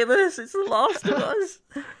say this. It's The Last of Us.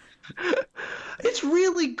 It's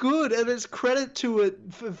really good, and it's credit to it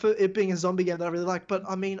for it being a zombie game that I really like. But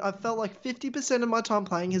I mean, I felt like 50% of my time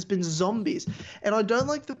playing has been zombies, and I don't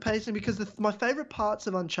like the pacing because my favorite parts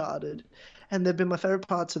of Uncharted, and they've been my favorite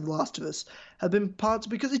parts of The Last of Us, have been parts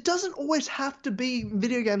because it doesn't always have to be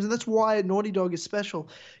video games, and that's why Naughty Dog is special.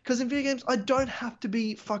 Because in video games, I don't have to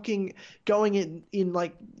be fucking going in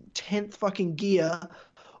like 10th fucking gear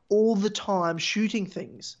all the time shooting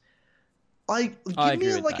things. Give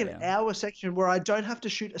me like an hour section where I don't have to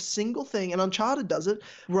shoot a single thing, and Uncharted does it,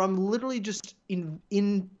 where I'm literally just in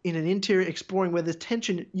an interior exploring where there's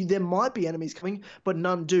tension. There might be enemies coming, but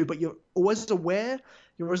none do. But you're always aware.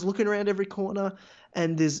 You're always looking around every corner,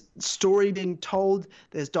 and there's story being told.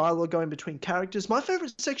 There's dialogue going between characters. My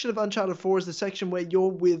favorite section of Uncharted 4 is the section where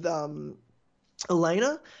you're with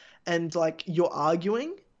Elena, and like you're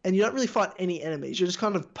arguing. And you don't really fight any enemies. You're just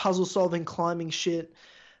kind of puzzle solving, climbing shit,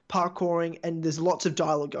 parkouring, and there's lots of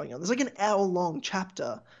dialogue going on. There's like an hour-long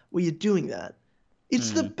chapter where you're doing that. It's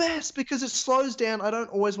the best because it slows down. I don't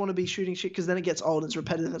always want to be shooting shit because then it gets old and it's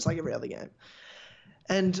repetitive. It's like every other game.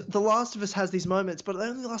 And The Last of Us has these moments, but they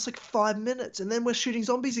only last like 5 minutes. And then we're shooting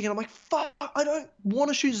zombies again. I'm like, fuck, I don't want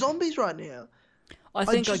to shoot zombies right now. I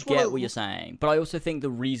think I get what you're saying, but I also think the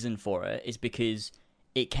reason for it is because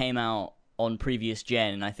it came out on previous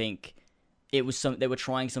gen, and I think it was they were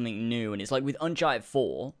trying something new, and it's like with Uncharted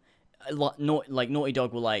 4, Naughty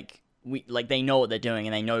Dog were they know what they're doing,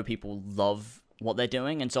 and they know people love what they're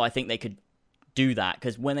doing, and so I think they could do that,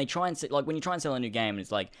 because when they try and when you try and sell a new game, and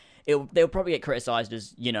it's like they'll probably get criticized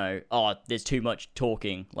as, you know, oh, there's too much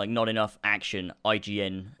talking, like not enough action,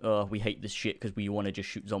 IGN, we hate this shit because we want to just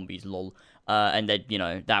shoot zombies, lol. And then, you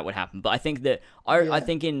know, that would happen. But I think that I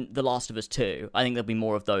think in The Last of Us 2, I think there'll be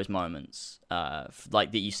more of those moments,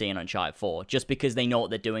 like that you see in Uncharted 4, just because they know what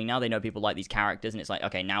they're doing now. They know people like these characters, and it's like,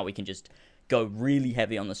 okay, now we can just go really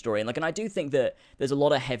heavy on the story. And I do think that there's a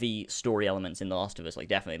lot of heavy story elements in The Last of Us, like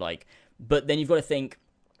definitely, like, but then you've got to think,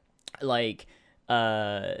 like,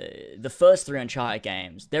 the first 3 Uncharted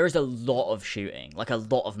games, there is a lot of shooting, like a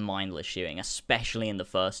lot of mindless shooting, especially in the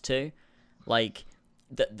first 2, like.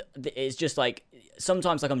 It's just like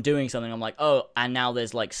sometimes like I'm doing something, I'm like, oh, and now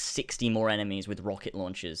there's like 60 more enemies with rocket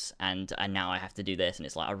launchers, and now I have to do this, and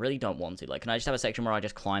it's like, I really don't want to. Like, can I just have a section where I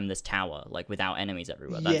just climb this tower, like, without enemies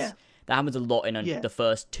everywhere? That happens a lot in the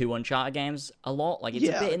first 2 Uncharted games, a lot. Like, it's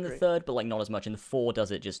a bit in the third, but like not as much. In the 4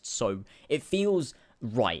 does it just so, it feels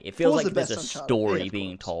right. It feels like there's a story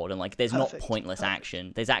being told, and like there's not pointless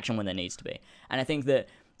action. There's action when there needs to be, and I think that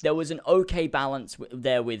there was an okay balance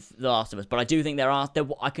there with The Last of Us, but I do think I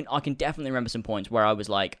can definitely remember some points where I was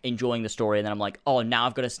like enjoying the story, and then I'm like, oh, now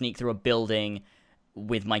I've got to sneak through a building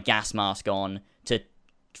with my gas mask on to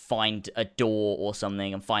find a door or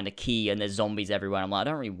something and find a key, and there's zombies everywhere. I'm like, I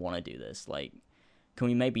don't really want to do this. Like, can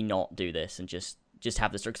we maybe not do this and just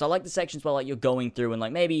have the story? Because I like the sections where like you're going through and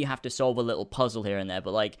like maybe you have to solve a little puzzle here and there,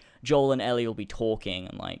 but like Joel and Ellie will be talking,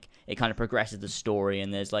 and like it kind of progresses the story,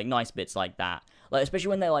 and there's like nice bits like that. Like, especially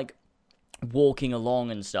when they're, like, walking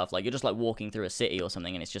along and stuff. Like, you're just, like, walking through a city or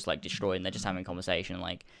something, and it's just, like, destroyed, and they're just having a conversation.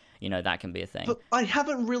 Like, you know, that can be a thing. But I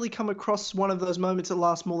haven't really come across one of those moments that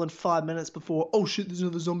last more than 5 minutes before, oh, shit, there's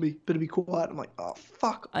another zombie. Better be quiet. I'm like, oh,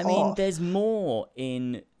 fuck I mean, there's more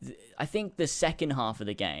in... I think the second half of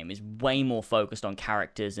the game is way more focused on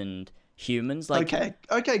characters and humans. Like,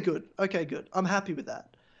 Okay, good. I'm happy with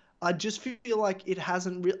that. I just feel like it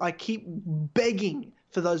hasn't. I keep begging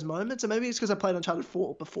for those moments, and maybe it's because I played Uncharted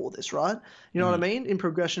 4 before this, right? You know what I mean? In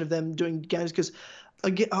progression of them doing games, because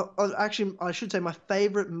again, actually, I should say my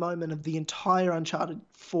favorite moment of the entire Uncharted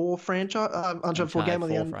 4 franchise, Uncharted 4 game, or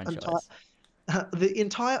the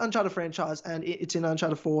entire Uncharted franchise, and it's in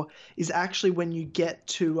Uncharted 4, is actually when you get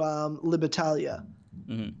to Libertalia.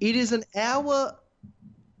 It is an hour,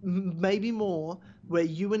 maybe more, where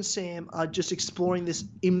you and Sam are just exploring this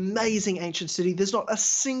amazing ancient city. There's not a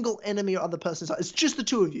single enemy or other person inside. It's just the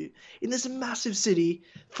two of you in this massive city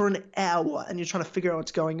for an hour, and you're trying to figure out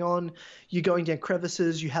what's going on. You're going down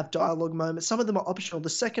crevices. You have dialogue moments. Some of them are optional. The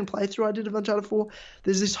second playthrough I did of Uncharted 4,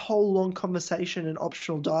 there's this whole long conversation and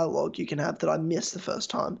optional dialogue you can have that I missed the first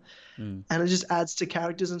time. And it just adds to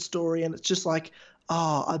characters and story, and it's just like,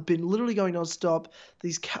 I've been literally going nonstop.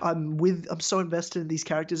 I'm so invested in these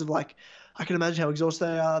characters of like, I can imagine how exhausted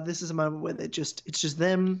they are. This is a moment where it's just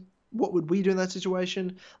them. What would we do in that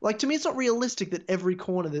situation? Like, to me, it's not realistic that every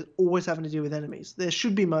corner there's always having to deal with enemies. There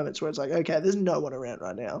should be moments where it's like, okay, there's no one around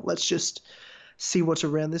right now. Let's just see what's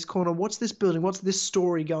around this corner. What's this building? What's this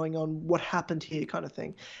story going on? What happened here, kind of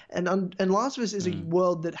thing. And Last of Us is a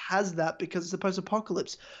world that has that because it's a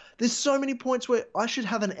post-apocalypse. There's so many points where I should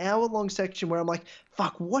have an hour-long section where I'm like,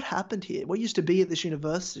 fuck, what happened here? What used to be at this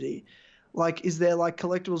university? Like, is there like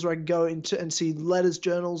collectibles where I can go into and see letters,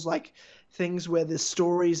 journals, like things where there's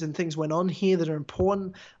stories and things went on here that are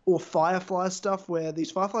important, or Firefly stuff where these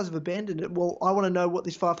Fireflies have abandoned it? Well, I want to know what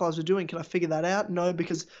these Fireflies are doing. Can I figure that out? No,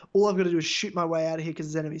 because all I've got to do is shoot my way out of here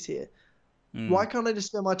because there's enemies here. Why can't I just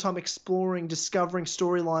spend my time exploring, discovering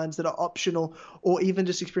storylines that are optional, or even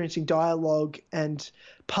just experiencing dialogue and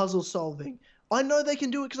puzzle solving? I know they can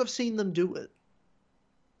do it because I've seen them do it.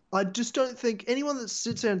 I just don't think anyone that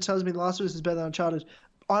sits there and tells me The Last of Us is better than Uncharted,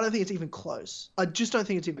 I don't think it's even close. I just don't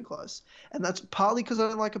think it's even close. And that's partly because I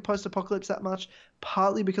don't like a post-apocalypse that much,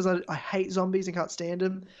 partly because I hate zombies and can't stand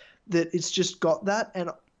them, that it's just got that. And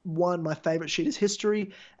my favorite shit is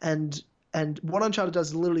history, and what Uncharted does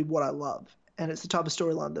is literally what I love. And it's the type of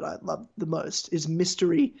storyline that I love the most, is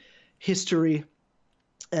mystery, history,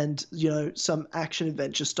 and, some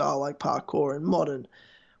action-adventure style like parkour and modern.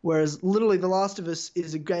 Whereas literally The Last of Us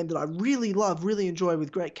is a game that I really love, really enjoy,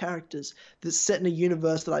 with great characters, that's set in a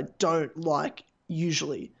universe that I don't like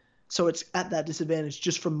usually. So it's at that disadvantage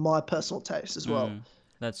just from my personal taste as well.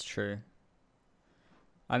 That's true.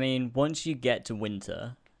 I mean, once you get to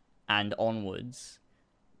winter and onwards,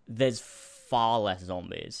 there's far less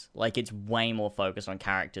zombies. Like, it's way more focused on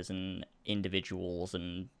characters and individuals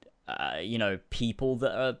and, people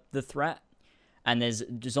that are the threat. And there's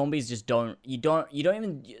zombies there's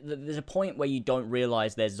a point where you don't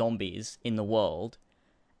realize there's zombies in the world,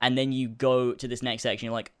 and then you go to this next section,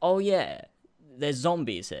 you're like, oh yeah, there's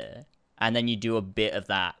zombies here, and then you do a bit of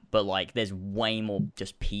that, but like there's way more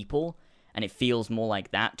just people, and it feels more like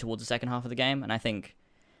that towards the second half of the game. And I think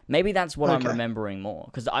maybe that's what I'm remembering more,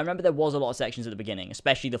 because I remember there was a lot of sections at the beginning,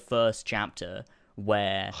 especially the first chapter,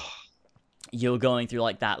 where you're going through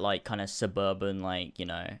like that like kind of suburban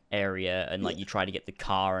area, and like you try to get the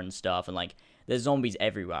car and stuff, and like there's zombies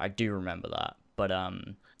everywhere. I do remember that, but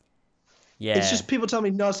yeah, it's just people tell me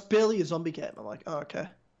no, it's barely a zombie game. I'm like, oh, okay,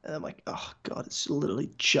 and I'm like, oh god, it's literally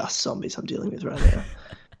just zombies I'm dealing with right now.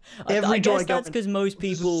 I guess that's because most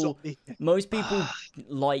people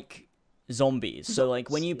like zombies. So like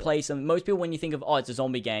when you play most people, when you think of it's a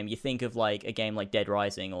zombie game, you think of like a game like Dead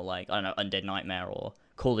Rising, or like, I don't know, Undead Nightmare, or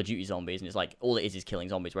Call of Duty Zombies, and it's like all it is killing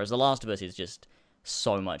zombies. Whereas The Last of Us is just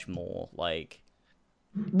so much more, like,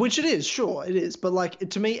 which it is, sure it is, but like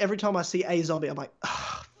to me, every time I see a zombie, I'm like,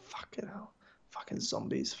 fucking hell, fucking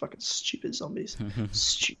zombies, fucking stupid zombies,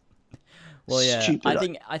 stupid. Well, yeah,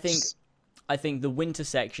 stupid. I think the winter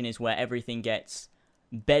section is where everything gets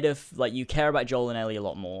better. Like, you care about Joel and Ellie a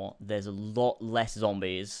lot more. There's a lot less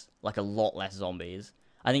zombies, like a lot less zombies.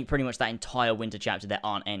 I think pretty much that entire winter chapter there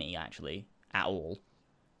aren't any actually at all.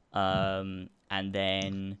 And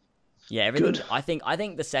then everything. Good. I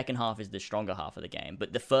think the second half is the stronger half of the game,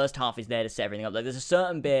 but the first half is there to set everything up. Like, there's a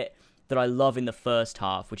certain bit that I love in the first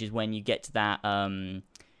half, which is when you get to that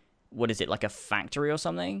what is it, like a factory or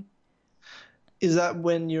something? Is that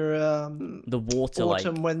when you're the water,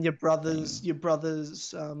 autumn, like, when your brother's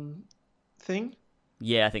thing?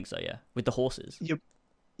 Yeah, I think so. Yeah, with the horses.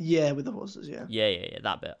 Yeah, with the horses. Yeah. Yeah.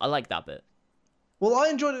 That bit, I like that bit. Well, I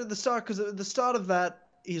enjoyed it at the start, because at the start of that,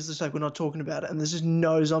 he's just like, we're not talking about it, and there's just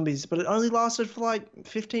no zombies. But it only lasted for like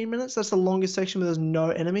 15 minutes. That's the longest section where there's no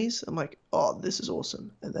enemies. I'm like, oh, this is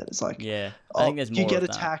awesome. And then it's like, I think there's more. You get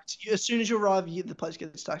attacked as soon as you arrive. The place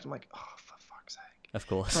gets attacked. I'm like, oh, for fuck's sake! Of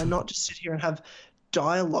course. Can I not just sit here and have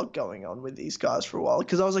dialogue going on with these guys for a while,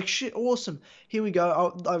 because I was like, shit, awesome. Here we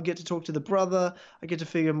go. I'll get to talk to the brother. I get to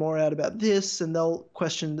figure more out about this, and they'll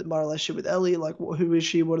question my relationship with Ellie, like who is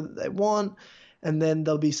she? What do they want? And then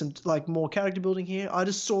there'll be some like more character building here. I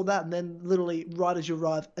just saw that, and then literally right as you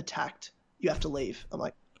arrive, attacked. You have to leave. I'm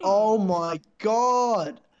like, oh my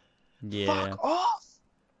god. Yeah. Fuck off.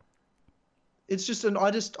 It's just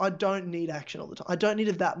I don't need action all the time. I don't need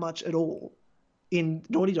it that much at all in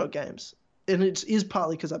Naughty Dog games. And it is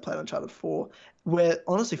partly because I played Uncharted 4, where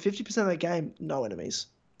honestly 50% of that game, no enemies.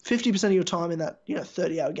 50% of your time in that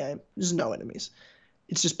 30-hour game, there's no enemies.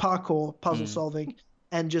 It's just parkour, puzzle solving,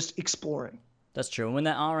 and just exploring. That's true. And when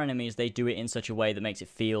there are enemies, they do it in such a way that makes it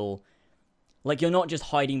feel like you're not just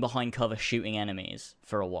hiding behind cover shooting enemies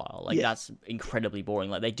for a while. Like, that's incredibly boring.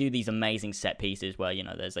 Like, they do these amazing set pieces where,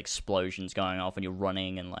 there's explosions going off and you're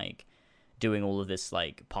running and, like, doing all of this,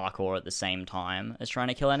 like, parkour at the same time as trying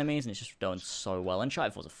to kill enemies, and it's just done so well.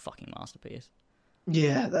 Uncharted 4 is a fucking masterpiece.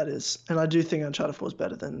 Yeah, that is. And I do think Uncharted 4 is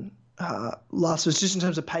better than Last of Us, just in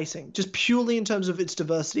terms of pacing. Just purely in terms of its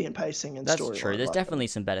diversity and pacing and story. That's true. There's definitely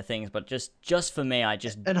some better things, but just for me, I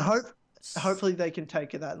just... And hopefully they can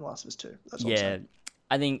take that in Last of Us 2. That's what I'm saying.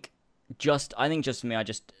 I think just for me, I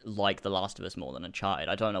just like The Last of Us more than Uncharted.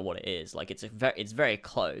 I don't know what it is. Like, it's very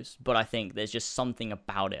close, but I think there's just something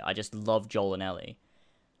about it. I just love Joel and Ellie.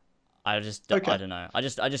 I don't know. I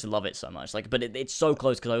just love it so much. Like, but it's so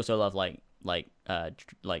close because I also love like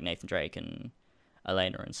Nathan Drake and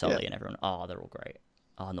Elena and Sully and everyone. Oh, they're all great.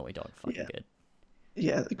 Oh, Naughty Dog, fucking good.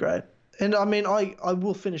 Yeah, they're great. And I mean, I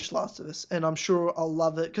will finish Last of Us, and I'm sure I'll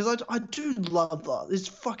love it because I do love that. It's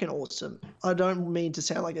fucking awesome. I don't mean to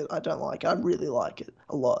sound like I don't like it. I really like it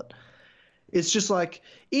a lot. It's just like,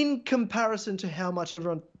 in comparison to how much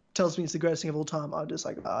everyone tells me it's the greatest thing of all time, I'm just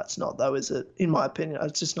like, it's not though, is it? In my opinion,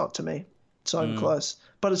 it's just not to me. It's not even close.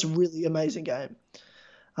 But it's a really amazing game.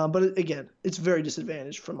 But again, it's very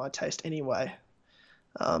disadvantaged from my taste anyway.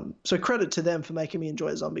 So credit to them for making me enjoy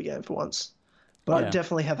a zombie game for once. But I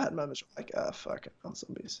definitely have had moments where like, fuck it, on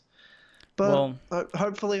zombies. But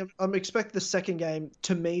hopefully, I'm expecting the second game,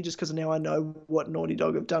 to me, just because now I know what Naughty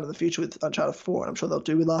Dog have done in the future with Uncharted 4, and I'm sure they'll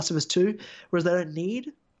do with Last of Us 2, whereas they don't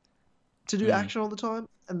need to do action all the time,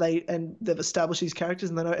 and they've established these characters,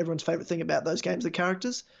 and they know everyone's favorite thing about those games, the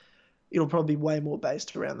characters. It'll probably be way more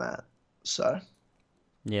based around that. So,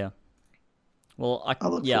 yeah. Well, I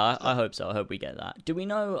hope so. I hope we get that. Do we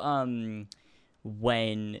know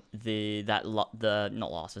when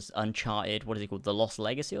not Last of Us, Uncharted, what is it called? The Lost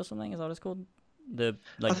Legacy or something? Is that what it's called? I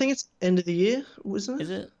think it's end of the year, wasn't it? Is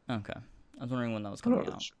it? Okay. I was wondering when that was coming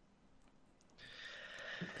out.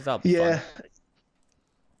 Because that'll be fun.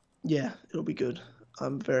 Yeah, it'll be good.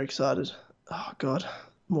 I'm very excited. Oh god,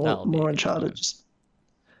 more Uncharted.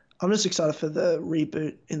 I'm just excited for the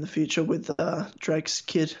reboot in the future with Drake's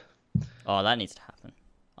kid. Oh, that needs to happen.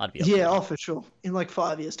 I'd be for sure. In like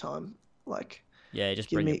 5 years' time, like. Yeah,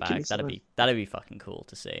 just bring it back. That'd be fucking cool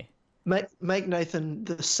to see. Make Nathan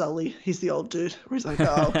the Sully. He's the old dude. Where he's like,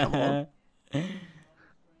 oh, come on.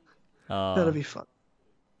 That'd be fun.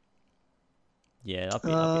 Yeah, that'd be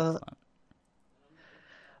fun.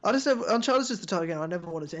 I just have Uncharted's just the type of game I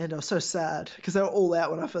never wanted to end. I was so sad because they were all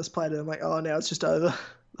out when I first played it. I'm like, oh, now it's just over.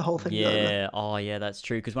 The whole thing. Yeah. Oh, yeah, that's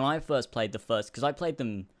true. Because when I first played because I played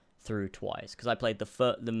them through twice. Because I played the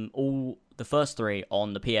first three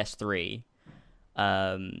on the PS3.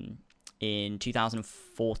 In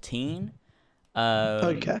 2014.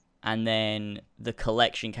 Okay. And then the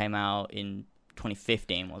collection came out in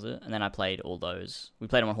 2015, was it? And then I played all those. We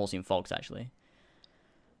played them on Halsey and Fox, actually,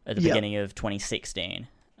 at the beginning of 2016.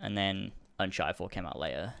 And then Uncharted 4 came out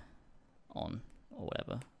later on, or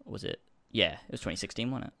whatever. Or was it? Yeah, it was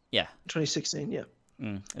 2016, wasn't it? Yeah. 2016, yeah.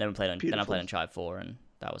 And then I played Uncharted 4, and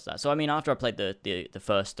that was that. So, I mean, after I played the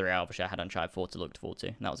first three, obviously I had Uncharted 4 to look forward to,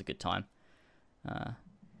 and that was a good time.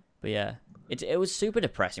 But yeah, it was super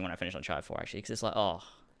depressing when I finished Uncharted 4, actually, because it's like, oh,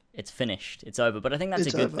 it's finished, it's over. But I think that's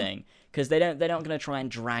a good thing, because they're not going to try and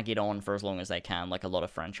drag it on for as long as they can, like a lot of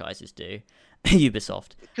franchises do.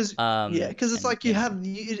 Ubisoft. Because it's like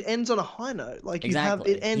it ends on a high note. Like it ends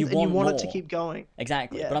and you want it to keep going.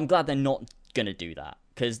 Exactly. Yeah. But I'm glad they're not going to do that,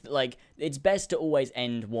 because like it's best to always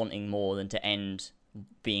end wanting more than to end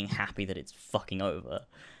being happy that it's fucking over.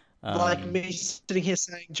 Like me sitting here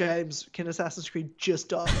saying, James, can Assassin's Creed just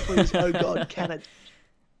die, please? Oh god, can it?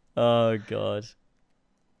 Oh god.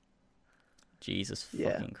 Jesus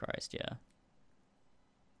fucking Christ,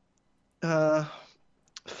 yeah.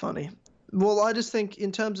 Funny. Well, I just think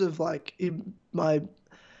in terms of like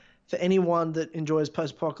for anyone that enjoys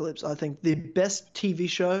post-apocalypse, I think the best TV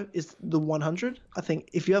show is The 100. I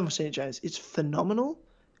think if you haven't seen it, James, it's phenomenal.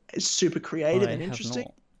 it's super creative and interesting.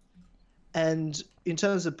 And in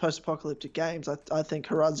terms of post-apocalyptic games, I think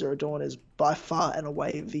Horizon Zero Dawn is by far and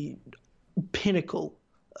away the pinnacle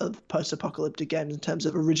of post-apocalyptic games in terms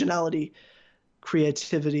of originality,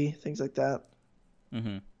 creativity, things like that.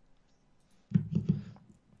 Mm-hmm.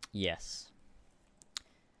 Yes.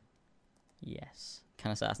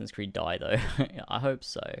 Can Assassin's Creed die though? I hope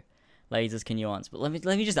so. Lasers, can you answer? But let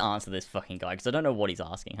me just answer this fucking guy because I don't know what he's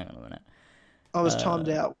asking. Hang on a minute. I was timed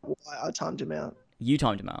out. I timed him out. You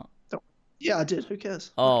timed him out? Yeah, I did. Who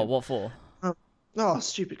cares? Oh, okay. What for?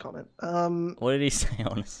 Stupid comment. What did he say,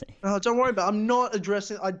 honestly? Oh, don't worry about it. I'm not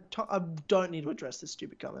addressing... I don't need to address this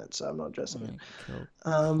stupid comment, so I'm not addressing it. Cool.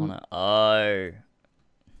 Alright,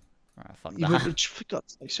 fuck that. For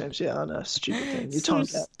God's sake, James. Yeah, I know. Stupid thing. You're so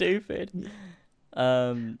stupid.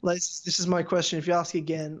 This is my question. If you ask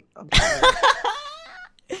again, I'm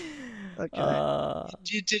okay.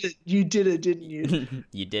 You did it. You did it, didn't you?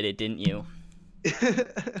 You did it, didn't you?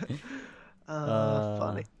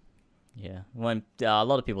 Funny. Yeah, when a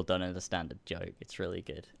lot of people don't understand the joke, it's really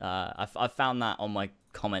good. I've found that on my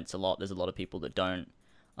comments a lot. There's a lot of people that don't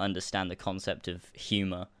understand the concept of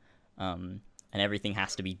humor, and everything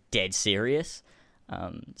has to be dead serious.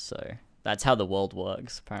 So that's how the world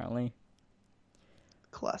works, apparently.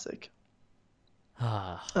 Classic.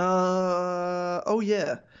 Oh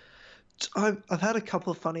yeah, I've had a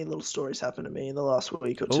couple of funny little stories happen to me in the last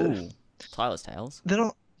week or two. Ooh, Tyler's Tales.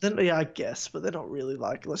 Yeah, I guess, but they're not really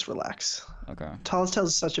like, let's relax. Okay. Tyler's Tales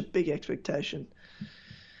is such a big expectation.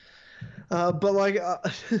 But like,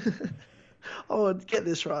 oh, get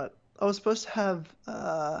this right. I was supposed to have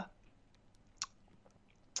an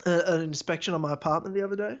inspection on my apartment the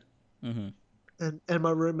other day. Mm-hmm. And my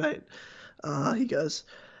roommate, he goes,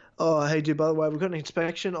 oh, hey, dude, by the way, we've got an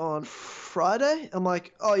inspection on Friday. I'm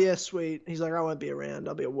like, oh, yeah, sweet. He's like, I won't be around.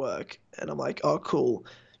 I'll be at work. And I'm like, oh, cool.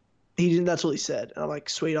 He didn't. That's all he said. And I'm like,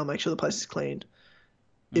 sweet, I'll make sure the place is cleaned.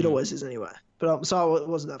 It always is anyway. But so it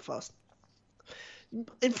wasn't that fast.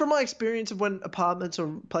 And from my experience of when apartments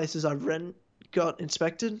or places I've rented got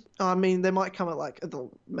inspected, I mean, they might come at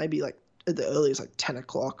maybe at the earliest, like 10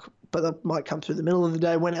 o'clock, but they might come through the middle of the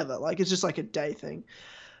day, whenever. Like, it's just like a day thing.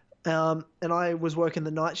 And I was working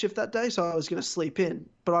the night shift that day, so I was going to sleep in.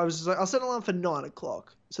 But I was like, I'll set an alarm for 9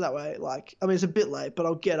 o'clock. So that way, it's a bit late, but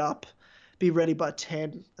I'll get up, be ready by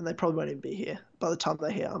 10, and they probably won't even be here. By the time they're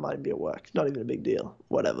here, I might even be at work. Not even a big deal.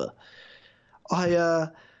 Whatever.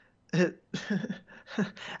 At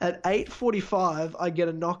 8:45, I get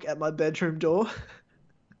a knock at my bedroom door.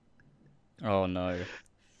 Oh, no.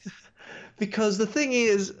 Because the thing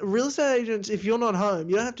is, real estate agents, if you're not home,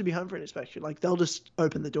 you don't have to be home for an inspection. Like, they'll just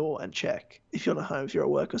open the door and check if you're not home, if you're at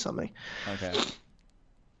work or something. Okay.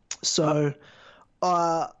 So,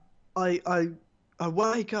 I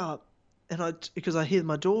wake up because I hear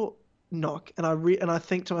my door knock, and I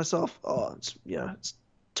think to myself, oh, it's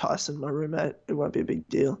Tyson, my roommate. It won't be a big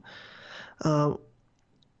deal. But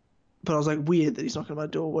I was like, weird that he's knocking at my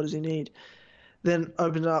door. What does he need? Then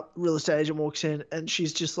opened up, real estate agent walks in, and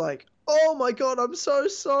she's just like, oh my God, I'm so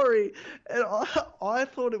sorry. And I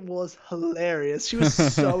thought it was hilarious. She was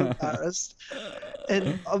so embarrassed.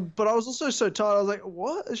 And but I was also so tired. I was like,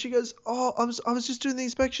 what? And she goes, oh, I was just doing the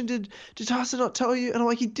inspection. Did Tyson not tell you? And I'm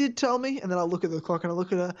like, he did tell me. And then I look at the clock and I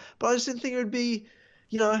look at her, but I just didn't think it would be,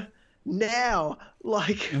 now.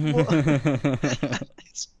 Like,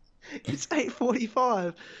 it's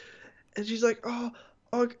 8:45. And she's like, oh,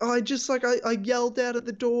 I just I yelled out at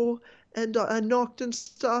the door and I knocked and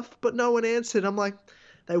stuff, but no one answered. I'm like,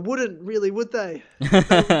 they wouldn't really, would they?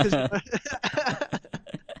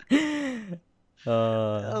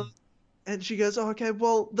 And she goes, oh, okay,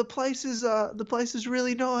 well, the place is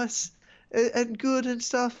really nice and good and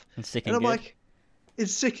stuff. And sick and I'm good. Like,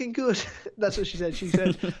 it's sick and good. That's what she said. She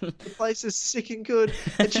said the place is sick and good.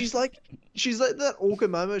 And she's like that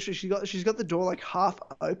awkward moment. She's got the door like half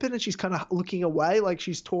open and she's kind of looking away, like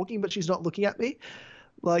she's talking, but she's not looking at me.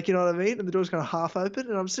 Like, you know what I mean? And the door's kind of half open,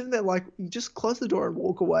 and I'm sitting there like, you just close the door and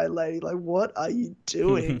walk away, lady. Like, what are you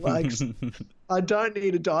doing? Like, I don't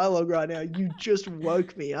need a dialogue right now. You just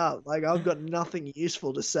woke me up. Like, I've got nothing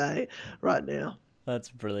useful to say right now.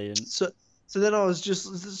 That's brilliant. So then I was just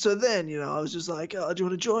I was just like, oh, do you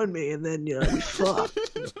want to join me? And then, we fucked.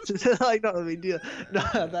 Like, not a big deal. No,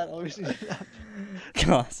 that obviously didn't happen.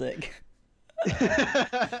 Classic.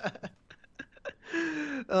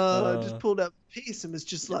 I just pulled out a piece and was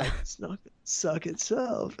just like, it's not gonna suck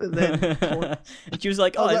itself. And then and she was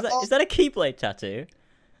like, is that a Keyblade tattoo?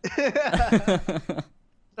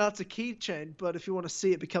 No, it's a keychain, but if you want to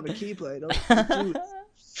see it become a Keyblade, I'll do it.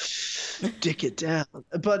 Dick it down.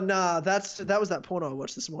 But nah, that was that porno I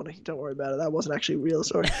watched this morning. Don't worry about it. That wasn't actually a real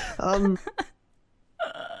story.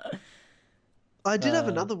 I did have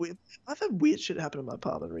another weird. I've had weird shit happen in my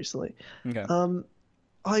apartment recently. Okay.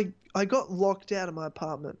 I got locked out of my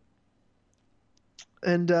apartment,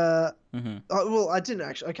 and well, I didn't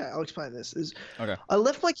actually. Okay, I'll explain this. Okay. I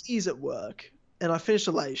left my keys at work, and I finished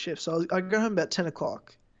a late shift, so I got home about 10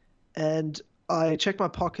 o'clock, and I checked my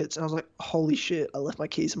pockets, and I was like, "Holy shit! I left my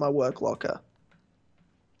keys in my work locker."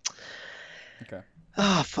 Okay.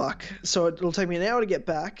 Oh, fuck. So it'll take me an hour to get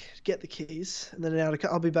back, get the keys, and then an hour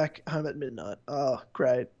I'll be back home at midnight. Oh,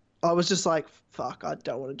 great. I was just like, fuck, I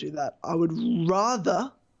don't want to do that. I would rather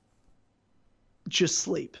just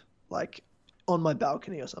sleep, like, on my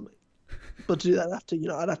balcony or something. But to do that,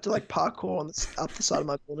 I'd have to, like, parkour up the side of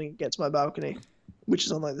my building and get to my balcony, which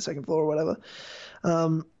is on, like, the second floor or whatever.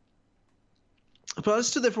 But I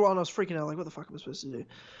just stood there for a while and I was freaking out, like, what the fuck am I supposed to do?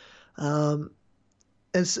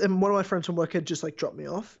 And one of my friends from work had just like dropped me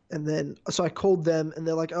off, and then so I called them, and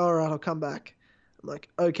they're like, "All right, I'll come back." I'm like,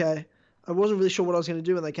 "Okay." I wasn't really sure what I was going to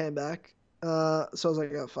do when they came back, so I was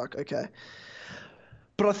like, "Oh fuck, okay."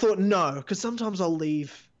 But I thought no, because sometimes I'll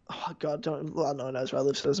leave. Oh god, no one knows where I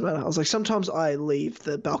live, so it doesn't matter. I was like, sometimes I leave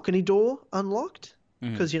the balcony door unlocked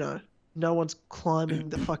because no one's climbing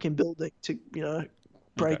the fucking building to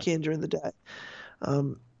break in during the day.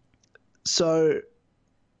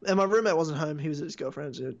 And my roommate wasn't home. He was at his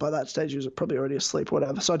girlfriend's. By that stage, he was probably already asleep,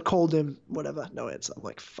 whatever. So I'd called him, whatever, no answer. I'm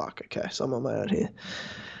like, fuck, okay, so I'm on my own here.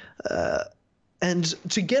 And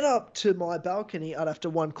to get up to my balcony, I'd have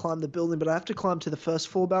to, climb the building, but I have to climb to the first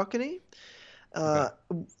floor balcony, so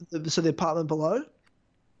the apartment below.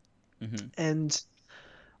 And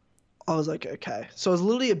I was like, okay. So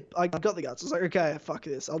I got the guts. I was like, okay, fuck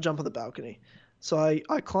this. I'll jump on the balcony. So I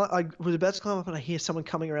was about to climb up, and I hear someone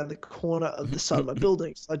coming around the corner of the side of my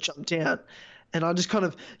building. So I jumped down, and I just kind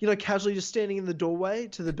of, casually just standing in the doorway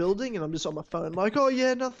to the building, and I'm just on my phone, like, oh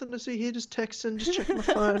yeah, nothing to see here, just texting, just checking my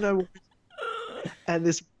phone, no worries. And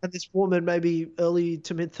this woman, maybe early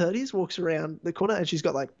to mid 30s, walks around the corner, and she's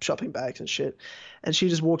got like shopping bags and shit, and she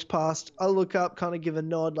just walks past. I look up, kind of give a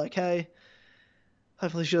nod, like, hey.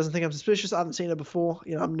 Hopefully she doesn't think I'm suspicious. I haven't seen her before.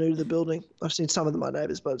 I'm new to the building. I've seen some of my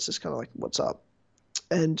neighbors, but it's just kind of like, what's up?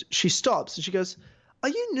 And she stops and she goes, "Are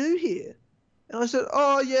you new here?" And I said,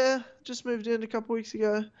 "Oh yeah, just moved in a couple weeks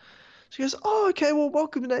ago." She goes, "Oh, okay, well,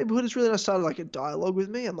 welcome to the neighborhood. It's really nice." Started like a dialogue with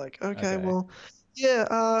me. I'm like, okay. Well,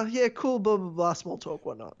 yeah, cool, blah blah blah, small talk,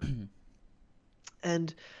 whatnot.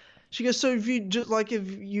 And she goes, "So if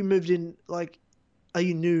you moved in, like, are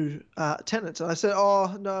you new tenants?" And I said,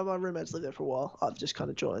 "Oh no, my roommate's lived there for a while. I've just kind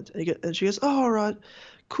of joined." And she goes, "Oh, all right,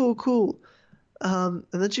 cool." And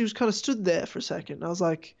then she was kind of stood there for a second. And I was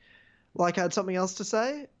like I had something else to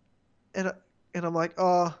say, and I'm like,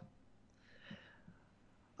 oh,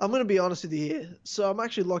 I'm gonna be honest with you here. So I'm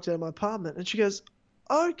actually locked out of my apartment. And she goes,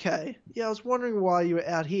 "Okay, yeah, I was wondering why you were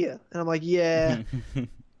out here." And I'm like, "Yeah," and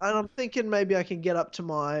I'm thinking maybe I can get up to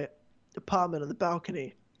my apartment on the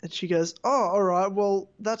balcony. And she goes, "Oh, all right, well,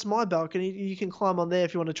 that's my balcony. You can climb on there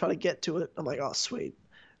if you want to try to get to it." I'm like, "Oh, sweet.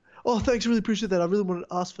 Oh, thanks, really appreciate that. I really wanted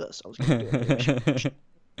to ask first." I was going to do it. She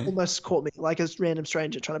almost caught me like a random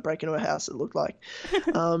stranger trying to break into a house, it looked like.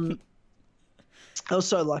 I was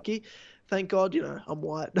so lucky. Thank God, I'm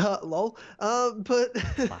white. Lol. But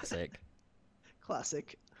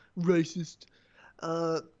Classic. Racist.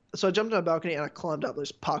 So I jumped on a balcony and I climbed up,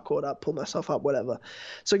 just parkoured up, pulled myself up, whatever.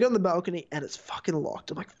 So I got on the balcony and it's fucking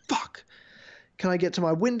locked. I'm like, fuck. Can I get to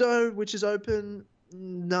my window, which is open?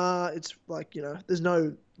 Nah, it's like, there's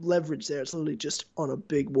no leverage there. It's literally just on a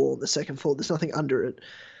big wall on the second floor. There's nothing under it.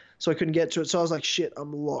 So I couldn't get to it. So I was like, shit,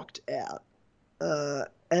 I'm locked out.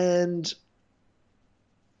 And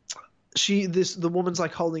the woman's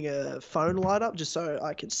like holding a phone light up just so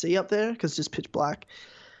I can see up there because it's just pitch black.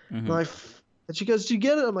 And she goes, "Do you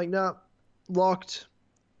get it?" I'm like, "Nah, locked."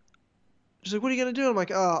 She's like, "What are you going to do?" I'm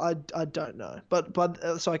like, "Oh, I don't know."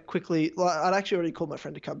 But so I quickly, I'd actually already called my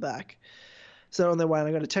friend to come back. So they're on their way, and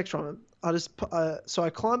I got a text from him. So I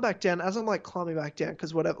climb back down. As I'm like climbing back down,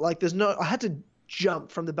 because whatever, like I had to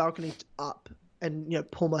jump from the balcony up and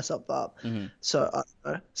pull myself up. So I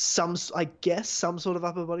don't know, I guess some sort of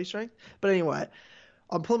upper body strength. But anyway,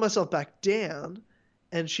 I'm pulling myself back down,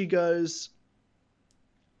 and she goes,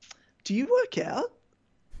 "Do you work out?"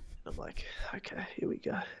 I'm like, okay, here we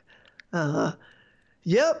go.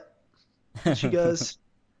 Yep. And she goes,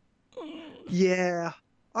 "Yeah,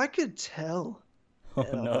 I could tell." Oh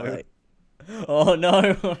no. Oh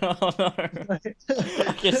no. Oh no.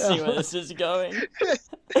 I can see where this is going.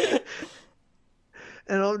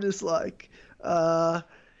 And I'm just like,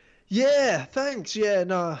 Yeah, thanks. Yeah,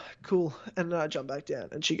 no, cool. And then I jump back down,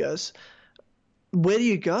 and she goes, "Where do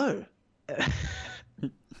you go?"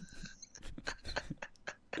 And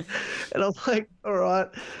I'm like, "All right."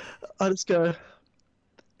 I just go,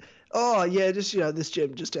 "Oh yeah, just this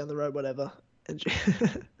gym just down the road, whatever." And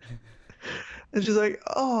and she's like,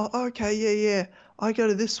 "Oh, okay, yeah, yeah. I go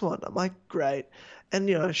to this one." I'm like, "Great."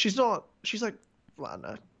 And she's like, I don't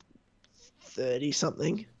know, 30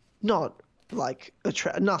 something, not like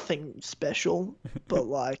nothing special, but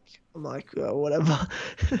like I'm like, oh, whatever.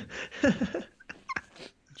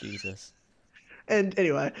 Jesus. And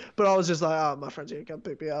anyway, but I was just like, oh, my friend's gonna come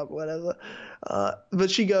pick me up, whatever.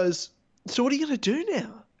 But she goes, "So what are you gonna do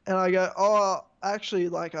now?" And I go, "Oh, actually,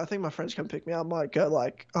 like I think my friends come pick me up. I might go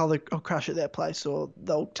like I'll crash at their place, or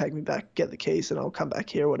they'll take me back, get the keys, and I'll come back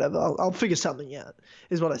here, or whatever. I'll figure something out,"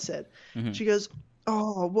 is what I said. Mm-hmm. She goes,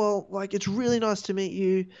 "Oh, well, like it's really nice to meet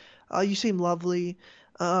you. You seem lovely.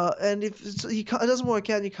 And if it doesn't work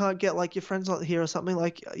out and you can't get like your friends not here or something,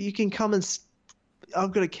 like you can come and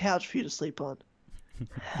I've got a couch for you to sleep on."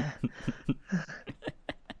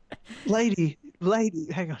 lady,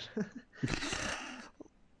 hang on.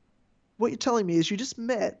 What you're telling me is you just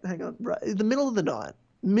met, hang on, right in the middle of the night,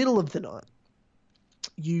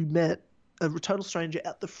 you met a total stranger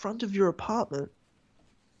at the front of your apartment.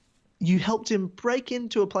 You helped him break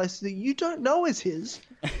into a place that you don't know is his.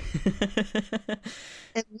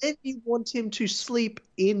 And then you want him to sleep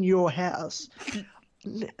in your house.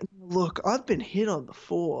 Look, I've been hit on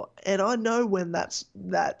before, and I know when that's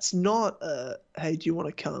not hey, do you want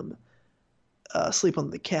to come sleep on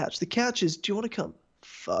the couch? The couch is, do you want to come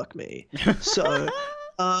fuck me? So,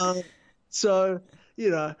 so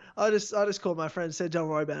I just called my friend and said, "Don't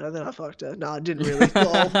worry about it," and then I fucked her. No, I didn't really.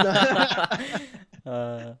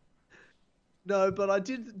 No, but I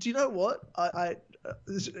did. Do you know what? I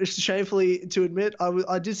shamefully to admit,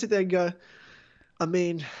 I did sit there and go, I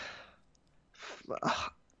mean,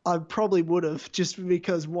 I probably would have just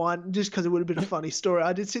because it would have been a funny story.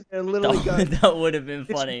 I did sit there and literally go, that would have been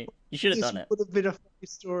funny. You should have done it. Would have been a funny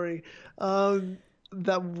story.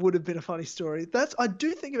 That would have been a funny story. I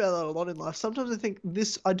do think about that a lot in life. Sometimes I think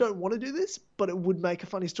I don't want to do this, but it would make a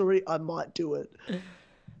funny story. I might do it.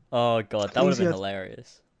 Oh god, that would have been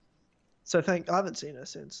hilarious. So I haven't seen her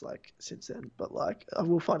since then, but like I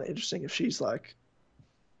will find it interesting if she's like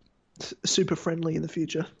super friendly in the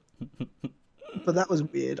future. But that was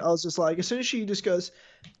weird. I was just like, as soon as she just goes,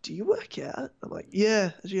 "Do you work out?" I'm like,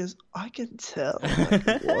 "Yeah." And she goes, "I can tell." I'm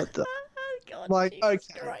like, what the? God, I'm like, Jesus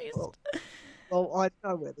okay. Christ. Well, I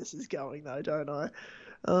know where this is going though, don't I?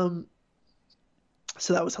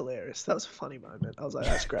 So that was hilarious. That was a funny moment. I was like,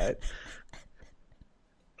 that's great.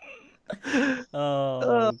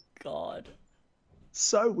 Oh god.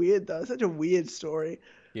 So weird though. Such a weird story.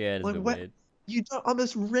 Yeah, it's a bit weird. I'm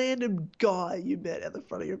this random guy you met at the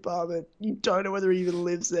front of your apartment. You don't know whether he even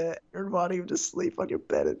lives there. You're inviting him to sleep on your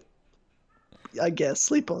bed and I guess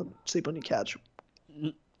sleep on your couch.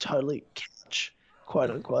 Totally couch,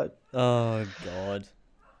 quote unquote. Oh god.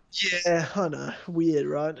 Yeah, I know. Weird,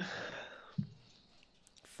 right?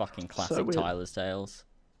 Fucking classic Tyler's Tales.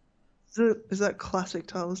 Is that classic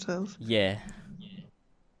Tyler's Tales? Yeah.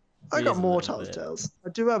 I got more Tyler's Tales. I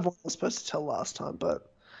do have one I was supposed to tell last time, but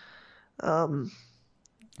I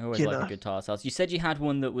always like a good Tyler's Tales. You said you had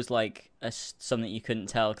one that was like something you couldn't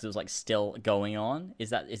tell because it was like still going on.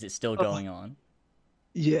 Is it still going on?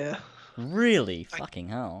 Yeah. Really? Fucking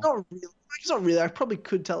hell. Not really. It's not really. I probably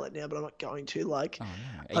could tell it now, but I'm not going to. Like, oh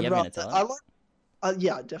no. Are you ever gonna tell it?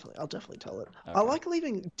 Yeah, I'll definitely tell it. Okay. I like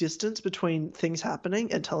leaving distance between things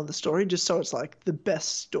happening and telling the story, just so it's like the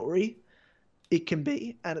best story it can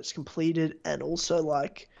be, and it's completed, and also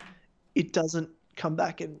like it doesn't come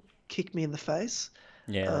back and kick me in the face.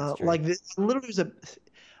 Yeah, that's true. Like literally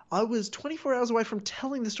I was 24 hours away from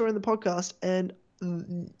telling the story in the podcast, and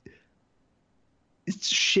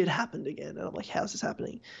shit happened again, and I'm like, how's this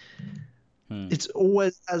happening? It's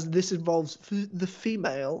always as this involves the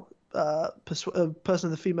female person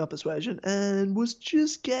of the female persuasion, and was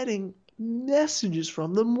just getting messages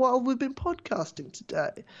from them while we've been podcasting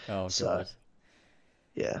today. Oh god.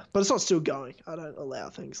 Yeah, but it's not still going. I don't allow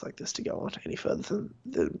things like this to go on any further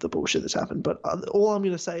than the bullshit that's happened. But all I'm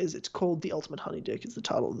going to say is it's called The Ultimate Honey Dick is the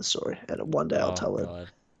title of the story, and one day I'll tell it.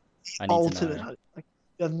 I need Ultimate to know. Honey. Like,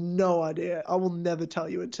 you have no idea. I will never tell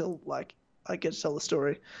you until like I get to tell the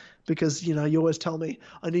story, because you always tell me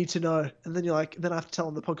I need to know, and then you're like, then I have to tell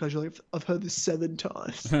on the podcast. You're like, I've heard this 7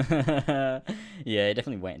 times. Yeah,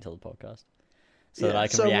 definitely wait until the podcast so that I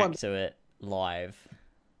can react to it live.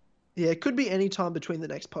 Yeah, it could be any time between the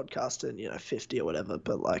next podcast and 50 or whatever,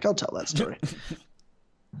 but like I'll tell that story.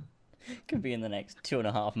 Could be in the next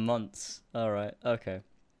 2.5 months. All right. Okay.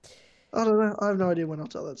 I don't know. I have no idea when I'll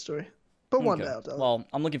tell that story. But one day I'll tell it. Well,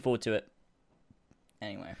 I'm looking forward to it.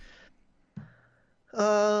 Anyway. Do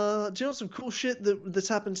you know some cool shit that's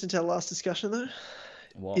happened since our last discussion, though?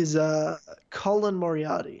 What? Is Colin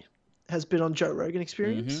Moriarty has been on Joe Rogan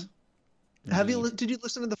Experience. Mm-hmm. Did you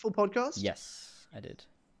listen to the full podcast? Yes, I did.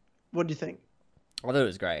 What do you think? I thought it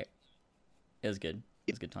was great. It was good.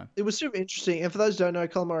 It was a good time. It was super interesting. And for those who don't know,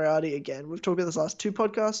 Colin Moriarty, again, we've talked about this last 2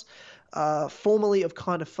 podcasts, formerly of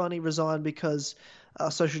Kind of Funny, resigned because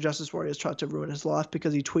social justice warriors tried to ruin his life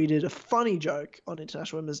because he tweeted a funny joke on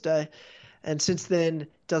International Women's Day. And since then,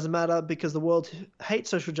 doesn't matter because the world hates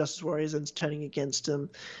social justice warriors and is turning against them,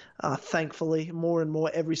 thankfully, more and more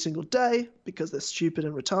every single day because they're stupid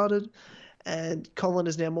and retarded. And Colin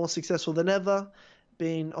is now more successful than ever,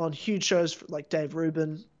 being on huge shows like Dave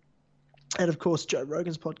Rubin and, of course, Joe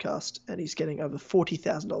Rogan's podcast. And he's getting over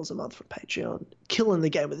 $40,000 a month from Patreon, killing the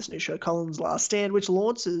game with this new show, Colin's Last Stand, which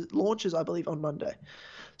launches, I believe, on Monday.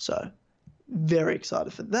 So very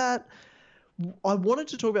excited for that. I wanted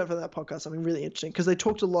to talk about for that podcast something really interesting because they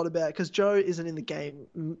talked a lot about, because Joe isn't in the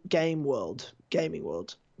gaming world.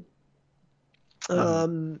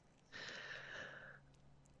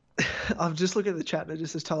 I'm just looking at the chat and it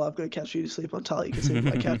just says, Tyler, I've got a couch for you to sleep on. Tyler, you can sleep on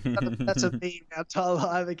my couch. That's a meme now, Tyler.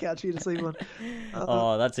 I have a couch for you to sleep on.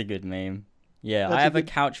 Oh, that's a good meme. Yeah, I have a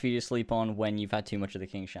couch for you to sleep on when you've had too much of the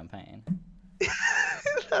King's champagne.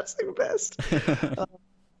 That's the best.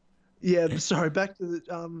 Yeah, sorry, back to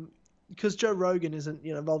the... because Joe Rogan isn't,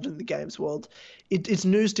 involved in the games world, it's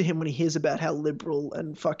news to him when he hears about how liberal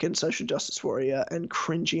and fucking social justice warrior and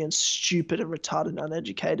cringy and stupid and retarded and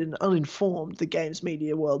uneducated and uninformed the games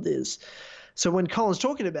media world is. So when Colin's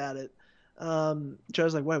talking about it,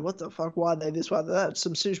 Joe's like, wait, what the fuck? Why are they this? Why are they that?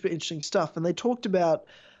 Some super interesting stuff. And they talked about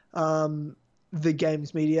the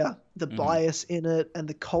games media, the bias in it and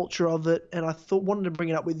the culture of it. And I wanted to bring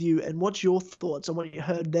it up with you. And what's your thoughts on what you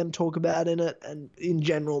heard them talk about in it and in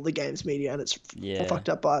general, the games media and its fucked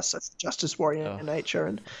up bias, justice warrior nature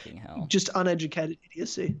and just uneducated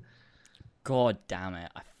idiocy. God damn it.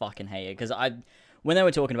 I fucking hate it. Because when they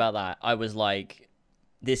were talking about that, I was like,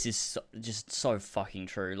 this is just so fucking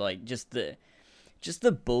true. Like just the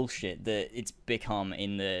bullshit that it's become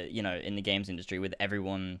in the, in the games industry with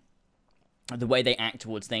everyone, the way they act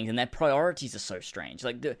towards things, and their priorities are so strange.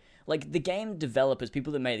 Like the game developers,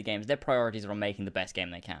 people that make the games, their priorities are on making the best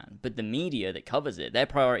game they can. But the media that covers it, their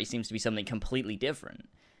priority seems to be something completely different.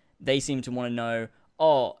 They seem to want to know,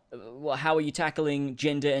 how are you tackling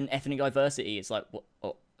gender and ethnic diversity? It's like,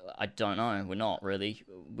 I don't know. We're not really.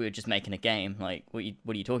 We're just making a game. Like, what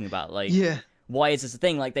are you talking about? Like, why is this a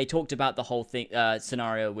thing? Like, they talked about the whole thing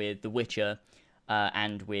scenario with The Witcher.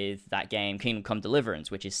 And with that game, Kingdom Come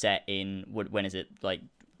Deliverance, which is set in, when is it, like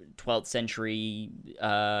 12th century,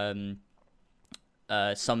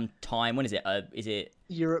 sometime, when is it? Is it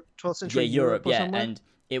Europe, 12th century? Yeah, Europe, yeah. And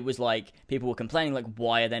it was like, people were complaining, like,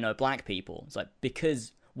 why are there no black people? It's like,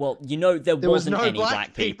 because, well, there wasn't any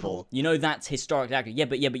black people. That's historically accurate. Yeah,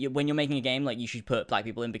 but when you're making a game, like, you should put black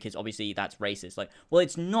people in because obviously that's racist. Like, well,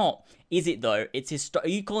 it's not. Is it though? Are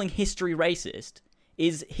you calling history racist?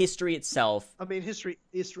 Is history itself... I mean, history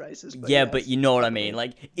is racist. But yeah, yes. But you know what I mean.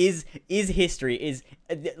 Like, is history,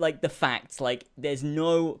 like, the facts. Like, there's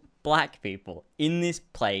no black people in this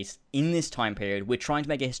place, in this time period. We're trying to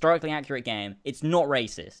make a historically accurate game. It's not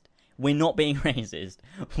racist. We're not being racist.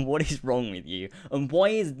 What is wrong with you? And why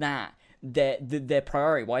is that their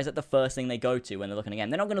priority? Why is that the first thing they go to when they're looking at a game?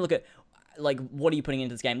 They're not going to look at, like, what are you putting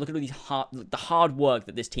into this game? Look at all the hard work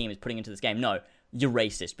that this team is putting into this game. No. You're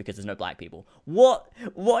racist because there's no black people. What?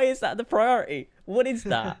 Why is that the priority? What is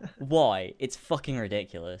that? Why? It's fucking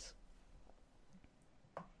ridiculous.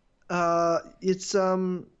 It's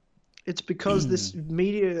because this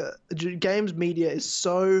games media is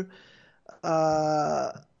so.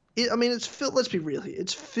 It's filled. Let's be real here.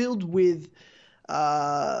 It's filled with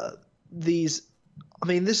these. I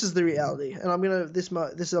mean, this is the reality, and I'm gonna. This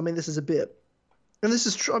is a bit, and this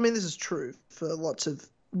is true. I mean, this is true for lots of.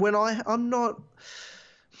 When I'm not,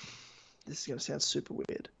 this is going to sound super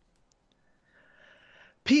weird.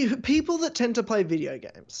 People that tend to play video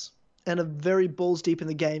games and are very balls deep in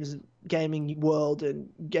the gaming world and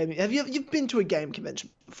gaming. You've been to a game convention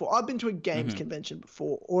before? I've been to a games convention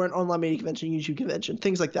before, or an online media convention, YouTube convention,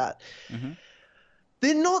 things like that. Mm-hmm.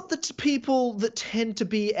 They're not the people that tend to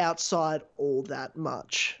be outside all that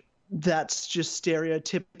much. That's just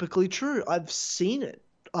stereotypically true. I've seen it.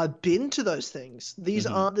 I've been to those things. These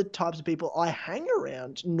aren't the types of people I hang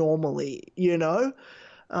around normally, Yeah.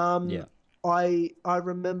 I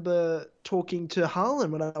remember talking to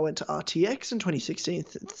Harlan when I went to RTX in 2016,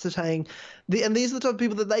 saying, and these are the type of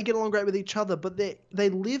people that they get along great with each other, but they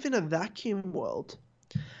live in a vacuum world.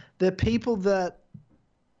 They're people that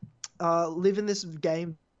live in this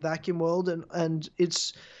game vacuum world, and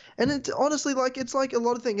it's honestly like it's like a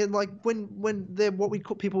lot of things. And like when they're what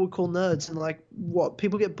people would call nerds, and like what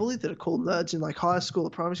people get bullied that are called nerds in like high school or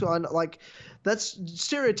primary school, and like that's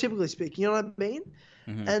stereotypically speaking, you know what I mean?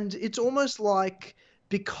 Mm-hmm. And it's almost like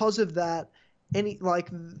because of that,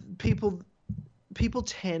 people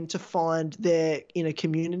tend to find their inner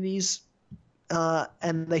communities.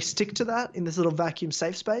 And they stick to that in this little vacuum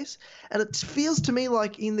safe space. And it feels to me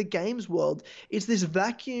like in the games world, it's this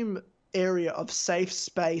vacuum area of safe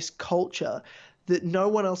space culture that no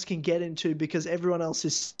one else can get into because everyone else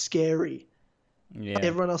is scary. Yeah.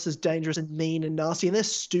 Everyone else is dangerous and mean and nasty, and they're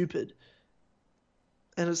stupid.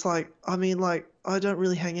 And it's like, I mean, like, I don't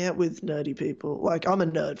really hang out with nerdy people. Like, I'm a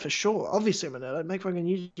nerd for sure. Obviously, I'm a nerd. I make fucking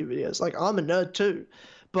YouTube videos. Like, I'm a nerd too.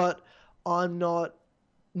 But I'm not...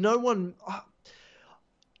 No one...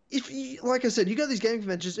 If you, like I said, you go to these gaming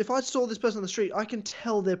conventions, if I saw this person on the street, I can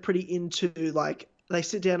tell they're pretty into, like, they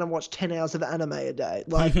sit down and watch 10 hours of anime a day.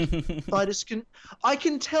 Like, I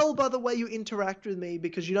can tell by the way you interact with me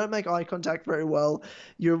because you don't make eye contact very well.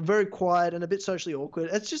 You're very quiet and a bit socially awkward.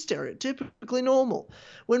 It's just stereotypically normal.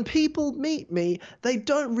 When people meet me, they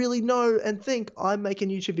don't really know and think I'm making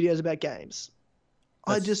YouTube videos about games.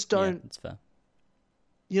 I just don't. Yeah, that's fair.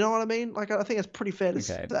 You know what I mean? Like, I think it's pretty fair to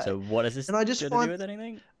say. So what does this to do with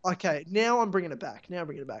anything? Okay, now I'm bringing it back.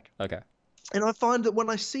 Okay. And I find that when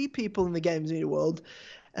I see people in the games media world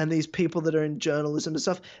and these people that are in journalism and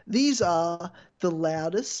stuff, these are the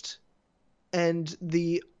loudest and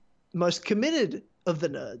the most committed of the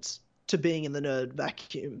nerds to being in the nerd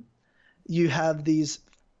vacuum. You have these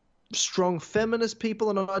strong feminist people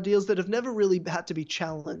and ideals that have never really had to be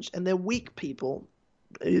challenged, and they're weak people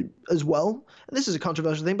as well. And this is a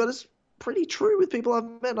controversial thing, but it's pretty true with people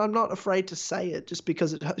I've met. I'm not afraid to say it just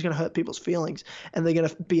because it's going to hurt people's feelings and they're going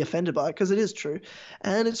to be offended by it, because it is true.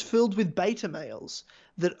 And it's filled with beta males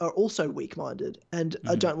that are also weak-minded and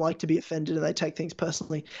don't like to be offended, and they take things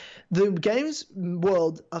personally. The games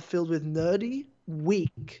world are filled with nerdy,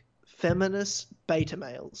 weak, feminist beta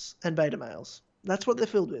males and beta males. That's what they're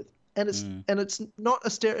filled with. And it's not a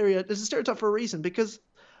stereotype. It's a stereotype for a reason, because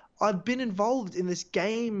I've been involved in this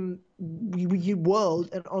game world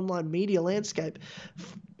and online media landscape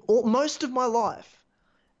most of my life,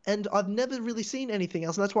 and I've never really seen anything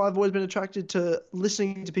else. And that's why I've always been attracted to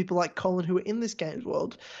listening to people like Colin who are in this games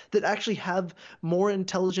world that actually have more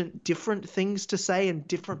intelligent, different things to say and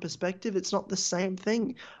different perspective. It's not the same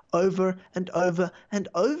thing over and over and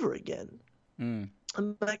over again.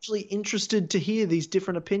 I'm actually interested to hear these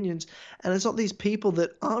different opinions, and it's not these people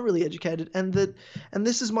that aren't really educated. And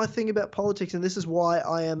this is my thing about politics, and this is why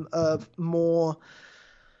I am a more,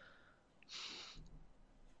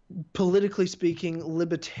 politically speaking,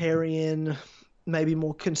 libertarian, maybe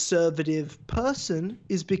more conservative person,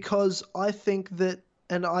 is because I think that,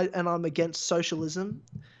 and I'm against socialism,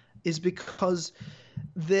 is because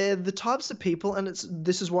they're the types of people, and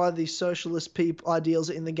this is why these socialist ideals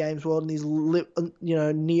are in the games world, and these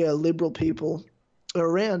neoliberal people are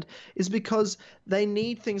around, is because they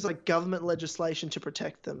need things like government legislation to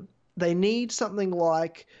protect them. They need something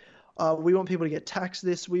like, we want people to get taxed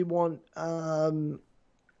this, we want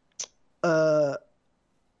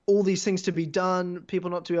all these things to be done, people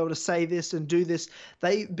not to be able to say this and do this.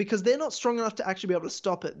 Because they're not strong enough to actually be able to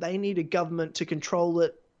stop it. They need a government to control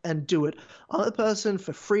it and do it. I'm a person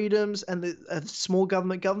for freedoms, and a small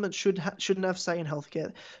government shouldn't have say in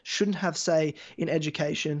healthcare, shouldn't have say in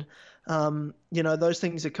education. Those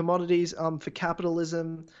things are commodities. For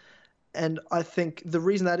capitalism, and I think the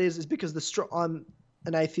reason that is because I'm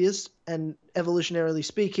an atheist, and evolutionarily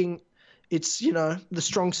speaking, it's the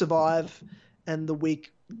strong survive and the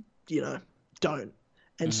weak, don't.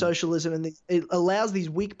 And socialism, and it allows these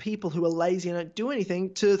weak people who are lazy and don't do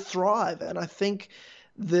anything to thrive. And I think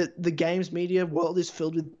that the games media world is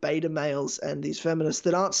filled with beta males and these feminists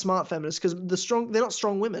that aren't smart feminists, because they're not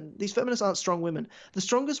strong women. These feminists aren't strong women. The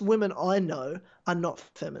strongest women I know are not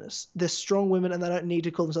feminists. They're strong women, and they don't need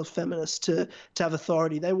to call themselves feminists to have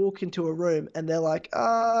authority. They walk into a room and they're like,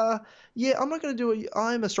 yeah, I'm not going to do it.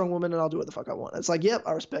 I'm a strong woman and I'll do what the fuck I want. It's like, yep,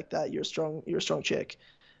 I respect that. You're a strong chick.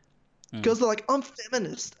 Girls, they're like, I'm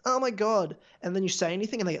feminist. Oh my God. And then you say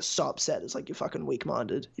anything and they get so upset. It's like, you're fucking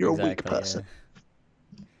weak-minded. You're a weak person.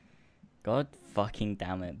 Yeah. God fucking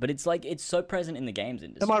damn it. But it's like, it's so present in the games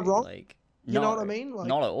industry. Am I wrong? Like, you know what I mean?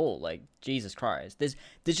 Not at all. Like, Jesus Christ. There's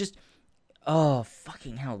just, oh,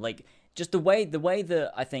 fucking hell. Like, just the way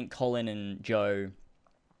that I think Colin and Joe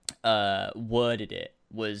worded it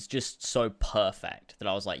was just so perfect that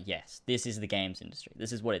I was like, yes, this is the games industry.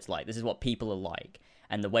 This is what it's like. This is what people are like,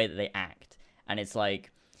 and the way that they act. And it's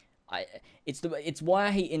like, it's why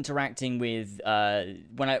I hate interacting with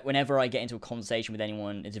whenever I get into a conversation with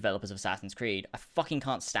anyone, developers of Assassin's Creed. I fucking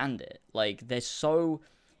can't stand it. Like, they're so,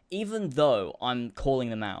 even though I'm calling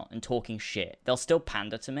them out and talking shit, they'll still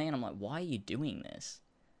pander to me, and I'm like, why are you doing this?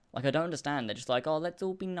 Like, I don't understand. They're just like, oh, let's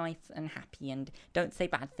all be nice and happy and don't say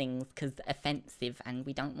bad things because they're offensive and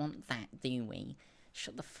we don't want that, do we?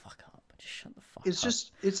 Shut the fuck up. Just shut the fuck up.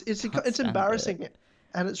 It's embarrassing.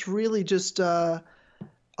 And it's really just, it's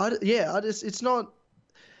not,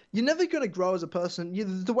 you're never going to grow as a person.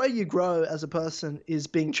 The way you grow as a person is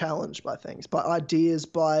being challenged by things, by ideas,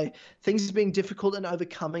 by things being difficult and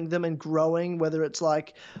overcoming them and growing, whether it's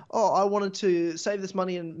like, oh, I wanted to save this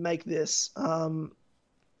money and make this,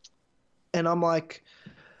 and I'm like,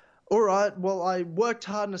 all right, well, I worked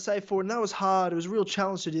hard and I saved for it, and that was hard. It was a real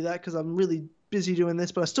challenge to do that because I'm really busy doing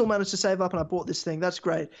this, but I still managed to save up and I bought this thing. That's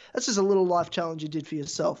great. That's just a little life challenge you did for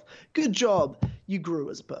yourself. Good job. You grew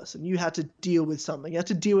as a person. You had to deal with something. You had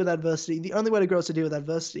to deal with adversity. The only way to grow is to deal with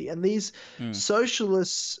adversity. And these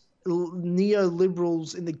socialists,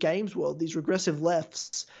 neoliberals in the games world, these regressive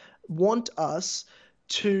lefts, want us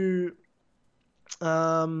to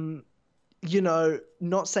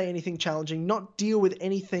not say anything challenging, not deal with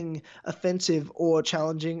anything offensive or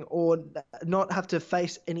challenging, or not have to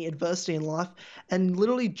face any adversity in life, and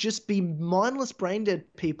literally just be mindless brain dead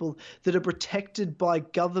people that are protected by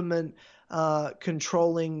government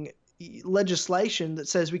controlling legislation that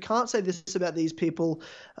says we can't say this about these people.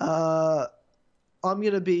 I'm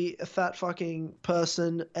going to be a fat fucking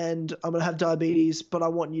person and I'm going to have diabetes, but I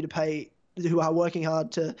want you to pay, who are working hard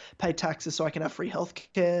to pay taxes so I can have free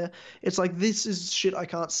healthcare. It's like, this is shit I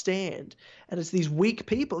can't stand. And it's these weak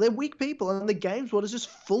people. They're weak people, and the games world is just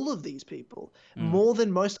full of these people, more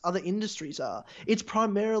than most other industries are. It's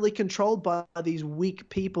primarily controlled by these weak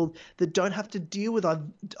people that don't have to deal with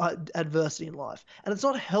adversity in life. And it's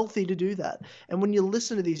not healthy to do that. And when you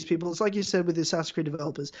listen to these people, it's like you said with the Assassin's Creed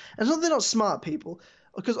developers, and it's not they're not smart people,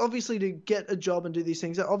 because obviously to get a job and do these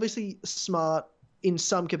things, they're obviously smart in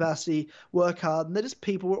some capacity, work hard, and they're just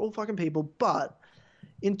people. We're all fucking people. But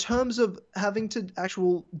in terms of having to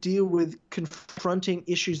deal with confronting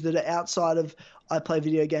issues that are outside of, I play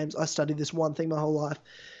video games, I study this one thing my whole life,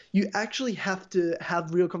 you actually have to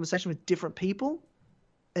have real conversation with different people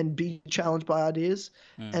and be challenged by ideas.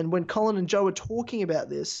 And when Colin and Joe are talking about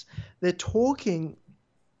this, they're talking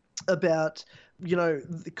about,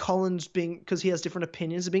 Colin's being, because he has different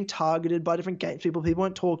opinions, are being targeted by different games people. People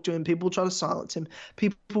won't talk to him. People try to silence him.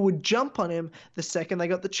 People would jump on him the second they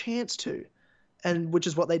got the chance to, and which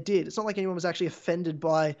is what they did. It's not like anyone was actually offended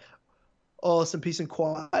by, oh, some peace and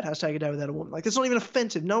quiet, hashtag a day without a woman. Like, that's not even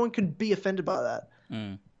offensive. No one can be offended by that.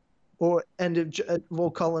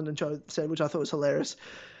 Colin and Joe said, which I thought was hilarious,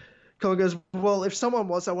 Colin goes, well, if someone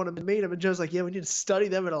was, I wanted to meet him. And Joe's like, yeah, we need to study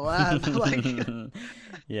them in a lab. Like,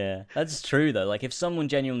 yeah, that's true, though. Like, if someone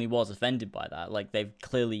genuinely was offended by that, like,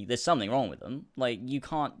 there's something wrong with them. Like, you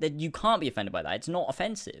can't be offended by that. It's not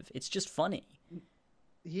offensive. It's just funny.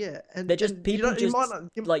 Yeah. And they're just, people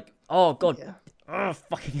like, oh, God. Yeah. Oh,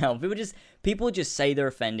 fucking hell. People just say they're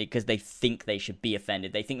offended because they think they should be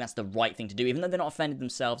offended. They think that's the right thing to do. Even though they're not offended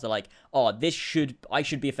themselves, they're like, oh, I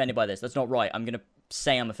should be offended by this. That's not right. I'm going to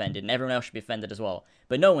say I'm offended, and everyone else should be offended as well.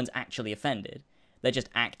 But no one's actually offended. They're just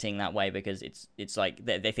acting that way because it's like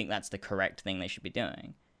they think that's the correct thing they should be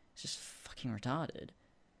doing. It's just fucking retarded.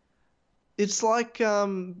 It's like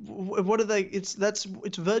what are they? It's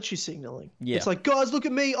virtue signaling. Yeah. It's like, guys, look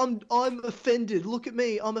at me. I'm offended. Look at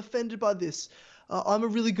me. I'm offended by this. I'm a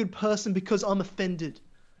really good person because I'm offended.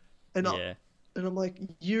 And I'm like,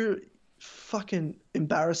 you're fucking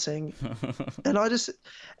embarrassing.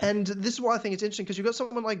 And this is why I think it's interesting, because you've got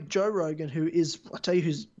someone like Joe Rogan, who is, I tell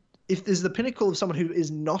you, if there's the pinnacle of someone who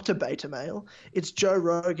is not a beta male, it's Joe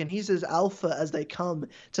Rogan. He's as alpha as they come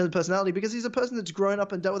to the personality, because he's a person that's grown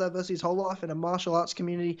up and dealt with adversity his whole life in a martial arts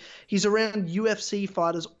community. He's around UFC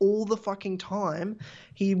fighters all the fucking time.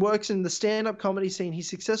 He works in the stand-up comedy scene. He's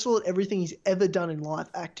successful at everything he's ever done in life: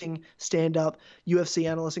 acting, stand-up, UFC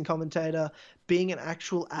analyst and commentator, being an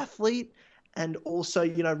actual athlete, and also,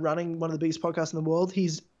 running one of the biggest podcasts in the world.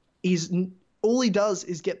 He's all he does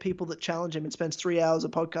is get people that challenge him and spends 3 hours a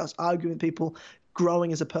podcast arguing with people,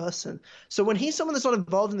 growing as a person. So when he's someone that's not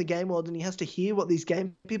involved in the game world and he has to hear what these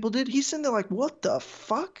game people did, he's sitting there like, what the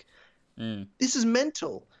fuck? This is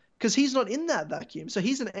mental, because he's not in that vacuum. So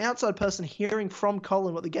he's an outside person hearing from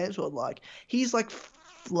Colin what the games world like. He's like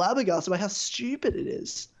flabbergasted by how stupid it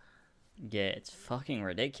is. Yeah, it's fucking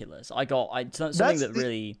ridiculous. Something that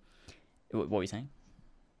really. What were you saying?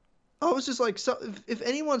 I was just like, so if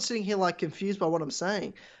anyone's sitting here like confused by what I'm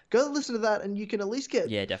saying, go listen to that and you can at least get.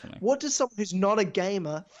 Yeah, definitely. What does someone who's not a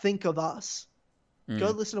gamer think of us?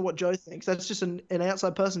 Go listen to what Joe thinks. That's just an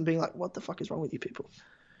outside person being like, what the fuck is wrong with you people?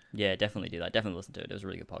 Yeah, definitely do that. Definitely listen to it. It was a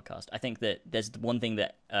really good podcast. I think that there's one thing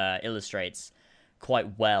that illustrates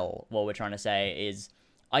quite well what we're trying to say is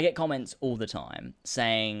I get comments all the time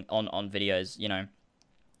saying on videos, you know,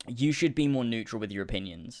 you should be more neutral with your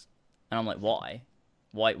opinions. And I'm like, why?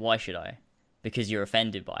 Why should I? Because you're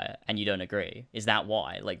offended by it and you don't agree. Is that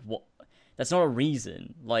why? Like, what? That's not a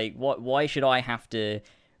reason. Like, why should I have to...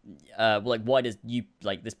 like, why does you...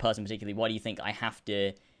 Like, this person particularly, why do you think I have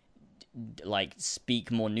to... like,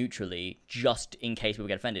 speak more neutrally just in case people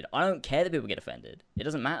get offended? I don't care that people get offended. It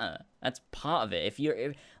doesn't matter. That's part of it.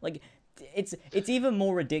 It's even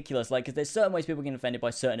more ridiculous, like, because there's certain ways people get offended by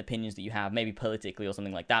certain opinions that you have, maybe politically or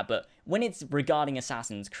something like that, but when it's regarding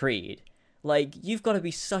Assassin's Creed, like, you've got to be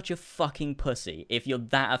such a fucking pussy if you're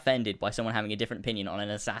that offended by someone having a different opinion on an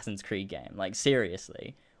Assassin's Creed game. Like,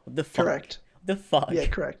 seriously. What the fuck? Correct. The fuck? Yeah,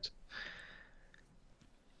 correct.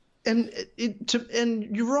 And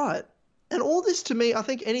and you're right. And all this, to me, I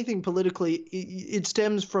think anything politically, it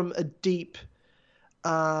stems from a deep,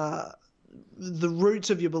 the roots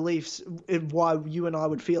of your beliefs and why you and I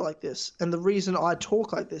would feel like this. And the reason I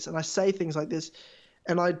talk like this and I say things like this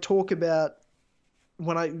and I talk about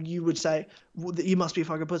you would say, well, you must be a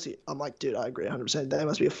fucking pussy. I'm like, dude, I agree 100%. They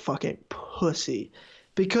must be a fucking pussy.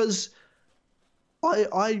 Because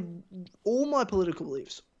all my political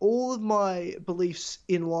beliefs, all of my beliefs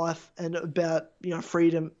in life and about, you know,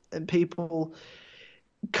 freedom and people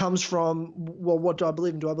comes from, well, what do I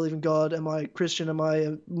believe in? Do I believe in God? Am I Christian? Am I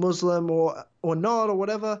a Muslim or not or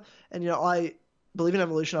whatever? And, you know, I believe in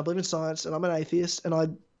evolution. I believe in science, and I'm an atheist, and I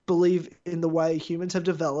believe in the way humans have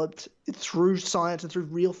developed through science and through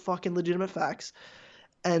real fucking legitimate facts.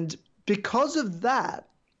 And because of that,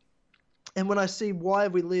 and when I see why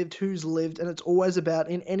have we lived, who's lived, and it's always about,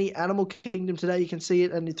 in any animal kingdom today, you can see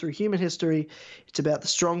it, and through human history, it's about the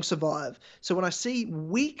strong survive. So when I see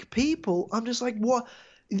weak people, I'm just like, what?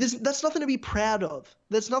 That's nothing to be proud of.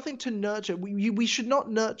 That's nothing to nurture. We should not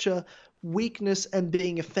nurture weakness and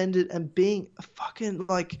being offended and being fucking,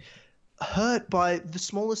 like, hurt by the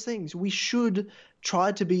smallest things. We should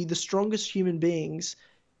try to be the strongest human beings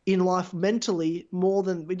in life mentally, more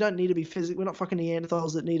than we don't need to be physically. We're not fucking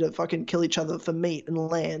Neanderthals that need to fucking kill each other for meat and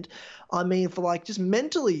land. I mean, for like just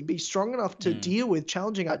mentally be strong enough to deal with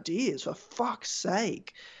challenging ideas, for fuck's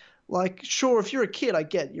sake. Like, sure, if you're a kid, I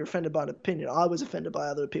get you're offended by an opinion. I was offended by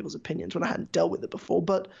other people's opinions when I hadn't dealt with it before.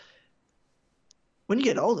 But when you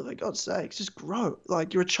get older, for God's sakes, just grow.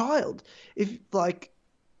 Like, you're a child. If, like,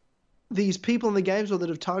 these people in the games that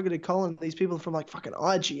have targeted Colin, these people from like fucking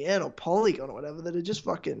IGN or Polygon or whatever that are just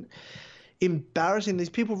fucking embarrassing. These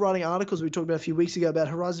people writing articles we talked about a few weeks ago about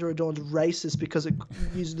Horizon Zero Dawn's racist because it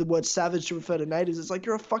uses the word savage to refer to natives. It's like,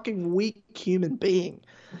 you're a fucking weak human being.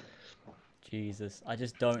 Jesus, I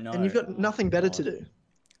just don't know. And you've got nothing better to do.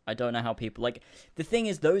 I don't know how people, like, the thing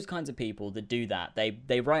is, those kinds of people that do that,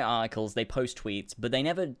 they write articles, they post tweets, but they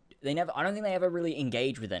never, I don't think they ever really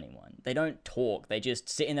engage with anyone. They don't talk. They just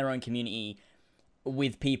sit in their own community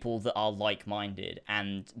with people that are like-minded,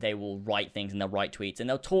 and they will write things and they'll write tweets and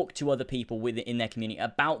they'll talk to other people in their community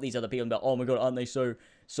about these other people and be like, oh my God, aren't they so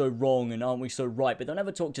wrong and aren't we so right? But they'll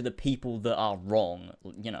never talk to the people that are wrong,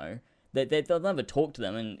 you know? They'll never talk to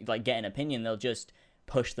them and like get an opinion. They'll just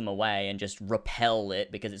push them away and just repel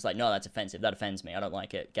it because it's like, no, that's offensive. That offends me. I don't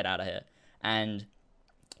like it. Get out of here. And,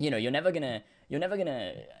 you know, you're never gonna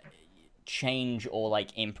change or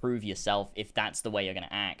like improve yourself if that's the way you're gonna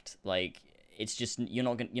act. Like, it's just, you're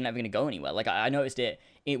never gonna go anywhere. Like, I noticed it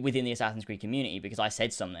within the Assassin's Creed community because I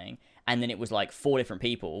said something and then it was like 4 different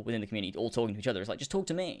people within the community all talking to each other. It's like, just talk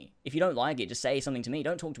to me. If you don't like it, just say something to me.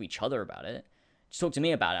 Don't talk to each other about it. Just talk to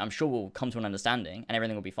me about it. I'm sure we'll come to an understanding and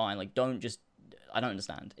everything will be fine. Like, I don't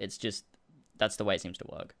understand. It's just, that's the way it seems to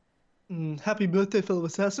work. Happy birthday, fellow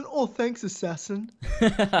assassin. Oh, thanks, assassin.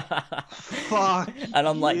 Fuck. And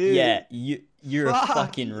I'm like, yeah, you're a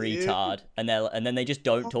fucking retard. And then they just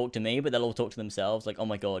don't talk to me, but they'll all talk to themselves. Like, oh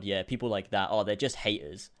my God, yeah, people like that. Oh, they're just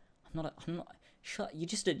haters. I'm not. Shut. You're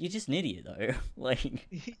just an idiot though. Like,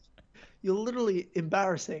 you're literally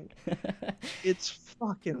embarrassing. It's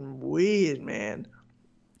fucking weird, man.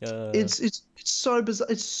 It's so bizarre.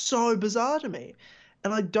 It's so bizarre to me,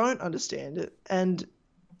 and I don't understand it. And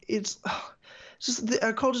it's just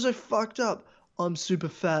our culture's so fucked up. I'm super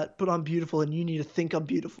fat, but I'm beautiful, and you need to think I'm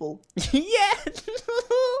beautiful. Yeah.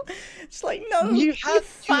 It's like, no, you have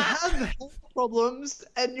problems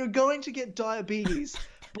and you're going to get diabetes.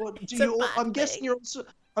 But I'm guessing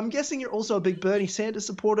you're also a big Bernie Sanders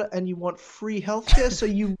supporter and you want free healthcare. So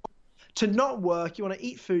you to not work, you want to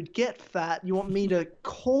eat food, get fat, you want me to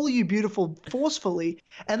call you beautiful forcefully,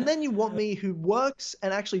 and then you want me who works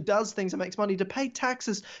and actually does things and makes money to pay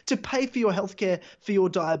taxes to pay for your healthcare for your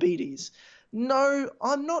diabetes. No,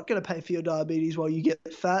 I'm not going to pay for your diabetes while you get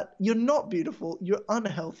fat. You're not beautiful. You're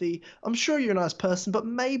unhealthy. I'm sure you're a nice person, but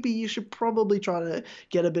maybe you should probably try to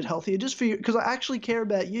get a bit healthier just for you, because I actually care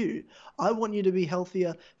about you. I want you to be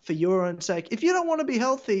healthier for your own sake. If you don't want to be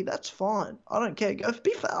healthy, that's fine. I don't care. Go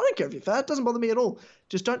be fat. I don't care if you're fat. It doesn't bother me at all.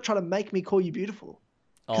 Just don't try to make me call you beautiful.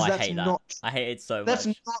 Oh, I hate that. I hate it so much. That's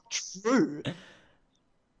not true.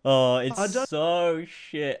 Oh, it's so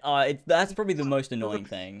shit. That's probably the most annoying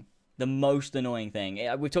thing. The most annoying thing,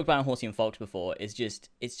 we've talked about Horsey and Folks before, it's just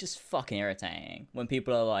fucking irritating when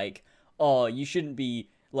people are like, oh, you shouldn't be,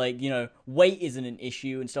 like, you know, weight isn't an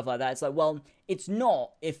issue and stuff like that. It's like, well, it's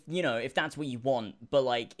not if, you know, if that's what you want, but,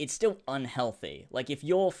 like, it's still unhealthy. Like, if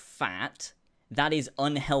you're fat, that is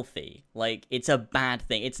unhealthy. Like, it's a bad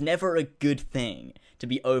thing. It's never a good thing to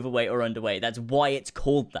be overweight or underweight. That's why it's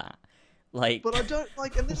called that. Like, but I don't,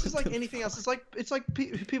 like, and this is like anything else. It's like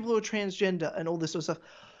people who are transgender and all this sort of stuff.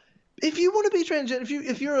 If you want to be transgender,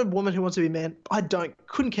 if you're a woman who wants to be a man,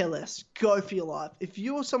 couldn't care less. Go for your life. If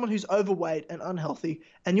you're someone who's overweight and unhealthy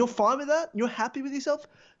and you're fine with that, you're happy with yourself,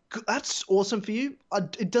 that's awesome for you.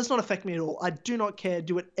 It does not affect me at all. I do not care.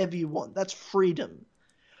 Do whatever you want. That's freedom.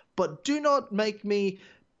 But do not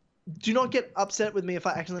get upset with me if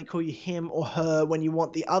I accidentally call you him or her when you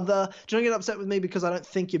want the other. Do not get upset with me because I don't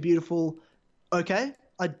think you're beautiful. Okay?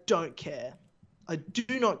 I don't care. I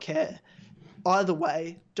do not care. Either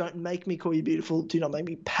way, don't make me call you beautiful. Do not make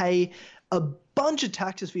me pay a bunch of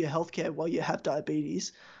taxes for your healthcare while you have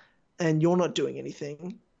diabetes and you're not doing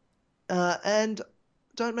anything. And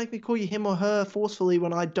don't make me call you him or her forcefully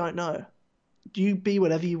when I don't know. You be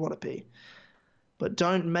whatever you want to be. But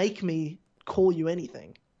don't make me call you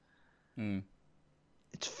anything.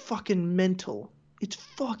 It's fucking mental. It's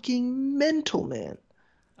fucking mental, man.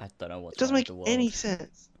 I don't know what. It doesn't make any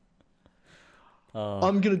sense.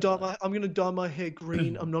 I'm gonna dye my hair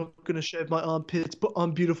green. I'm not gonna shave my armpits, but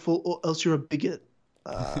I'm beautiful, or else you're a bigot.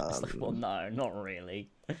 It's like, well, no, not really.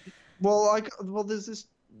 There's this.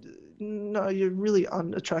 No, you're really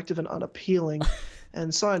unattractive and unappealing,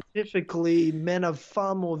 and scientifically, men are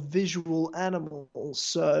far more visual animals.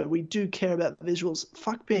 So we do care about visuals.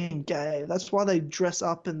 Fuck being gay. That's why they dress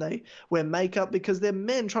up and they wear makeup, because they're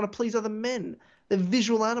men trying to please other men. They're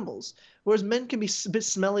visual animals. Whereas men can be a bit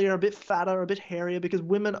smellier, a bit fatter, a bit hairier, because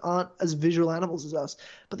women aren't as visual animals as us.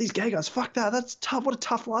 But these gay guys, fuck that. That's tough. What a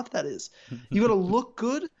tough life that is. You got to look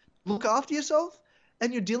good, look after yourself,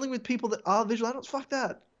 and you're dealing with people that are visual animals. Fuck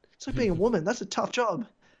that. It's like being a woman. That's a tough job.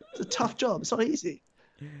 It's a tough job. It's not easy.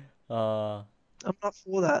 I'm not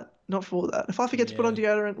for that. Not for that. If I forget to put on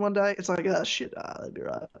deodorant one day, it's like, oh, shit, that'd be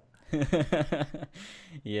right.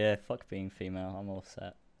 Yeah, fuck being female. I'm all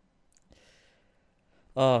set.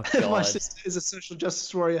 Oh, God. My sister is a social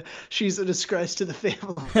justice warrior. She's a disgrace to the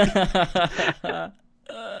family.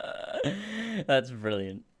 That's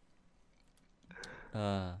brilliant.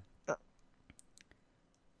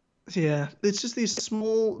 Yeah, it's just these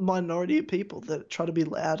small minority of people that try to be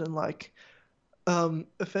loud and like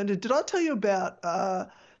offended. Did I tell you about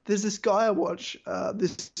there's this guy I watch,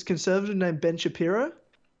 this conservative named Ben Shapiro?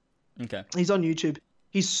 Okay. He's on YouTube.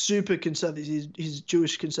 He's super conservative. He's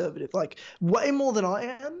Jewish conservative, like way more than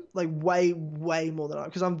I am, like way more than I am.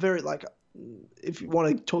 Because I'm very like, if you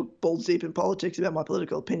want to talk balls deep in politics about my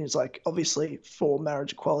political opinions, like obviously for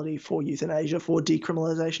marriage equality, for euthanasia, for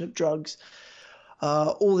decriminalization of drugs,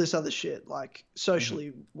 all this other shit, like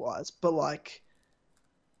socially wise. But like,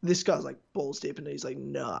 this guy's like balls deep, and he's like,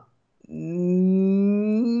 nah,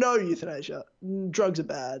 no euthanasia, drugs are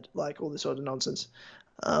bad, like all this sort of nonsense.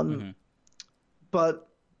 But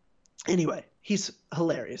anyway, he's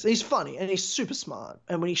hilarious. He's funny and he's super smart.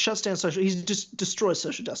 And when he shuts down he just destroys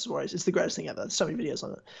social justice warriors. It's the greatest thing ever. There's so many videos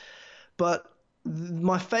on it. But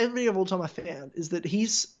my favorite video of all time I found is that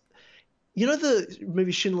he's, you know, the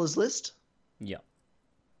movie Schindler's List? Yeah.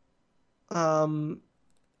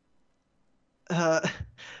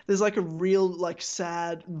 There's like a real like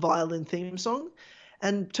sad violin theme song.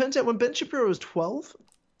 And turns out when Ben Shapiro was 12,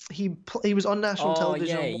 he was on national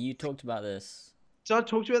television. Oh yeah, you talked about this. Did I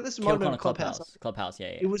talk to you about this? It might have been Clubhouse. Clubhouse,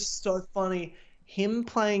 yeah. It was so funny. Him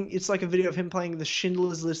playing, it's like a video of him playing the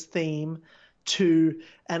Schindler's List theme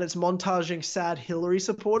and it's montaging sad Hillary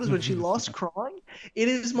supporters when she lost, crying. It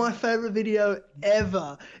is my favorite video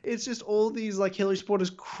ever. It's just all these like Hillary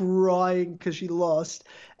supporters crying because she lost,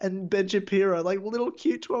 and Ben Shapiro, like little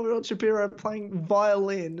cute 12-year-old Shapiro playing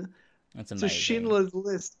violin. That's amazing. So Schindler's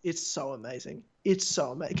List. It's so amazing. It's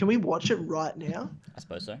so amazing. Can we watch it right now? I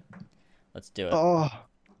suppose so. Let's do it. Oh.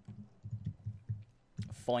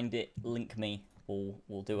 Find it, link me.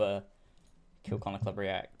 We'll do a Kill Connor Club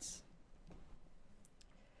reacts.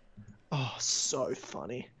 Oh, so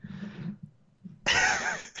funny.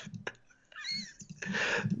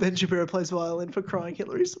 Ben Shapiro plays violin for crying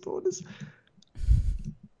Hillary supporters.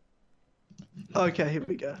 Okay, here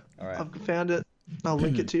we go. All right. I've found it. I'll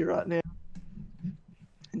link it to you right now.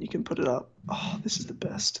 And you can put it up. Oh, this is the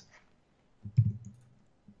best.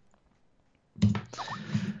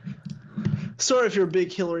 Sorry if you're a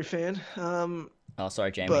big Hillary fan. Oh,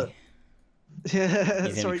 sorry, Jamie. But, yeah,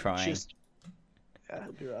 he's gonna be crying. Yeah,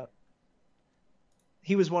 he'll be right.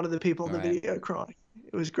 He was one of the people in the video crying.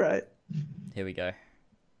 It was great. Here we go.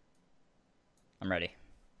 I'm ready.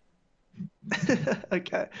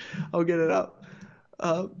 Okay, I'll get it up.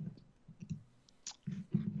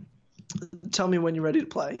 Tell me when you're ready to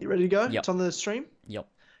play. You ready to go? Yep. It's on the stream? Yep.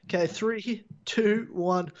 Okay, 3, 2,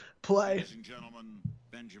 1, play. Ladies and gentlemen,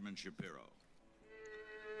 Benjamin Shapiro.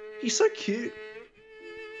 He's so cute.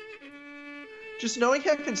 Just knowing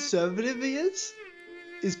how conservative he is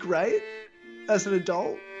great as an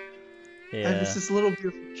adult. Yeah. And it's this little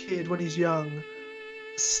beautiful kid when he's young.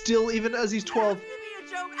 Still, even as he's 12. This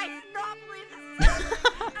is a joke. I cannot believe this is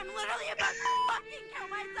I'm literally about to fucking kill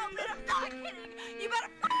myself, and I'm not kidding. You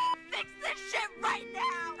better fucking fix this shit right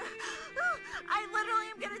now. I literally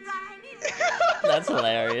am gonna die. I need to. That's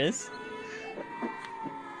hilarious.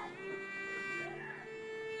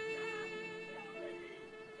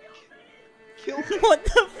 Kill me. What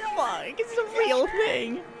the fuck? It's a real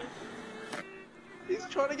thing. He's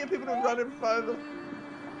trying to get people to run him over.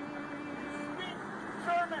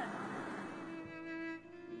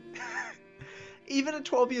 Even at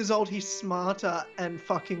 12 years old, he's smarter and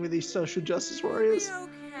fucking with these social justice warriors. You'll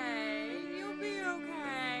be okay. You'll be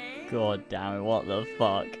okay. God damn it, what the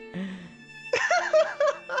fuck?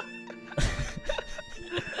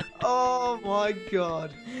 Oh my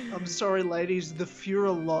god. I'm sorry, ladies. The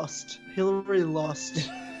Fuhrer lost. Hillary lost.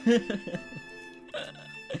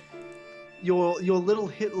 Your little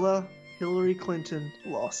Hitler, Hillary Clinton,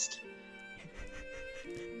 lost.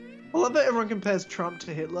 I love that everyone compares Trump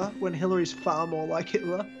to Hitler when Hillary's far more like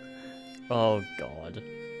Hitler. Oh god.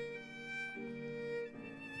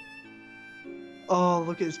 Oh,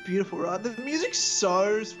 look, it's beautiful, right? The music's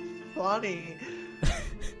so funny.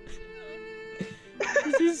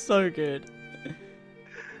 This is so good.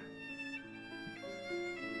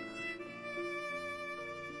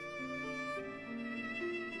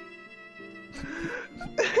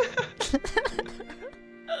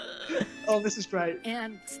 Oh, this is great.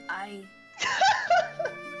 And I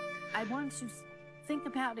want to think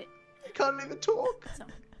about it. I can't even talk. So.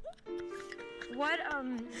 What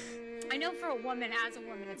I know for a woman, as a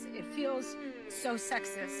woman, it feels so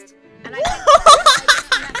sexist, and I think that's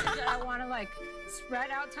the message that I want to like spread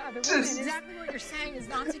out to other women. Exactly what you're saying is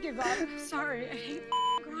not to give up. Sorry, I hate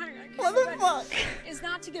crying. What the fuck? Is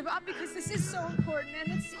not to give up because this is so important,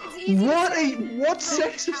 and it's easy. What's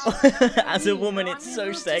sexist? As a woman, it's so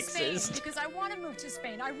sexist. Because I want to move to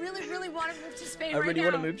Spain. I really, really want to move to Spain. I really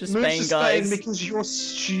want to move to Spain, guys. Because you're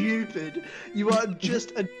stupid. You are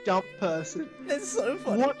just a dumb person. It's so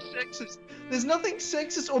funny. What sexist? There's nothing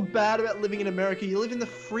sexist or bad about living in America. You live in the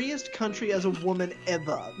freest country as a woman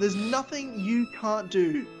ever. There's nothing you can't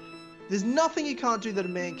do. There's nothing you can't do that a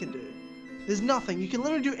man can do. There's nothing. You can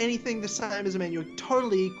literally do anything the same as a man. You're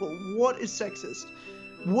totally equal. What is sexist?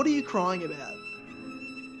 What are you crying about?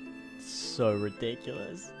 So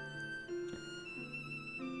ridiculous.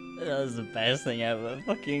 That was the best thing ever.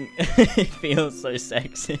 Fucking, it feels so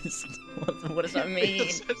sexist. What does that mean?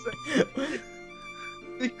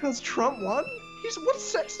 Because Trump won?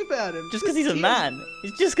 What's sexist about him? Just because he's a man.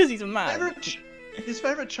 It's just because he's a man. His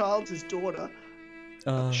favorite child's his daughter.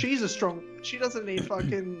 She's a strong. She doesn't need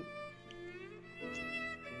fucking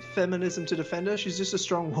feminism to defend her. She's just a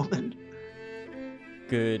strong woman.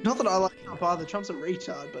 Good. Not that I like Trump either. Trump's a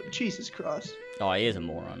retard, but Jesus Christ. Oh, he is a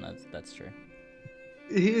moron. That's true.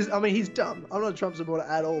 He is. I mean, he's dumb. I'm not a Trump supporter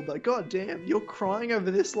at all, but goddamn, you're crying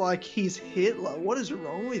over this like he's Hitler. What is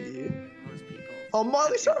wrong with you? Most people. Oh,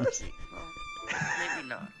 Miley Cyrus. Well, maybe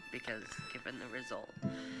not, because given the result,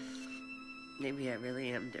 maybe I really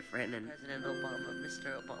am different. And President Obama,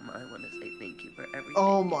 Mr. Obama, I want to say thank you for everything.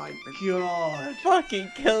 Oh my god.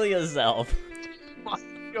 Fucking kill yourself.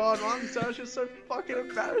 god, Mom, that's just so fucking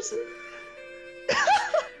embarrassing.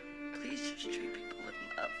 Please just treat people with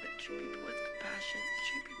love and treat people with compassion and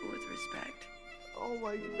treat people with respect. Oh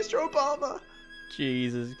my, Mr. Obama.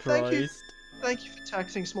 Jesus Christ. Thank you for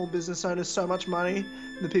taxing small business owners so much money.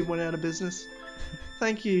 The people went out of business.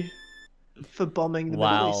 Thank you for bombing the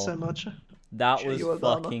Middle East so much. That was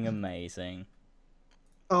fucking amazing.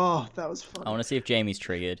 Oh, that was fun. I want to see if Jamie's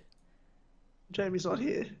triggered. Jamie's not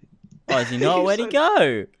here. Oh, is he not? Where'd he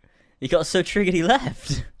go? He got so triggered he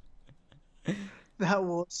left. That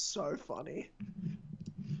was so funny.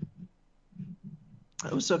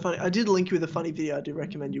 That was so funny. I did link you with a funny video I do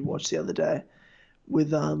recommend you watch the other day.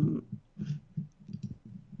 With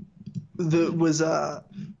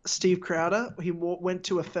Steve Crowder. He went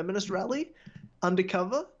to a feminist rally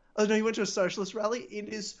undercover. Oh no, he went to a socialist rally. It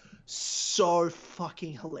is so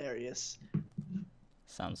fucking hilarious.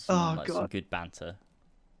 Sounds like some good banter.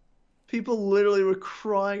 People literally were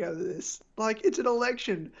crying over this. Like, it's an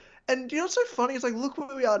election. And you know what's so funny? It's like, look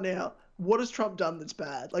where we are now. What has Trump done that's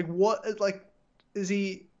bad? Like, what, like, is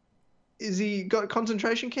he got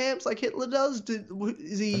concentration camps like Hitler does?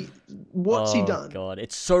 What's he done? Oh god,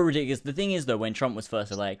 it's so ridiculous. The thing is though, when Trump was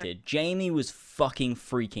first elected, Jamie was fucking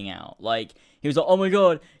freaking out. Like, he was like, oh my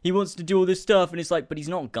god, he wants to do all this stuff, and it's like, but he's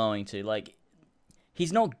not going to. Like,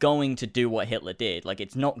 he's not going to do what Hitler did. Like,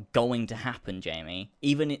 it's not going to happen, Jamie.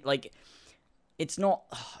 It's not,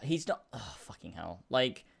 he's not, fucking hell.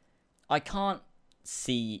 Like, I can't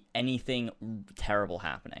see anything terrible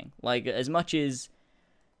happening. Like, as much as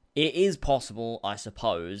it is possible, I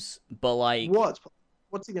suppose, but like...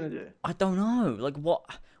 What's he gonna do? I don't know. Like,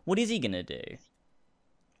 what is he gonna do?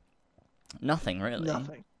 Nothing, really.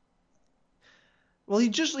 Nothing. Well, he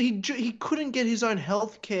couldn't get his own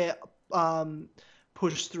healthcare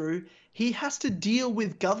pushed through. He has to deal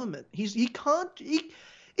with government.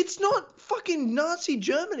 It's not fucking Nazi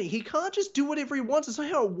Germany. He can't just do whatever he wants. It's not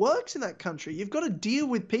how it works in that country. You've got to deal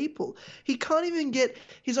with people. He can't even get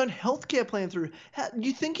his own healthcare plan through.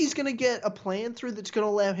 You think he's going to get a plan through that's going to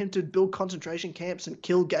allow him to build concentration camps and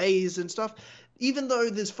kill gays and stuff? Even though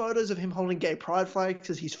there's photos of him holding gay pride flags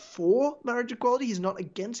because he's for marriage equality, he's not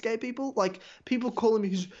against gay people. Like, people call him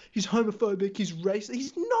he's homophobic, he's racist.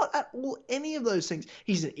 He's not at all any of those things.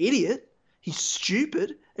 He's an idiot. He's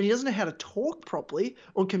stupid, and he doesn't know how to talk properly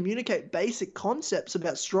or communicate basic concepts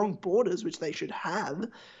about strong borders, which they should have.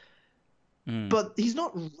 But he's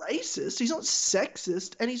not racist, he's not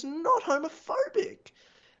sexist, and he's not homophobic.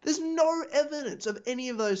 There's no evidence of any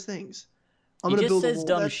of those things. He just says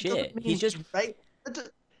dumb shit. He's just...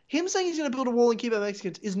 Him saying he's going to build a wall and keep out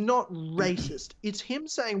Mexicans is not racist. It's him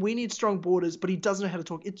saying we need strong borders, but he doesn't know how to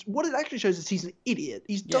talk. It's what it actually shows is he's an idiot.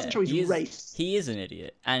 He doesn't show he's racist. He is an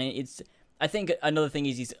idiot, and it's... I think another thing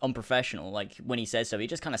is he's unprofessional. Like, when he says stuff, he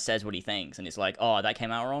just kind of says what he thinks, and it's like, oh, that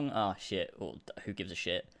came out wrong? Oh, shit. Well, who gives a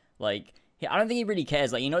shit? Like, I don't think he really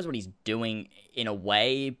cares. Like, he knows what he's doing in a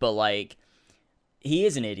way, but, like, he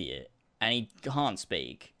is an idiot, and he can't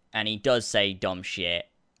speak, and he does say dumb shit,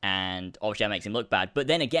 and obviously that makes him look bad. But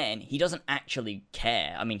then again, he doesn't actually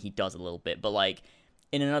care. I mean, he does a little bit, but, like,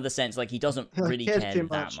 in another sense, like, he doesn't really care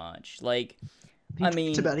that much. Like,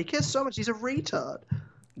 he cares so much. He's a retard.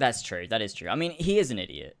 That's true. That is true. I mean, he is an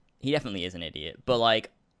idiot. He definitely is an idiot. But,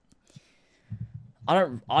 like, I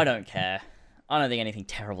don't care. I don't think anything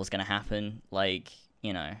terrible is going to happen. Like,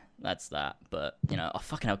 you know, that's that. But, you know, oh,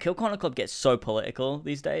 fucking hell. Kill Connor Club gets so political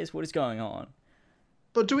these days. What is going on?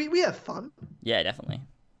 But do we have fun? Yeah, definitely.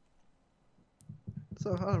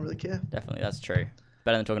 So, I don't really care. Definitely, that's true.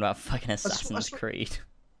 Better than talking about fucking Assassin's Creed.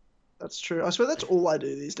 That's true. I swear that's all I do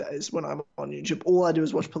these days when I'm on YouTube. All I do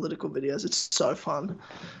is watch political videos. It's so fun.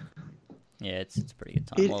 Yeah, it's a pretty good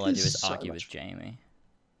time. All I do is argue with Jamie.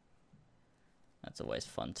 That's always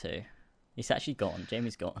fun too. He's actually gone.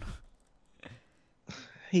 Jamie's gone.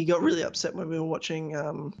 He got really upset when we were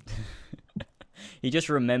watching... He just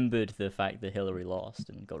remembered the fact that Hillary lost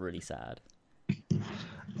and got really sad.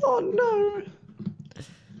 Oh no!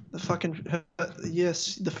 The fucking...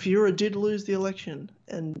 yes, the Führer did lose the election,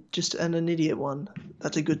 and an idiot one.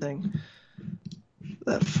 That's a good thing.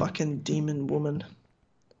 That fucking demon woman.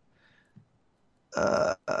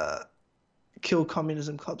 Kill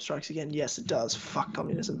communism, club strikes again. Yes, it does. Fuck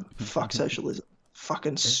communism. Fuck socialism.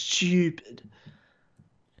 Fucking stupid.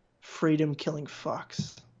 Freedom killing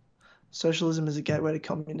fucks. Socialism is a gateway to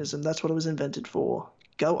communism. That's what it was invented for.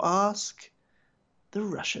 Go ask the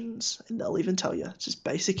Russians, and they'll even tell you. It's just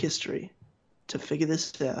basic history to figure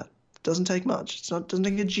this out. It doesn't take much. Doesn't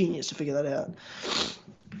take a genius to figure that out.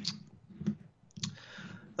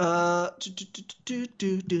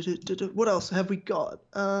 What else have we got?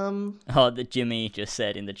 Oh, the Jimmy just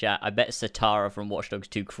said in the chat, I bet Satara from Watch Dogs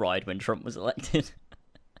 2 cried when Trump was elected.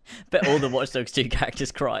 Bet all the Watch Dogs 2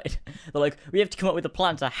 characters cried. They're like, we have to come up with a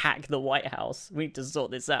plan to hack the White House. We need to sort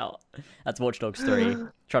this out. That's Watch Dogs 3,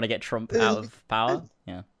 trying to get Trump out of power.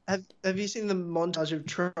 Yeah. Have you seen the montage of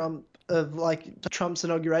Trump, of like Trump's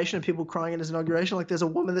inauguration and people crying at his inauguration? Like there's a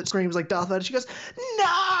woman that screams like Darth Vader. She goes,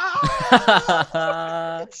 "No!"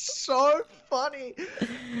 It's so funny,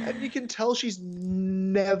 and you can tell she's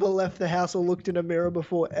never left the house or looked in a mirror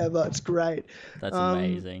before ever. It's great. That's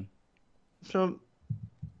amazing. Trump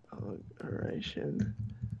inauguration.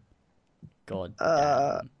 God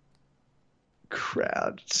damn.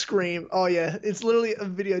 Crowd scream. Oh yeah, it's literally a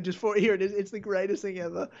video just for here it is. It's the greatest thing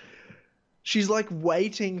ever. She's like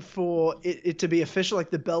waiting for it to be official,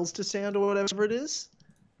 like the bells to sound or whatever it is.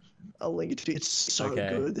 I'll link it to you. It's so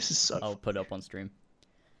good. This is so I'll put it up on stream.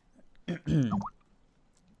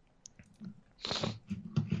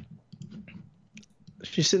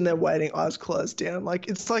 She's sitting there waiting, eyes closed down. Like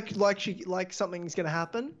it's like something's gonna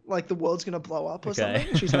happen, like the world's gonna blow up or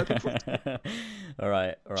something. She's hoping for it. All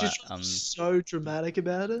right. She's so dramatic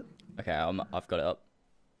about it. Okay, I've got it up.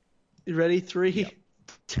 You ready? 3,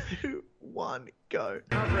 2, 1, go.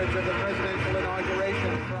 Coverage of the presidential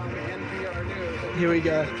inauguration from NPR News. Here we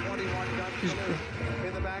go.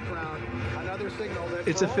 In the background, another signal that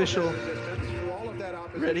it's official.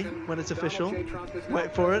 Ready? When when it's official.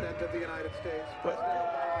 Wait for it.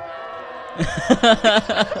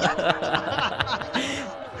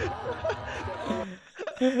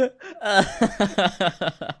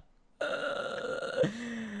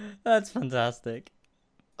 That's fantastic.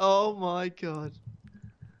 Oh my god.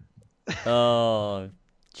 Oh,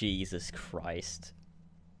 Jesus Christ.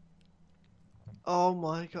 Oh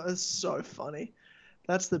my god, it's so funny.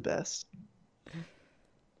 That's the best.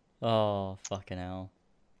 Oh, fucking hell.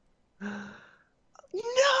 No!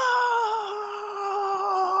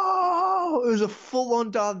 It was a full-on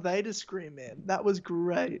Darth Vader scream, man. That was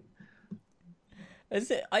great. Is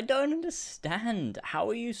it? I don't understand. How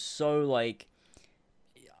are you so, like...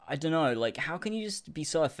 I don't know, like, how can you just be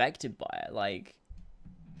so affected by it? Like,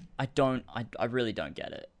 I really don't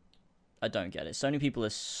get it. I don't get it. So many people are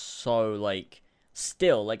so, like...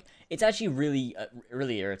 Still, like, it's actually really,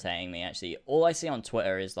 really irritating me, actually. All I see on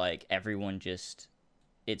Twitter is, like, everyone just...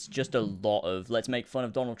 It's just a lot of, let's make fun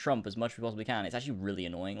of Donald Trump as much as we possibly can. It's actually really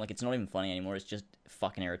annoying. Like, it's not even funny anymore. It's just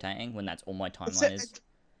fucking irritating when that's all my timeline is.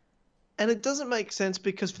 And it doesn't make sense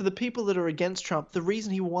because for the people that are against Trump, the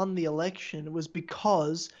reason he won the election was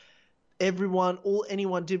because all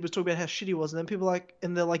anyone did was talk about how shit he was. And then people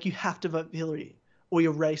they're like, you have to vote for Hillary, or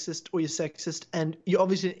you're racist, or you're sexist, and you're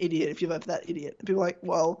obviously an idiot if you vote for that idiot. And people are like,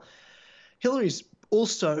 well, Hillary's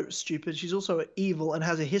also stupid. She's also evil and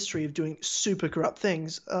has a history of doing super corrupt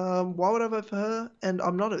things. Why would I vote for her? And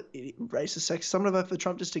I'm not a racist, sexist. I'm going to vote for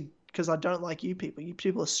Trump just because I don't like you people. You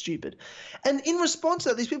people are stupid. And in response to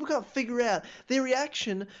that, these people can't figure out their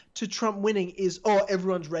reaction to Trump winning is, oh,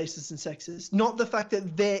 everyone's racist and sexist. Not the fact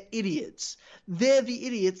that they're idiots. They're the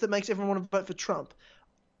idiots that makes everyone want to vote for Trump.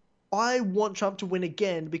 I want Trump to win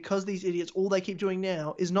again because these idiots, all they keep doing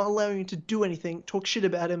now is not allowing him to do anything, talk shit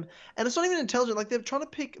about him. And it's not even intelligent. Like, they're trying to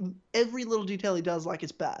pick every little detail he does like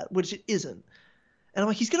it's bad, which it isn't. And I'm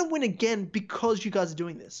like, he's going to win again because you guys are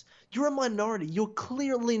doing this. You're a minority. You're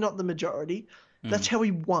clearly not the majority. That's how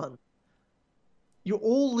he won. You're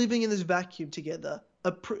all living in this vacuum together,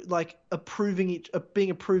 being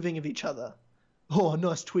approving of each other. Oh,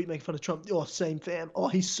 nice tweet making fun of Trump. Oh, same fam. Oh,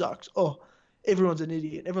 he sucks. Oh, everyone's an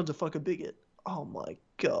idiot. Everyone's a fucking bigot. Oh my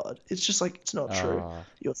god. It's just like, it's not true.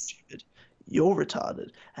 You're stupid. You're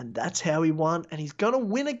retarded. And that's how he won. And he's going to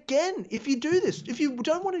win again if you do this. If you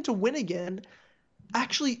don't want him to win again,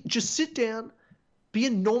 actually just sit down, be a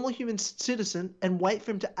normal human citizen, and wait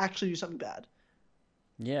for him to actually do something bad.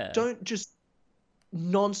 Yeah. Don't just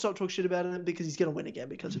non-stop talk shit about him because he's going to win again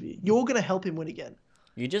because of you. You're going to help him win again.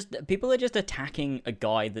 People are just attacking a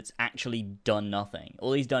guy that's actually done nothing.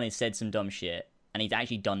 All he's done is said some dumb shit, and he's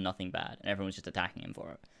actually done nothing bad, and everyone's just attacking him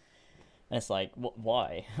for it. And it's like,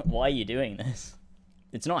 why? Why are you doing this?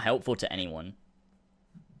 It's not helpful to anyone.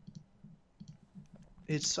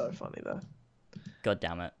 It's so funny, though. God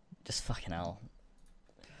damn it. Just fucking hell.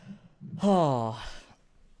 Oh.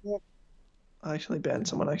 I actually banned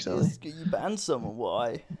someone, accidentally. You banned someone?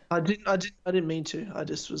 Why? I didn't mean to. I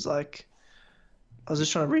just was like... I was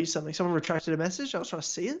just trying to read something. Someone retracted a message. I was trying to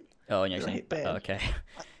see it. Oh, and you're hit ban. Oh, okay.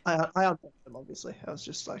 I unbanned them, obviously. I was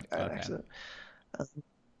just like, an accident.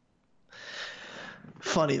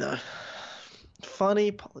 Funny, though.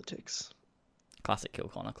 Funny politics. Classic Kill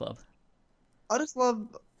Connor Club. I just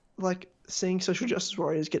love like seeing social justice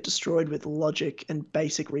warriors get destroyed with logic and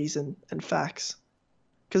basic reason and facts.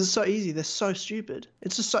 Because it's so easy. They're so stupid.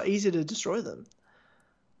 It's just so easy to destroy them.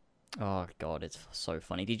 Oh, God, it's so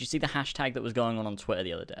funny. Did you see the hashtag that was going on Twitter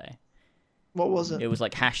the other day? What was it? It was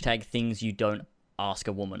like hashtag things you don't ask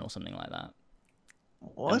a woman or something like that.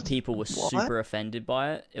 What? And people were super offended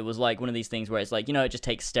by it. It was like one of these things where it's like, it just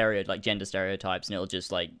takes gender stereotypes and it'll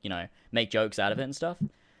just like, make jokes out of it and stuff.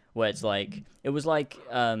 Where it's like, it was like,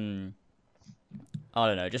 I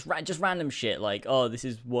don't know, just random shit like, oh, this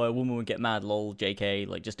is why a woman would get mad, lol, JK,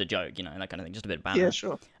 like just a joke, that kind of thing, just a bit of banter. Yeah,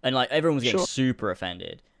 sure. And like everyone was getting super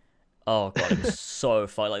offended. Oh god, it was so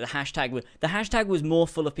funny. Like the hashtag was more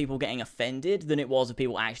full of people getting offended than it was of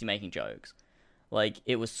people actually making jokes. Like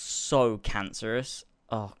it was so cancerous.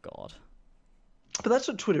 Oh god. But that's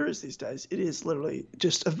what Twitter is these days. It is literally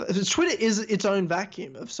just Twitter is its own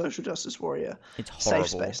vacuum of social justice warrior. It's horrible.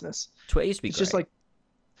 Safe spaceness. Twitter used to be it's great. Just like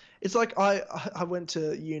it's like I went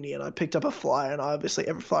to uni and I picked up a flyer and obviously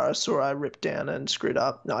every flyer I saw I ripped down and screwed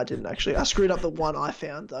up. No, I didn't actually. I screwed up the one I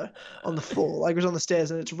found though on the floor. Like it was on the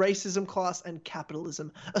stairs and it's racism, class and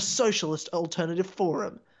capitalism, a socialist alternative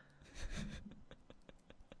forum.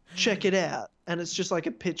 Check it out. And it's just like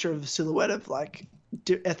a picture of a silhouette of like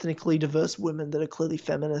ethnically diverse women that are clearly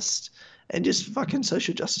feminist and just fucking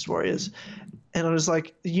social justice warriors. And I was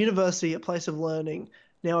like, the university, a place of learning,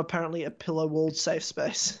 now apparently a pillow-walled safe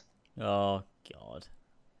space. Oh, God.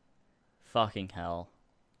 Fucking hell.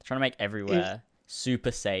 They're trying to make everywhere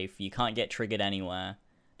super safe. You can't get triggered anywhere.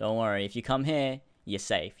 Don't worry. If you come here, you're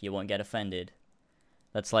safe. You won't get offended.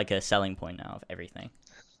 That's like a selling point now of everything.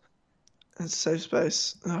 It's safe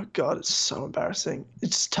space. Oh, God, it's so embarrassing.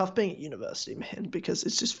 It's tough being at university, man, because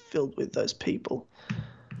it's just filled with those people.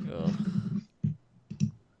 Ugh.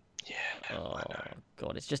 Yeah. Oh,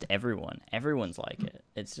 God, it's just everyone. Everyone's like it.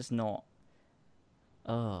 It's just not...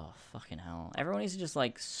 Oh, fucking hell. Everyone needs to just,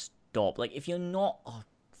 like, stop. Like, if you're not... Oh,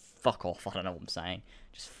 fuck off. I don't know what I'm saying.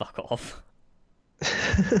 Just fuck off.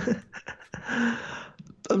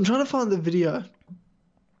 I'm trying to find the video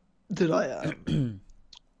that I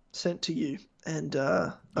sent to you. And,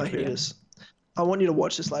 oh, here it is. I want you to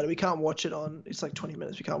watch this later. We can't watch it on... It's like 20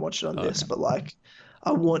 minutes. We can't watch it on this. Okay. But, like,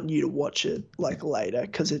 I want you to watch it, like, later.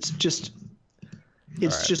 Because it's just...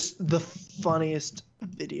 It's just the funniest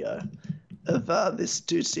video of this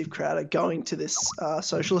dude Steve Crowder going to this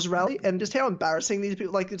socialist rally and just how embarrassing these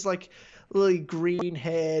people, like it's like really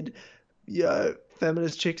green-haired,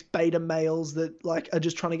 feminist chicks, beta males that like are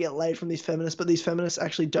just trying to get laid from these feminists, but these feminists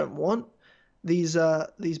actually don't want these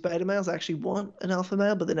beta males actually want an alpha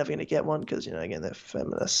male, but they're never going to get one because again they're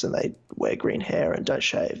feminists and they wear green hair and don't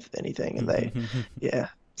shave anything and they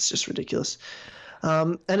it's just ridiculous.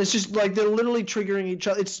 And it's just like they're literally triggering each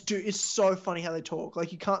other. It's so funny how they talk.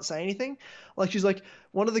 Like you can't say anything. Like she's like,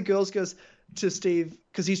 one of the girls goes to Steve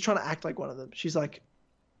because he's trying to act like one of them. She's like,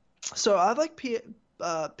 so I have like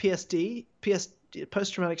PSD,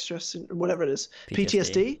 post-traumatic stress, whatever it is,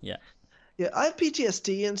 PTSD. Yeah. Yeah, I have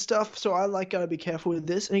PTSD and stuff, so I like gotta be careful with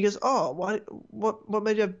this. And he goes, oh, why? What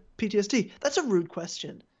made you have PTSD? That's a rude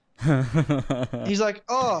question. He's like,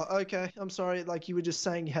 oh, okay, I'm sorry, like you were just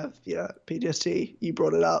saying you have PTSD, you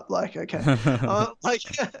brought it up, like okay. Like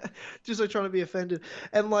just like trying to be offended.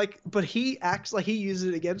 And like, but he acts like he uses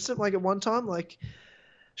it against him. Like at one time, like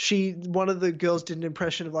one of the girls did an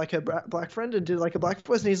impression of like her black friend and did like a black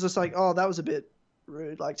voice, and he's just like, oh, that was a bit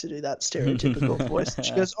rude, like to do that stereotypical voice. And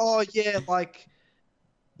she goes, oh yeah, like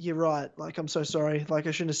you're right, like I'm so sorry, like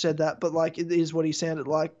I shouldn't have said that, but like it is what he sounded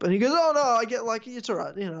like. But he goes, oh no, I get, like it's all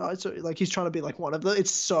right, it's like he's trying to be like one of them. It's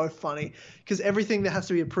so funny because everything that has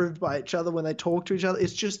to be approved by each other when they talk to each other,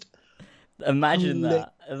 it's just imagine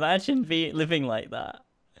living like that.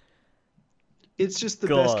 It's just the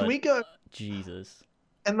best. Can we go Jesus?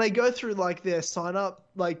 And they go through like their sign up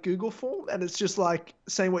like Google form, and it's just like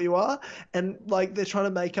saying what you are, and like they're trying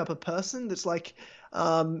to make up a person that's like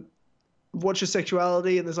what's your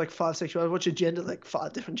sexuality, and there's like 5 sexualities, what's your gender, like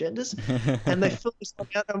 5 different genders. And they fill this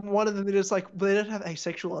out, and one of them is just like, well, they don't have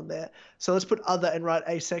asexual on there, so let's put other and write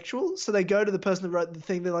asexual. So they go to the person that wrote the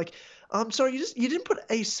thing, they're like, I'm sorry, you didn't put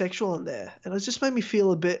asexual on there, and it just made me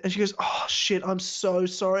feel a bit. And she goes, oh shit, I'm so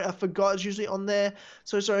sorry, I forgot it's usually on there,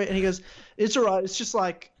 so sorry. And he goes, it's all right, it's just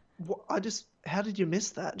like, how did you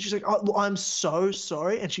miss that? And she's like, oh, well, I'm so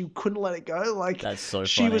sorry, and she couldn't let it go. Like that's so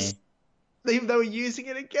funny. They were using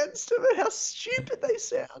it against him, and how stupid they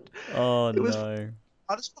sound. Oh, no.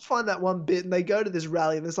 I just want to find that one bit, and they go to this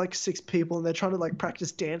rally, and there's like 6 people, and they're trying to like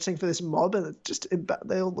practice dancing for this mob, and it's just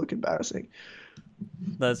they all look embarrassing.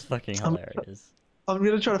 That's fucking hilarious. I'm going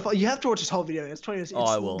to try to find... You have to watch this whole video. It's 20 minutes.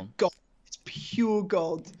 I will. Gold. It's pure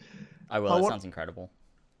gold. I will. That sounds incredible.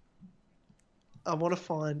 I want to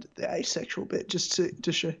find the asexual bit just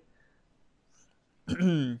to show.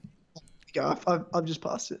 Go. I've just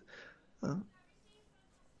passed it.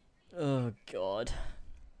 Oh God.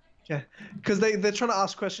 Okay, because they're trying to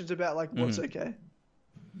ask questions about like what's okay.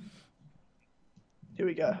 Here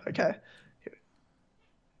we go. Okay.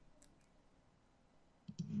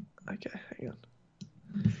 Okay, hang on.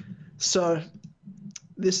 So,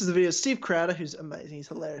 this is the video. Steve Crowder, who's amazing. He's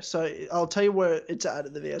hilarious. So, I'll tell you where it's at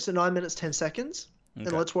in the video. So, 9 minutes, 10 seconds. Okay.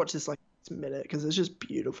 And let's watch this like minute because it's just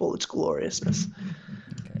beautiful. It's gloriousness.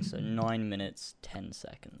 Okay, so 9 minutes, 10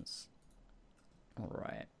 seconds. All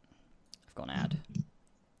right. I've got an ad.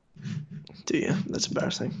 Do you? That's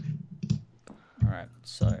embarrassing. All right,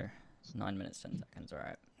 so 9 minutes, 10 seconds. All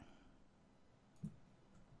right.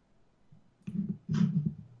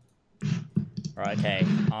 Right, okay,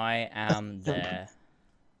 I am there.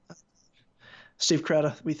 Steve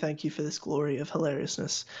Crowder, we thank you for this glory of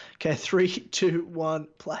hilariousness. Okay, 3, 2, 1,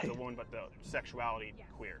 play. The woman, but the sexuality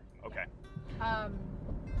queer. Okay.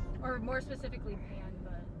 Or more specifically, pan,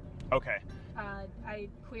 but. Okay.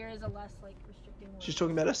 Queer is a less like restricting word. She's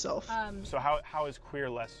talking about herself. So how is queer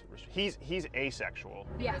less? He's asexual.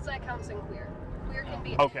 Yeah, because that counts in queer. Queer can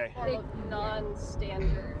be okay.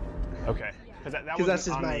 Non-standard. Okay. Because that was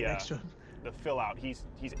on the extra. The fill out. He's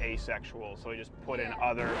asexual, so he just put in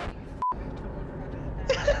other.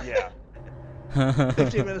 Yeah.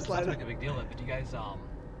 15 minutes later. That's like a big deal. But do you guys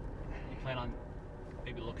you plan on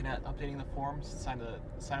maybe looking at updating the forms, sign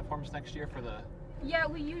up forms next year for the? Yeah,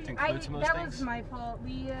 we usually. That was my fault.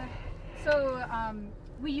 We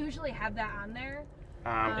usually have that on there.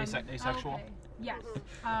 Asexual. Okay. Yes.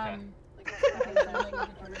 Okay.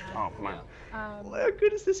 Oh, come on. How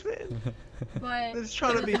good is this man? But it's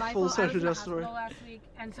trying to be full social justice story. Last week,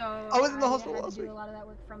 and so I was in the hospital had last to week. do a lot of that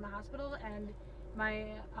work from the hospital, and my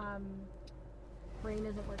brain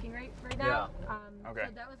isn't working right now. Yeah. Okay.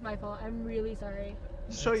 So that was my fault. I'm really sorry.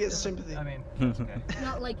 Just trying to get sympathy. I mean, that's okay.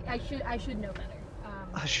 No, like I should know better.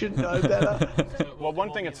 I should know better. Well,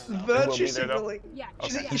 one thing it's virtue signaling. Yeah.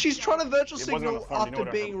 She's trying to virtual signal after you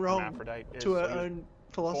know being wrong to her own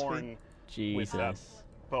philosophy. Jesus. With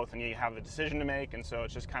both, and you have the decision to make, and so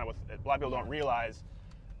it's just kind of a lot of people don't realize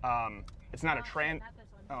it's not a trans.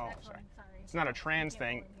 Oh, sorry. It's not a trans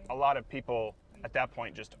thing. A lot of people at that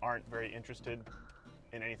point just aren't very interested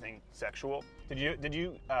in anything sexual. Did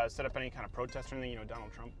you set up any kind of protest or anything? You know,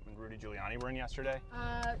 Donald Trump and Rudy Giuliani were in yesterday.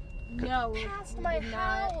 No. Past my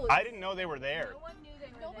house. I didn't know they were there. No one knew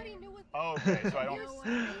they were Nobody there. knew what. Oh, okay, so I don't.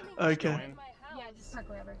 Okay. Yeah, just park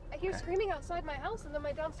wherever. I hear screaming outside my house, and then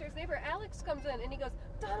my downstairs neighbor Alex comes in, and he goes,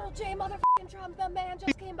 "Donald J. motherfucking Trump, the man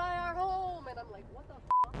just came by our home," and I'm like, "What the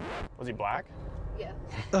f?" Was he black? Yeah.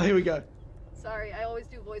 Oh, here we go. Sorry, I always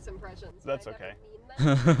do voice impressions. That's I okay.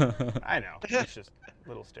 never mean that. I know. It's just a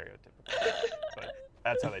little stereotypical. But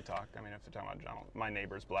that's how they talk. I mean, if they're talking about Donald, my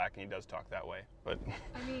neighbor's black and he does talk that way. But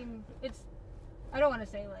I mean, I don't want to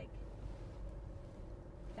say like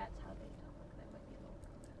that's how they talk. That might be a little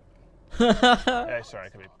problematic. yeah, sorry, I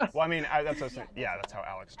could be. Well, I mean, that's what I was saying. Yeah, that's how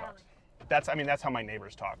Alex talks. That's how my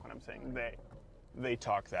neighbors talk when I'm saying they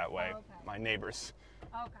talk that way. Oh, okay. My neighbors.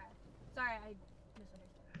 Okay. Sorry, I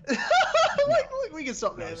Like, we can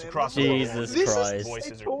stop there, man. Across Jesus Christ.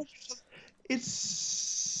 Voices It's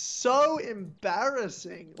so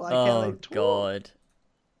embarrassing. Like how they Oh talk. God.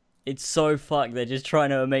 It's so fucked. They're just trying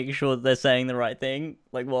to make sure that they're saying the right thing,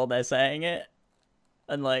 like while they're saying it,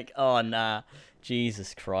 and like, oh nah,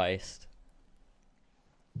 Jesus Christ.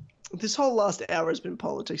 This whole last hour has been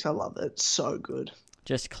politics. I love it. It's so good.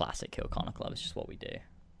 Just classic Kill Connor Club. It's just what we do.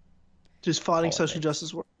 Just fighting Politics. social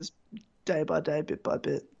justice warriors day by day, bit by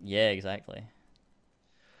bit. Yeah, exactly.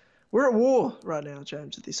 We're at war right now,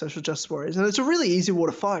 James, with these social justice warriors, and it's a really easy war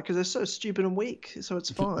to fight because they're so stupid and weak. So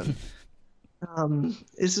it's fine.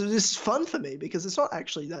 It's fun for me because it's not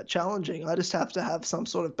actually that challenging. I just have to have some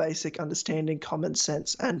sort of basic understanding, common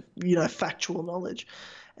sense, and factual knowledge.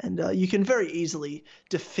 And you can very easily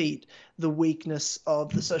defeat the weakness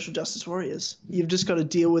of the social justice warriors. You've just got to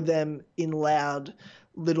deal with them in loud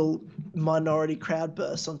little minority crowd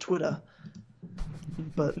bursts on Twitter.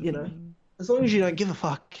 But, as long as you don't give a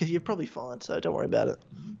fuck, you're probably fine, so don't worry about it.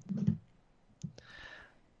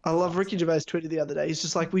 I love Ricky Gervais tweeted the other day. He's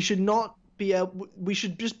just like, we should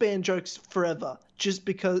just ban jokes forever, just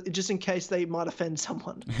in case they might offend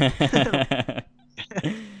someone.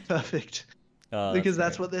 Perfect. Oh, because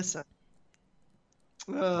that's what they're saying.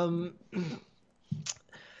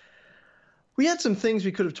 We had some things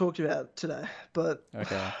we could have talked about today, but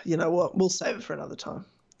okay. You know what? We'll save it for another time.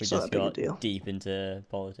 We it's not just that big a got deal. deep into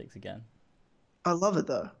politics again. I love it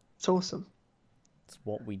though. It's awesome. It's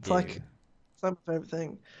what we do. It's like It's like my favorite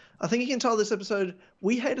thing. I think you can tell this episode,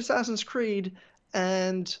 we hate Assassin's Creed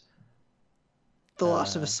and The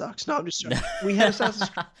Last of Us sucks. No, I'm just joking. We hate Assassin's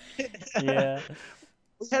Creed. Yeah.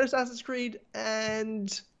 We hate Assassin's Creed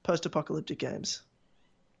and post-apocalyptic games.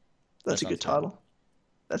 That's a good title.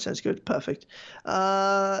 That sounds good. Perfect.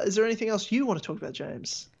 Is there anything else you want to talk about,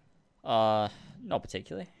 James? Not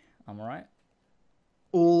particularly. I'm all right.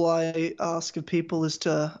 All I ask of people is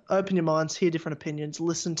to open your minds, hear different opinions,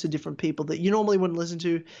 listen to different people that you normally wouldn't listen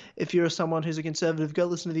to if you're someone who's a conservative. Go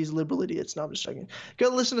listen to these liberal idiots. No, I'm just joking. Go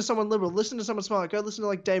listen to someone liberal. Listen to someone smart. Go listen to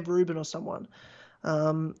like Dave Rubin or someone.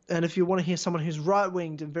 And if you want to hear someone who's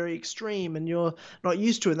right-winged and very extreme and you're not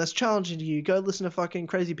used to it and that's challenging to you, go listen to fucking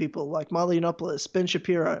crazy people like Milo Yiannopoulos, Ben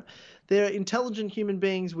Shapiro. They're intelligent human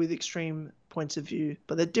beings with extreme points of view,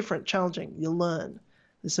 but they're different, challenging. You'll learn.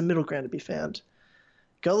 There's some middle ground to be found.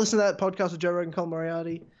 Go listen to that podcast with Joe Rogan, Colin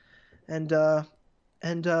Moriarty, and live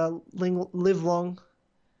long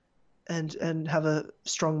and have a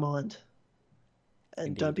strong mind. And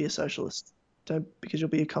Indeed. Don't be a socialist. Don't, because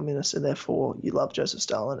you'll be a communist and therefore you love Joseph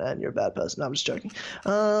Stalin and you're a bad person. No, I'm just joking.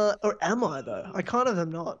 Or am I though? I kind of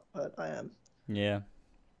am not, but I am. Yeah.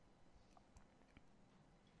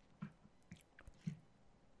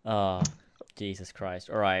 Oh, Jesus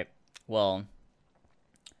Christ. All right. Well,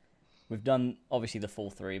 we've done obviously the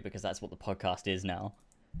full 3 because that's what the podcast is now.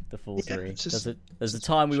 The full 3. There's a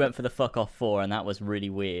time we went for the fuck off 4 and that was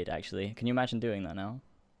really weird actually. Can you imagine doing that now?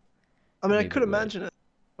 I mean, I could imagine it,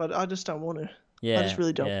 but I just don't want to. Yeah. I just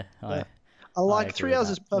really don't. Yeah. I like 3 hours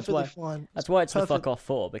is perfectly fine. That's why it's the fuck off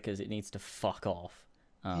 4, because it needs to fuck off.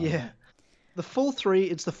 Yeah. The full 3,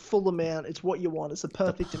 it's the full amount. It's what you want. It's the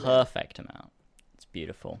perfect amount. Perfect amount. It's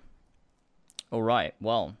beautiful. All right.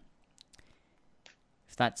 Well,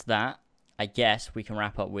 if that's that, I guess we can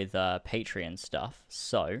wrap up with Patreon stuff.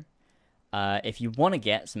 So, if you want to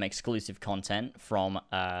get some exclusive content from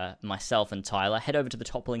myself and Tyler, head over to the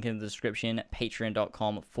top link in the description,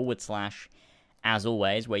 patreon.com/as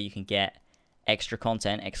always, where you can get extra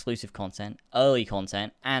content, exclusive content, early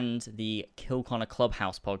content, and the Kill Connor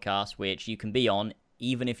Clubhouse podcast, which you can be on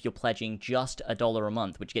even if you're pledging just $1 a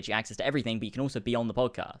month, which gets you access to everything, but you can also be on the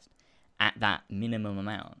podcast at that minimum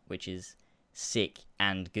amount, which is sick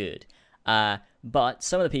and good. But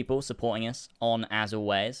some of the people supporting us on As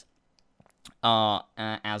Always are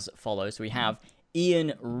as follows. So we have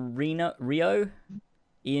Ian Rio,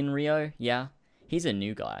 yeah. He's a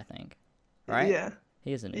new guy, I think. Right? Yeah.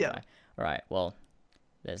 He is a new guy. All right, well,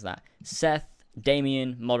 there's that. Seth,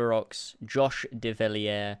 Damien, Moderox, Josh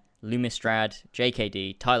DeVilliers, Lumistrad,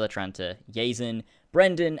 JKD, Tyler Tranter, Yazen,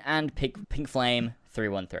 Brendan, and Pink Flame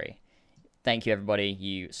 313. Thank you, everybody,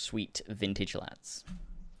 you sweet vintage lads.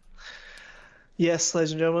 Yes,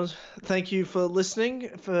 ladies and gentlemen, thank you for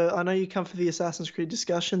listening. I know you come for the Assassin's Creed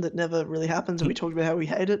discussion that never really happens, and we talked about how we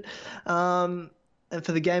hate it. And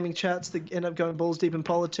for the gaming chats that end up going balls deep in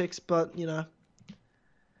politics, but, you know,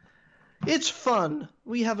 it's fun.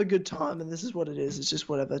 We have a good time, and this is what it is. It's just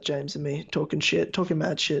whatever, James and me talking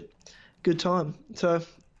mad shit. Good time. So,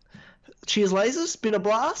 cheers, lasers. Been a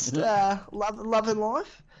blast. Loving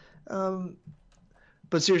life. But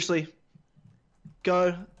seriously,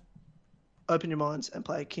 go open your minds and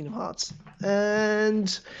play Kingdom Hearts.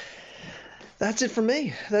 And that's it from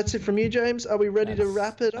me. That's it from you, James. Are we ready to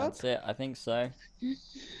wrap it up? That's it. I think so. This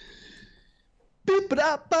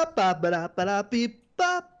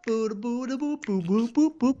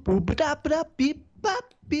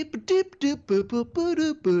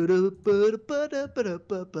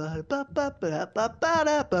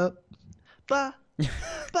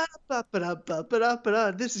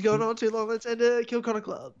is going on too long. Let's end it. Kill Connor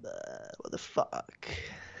Club. What the fuck?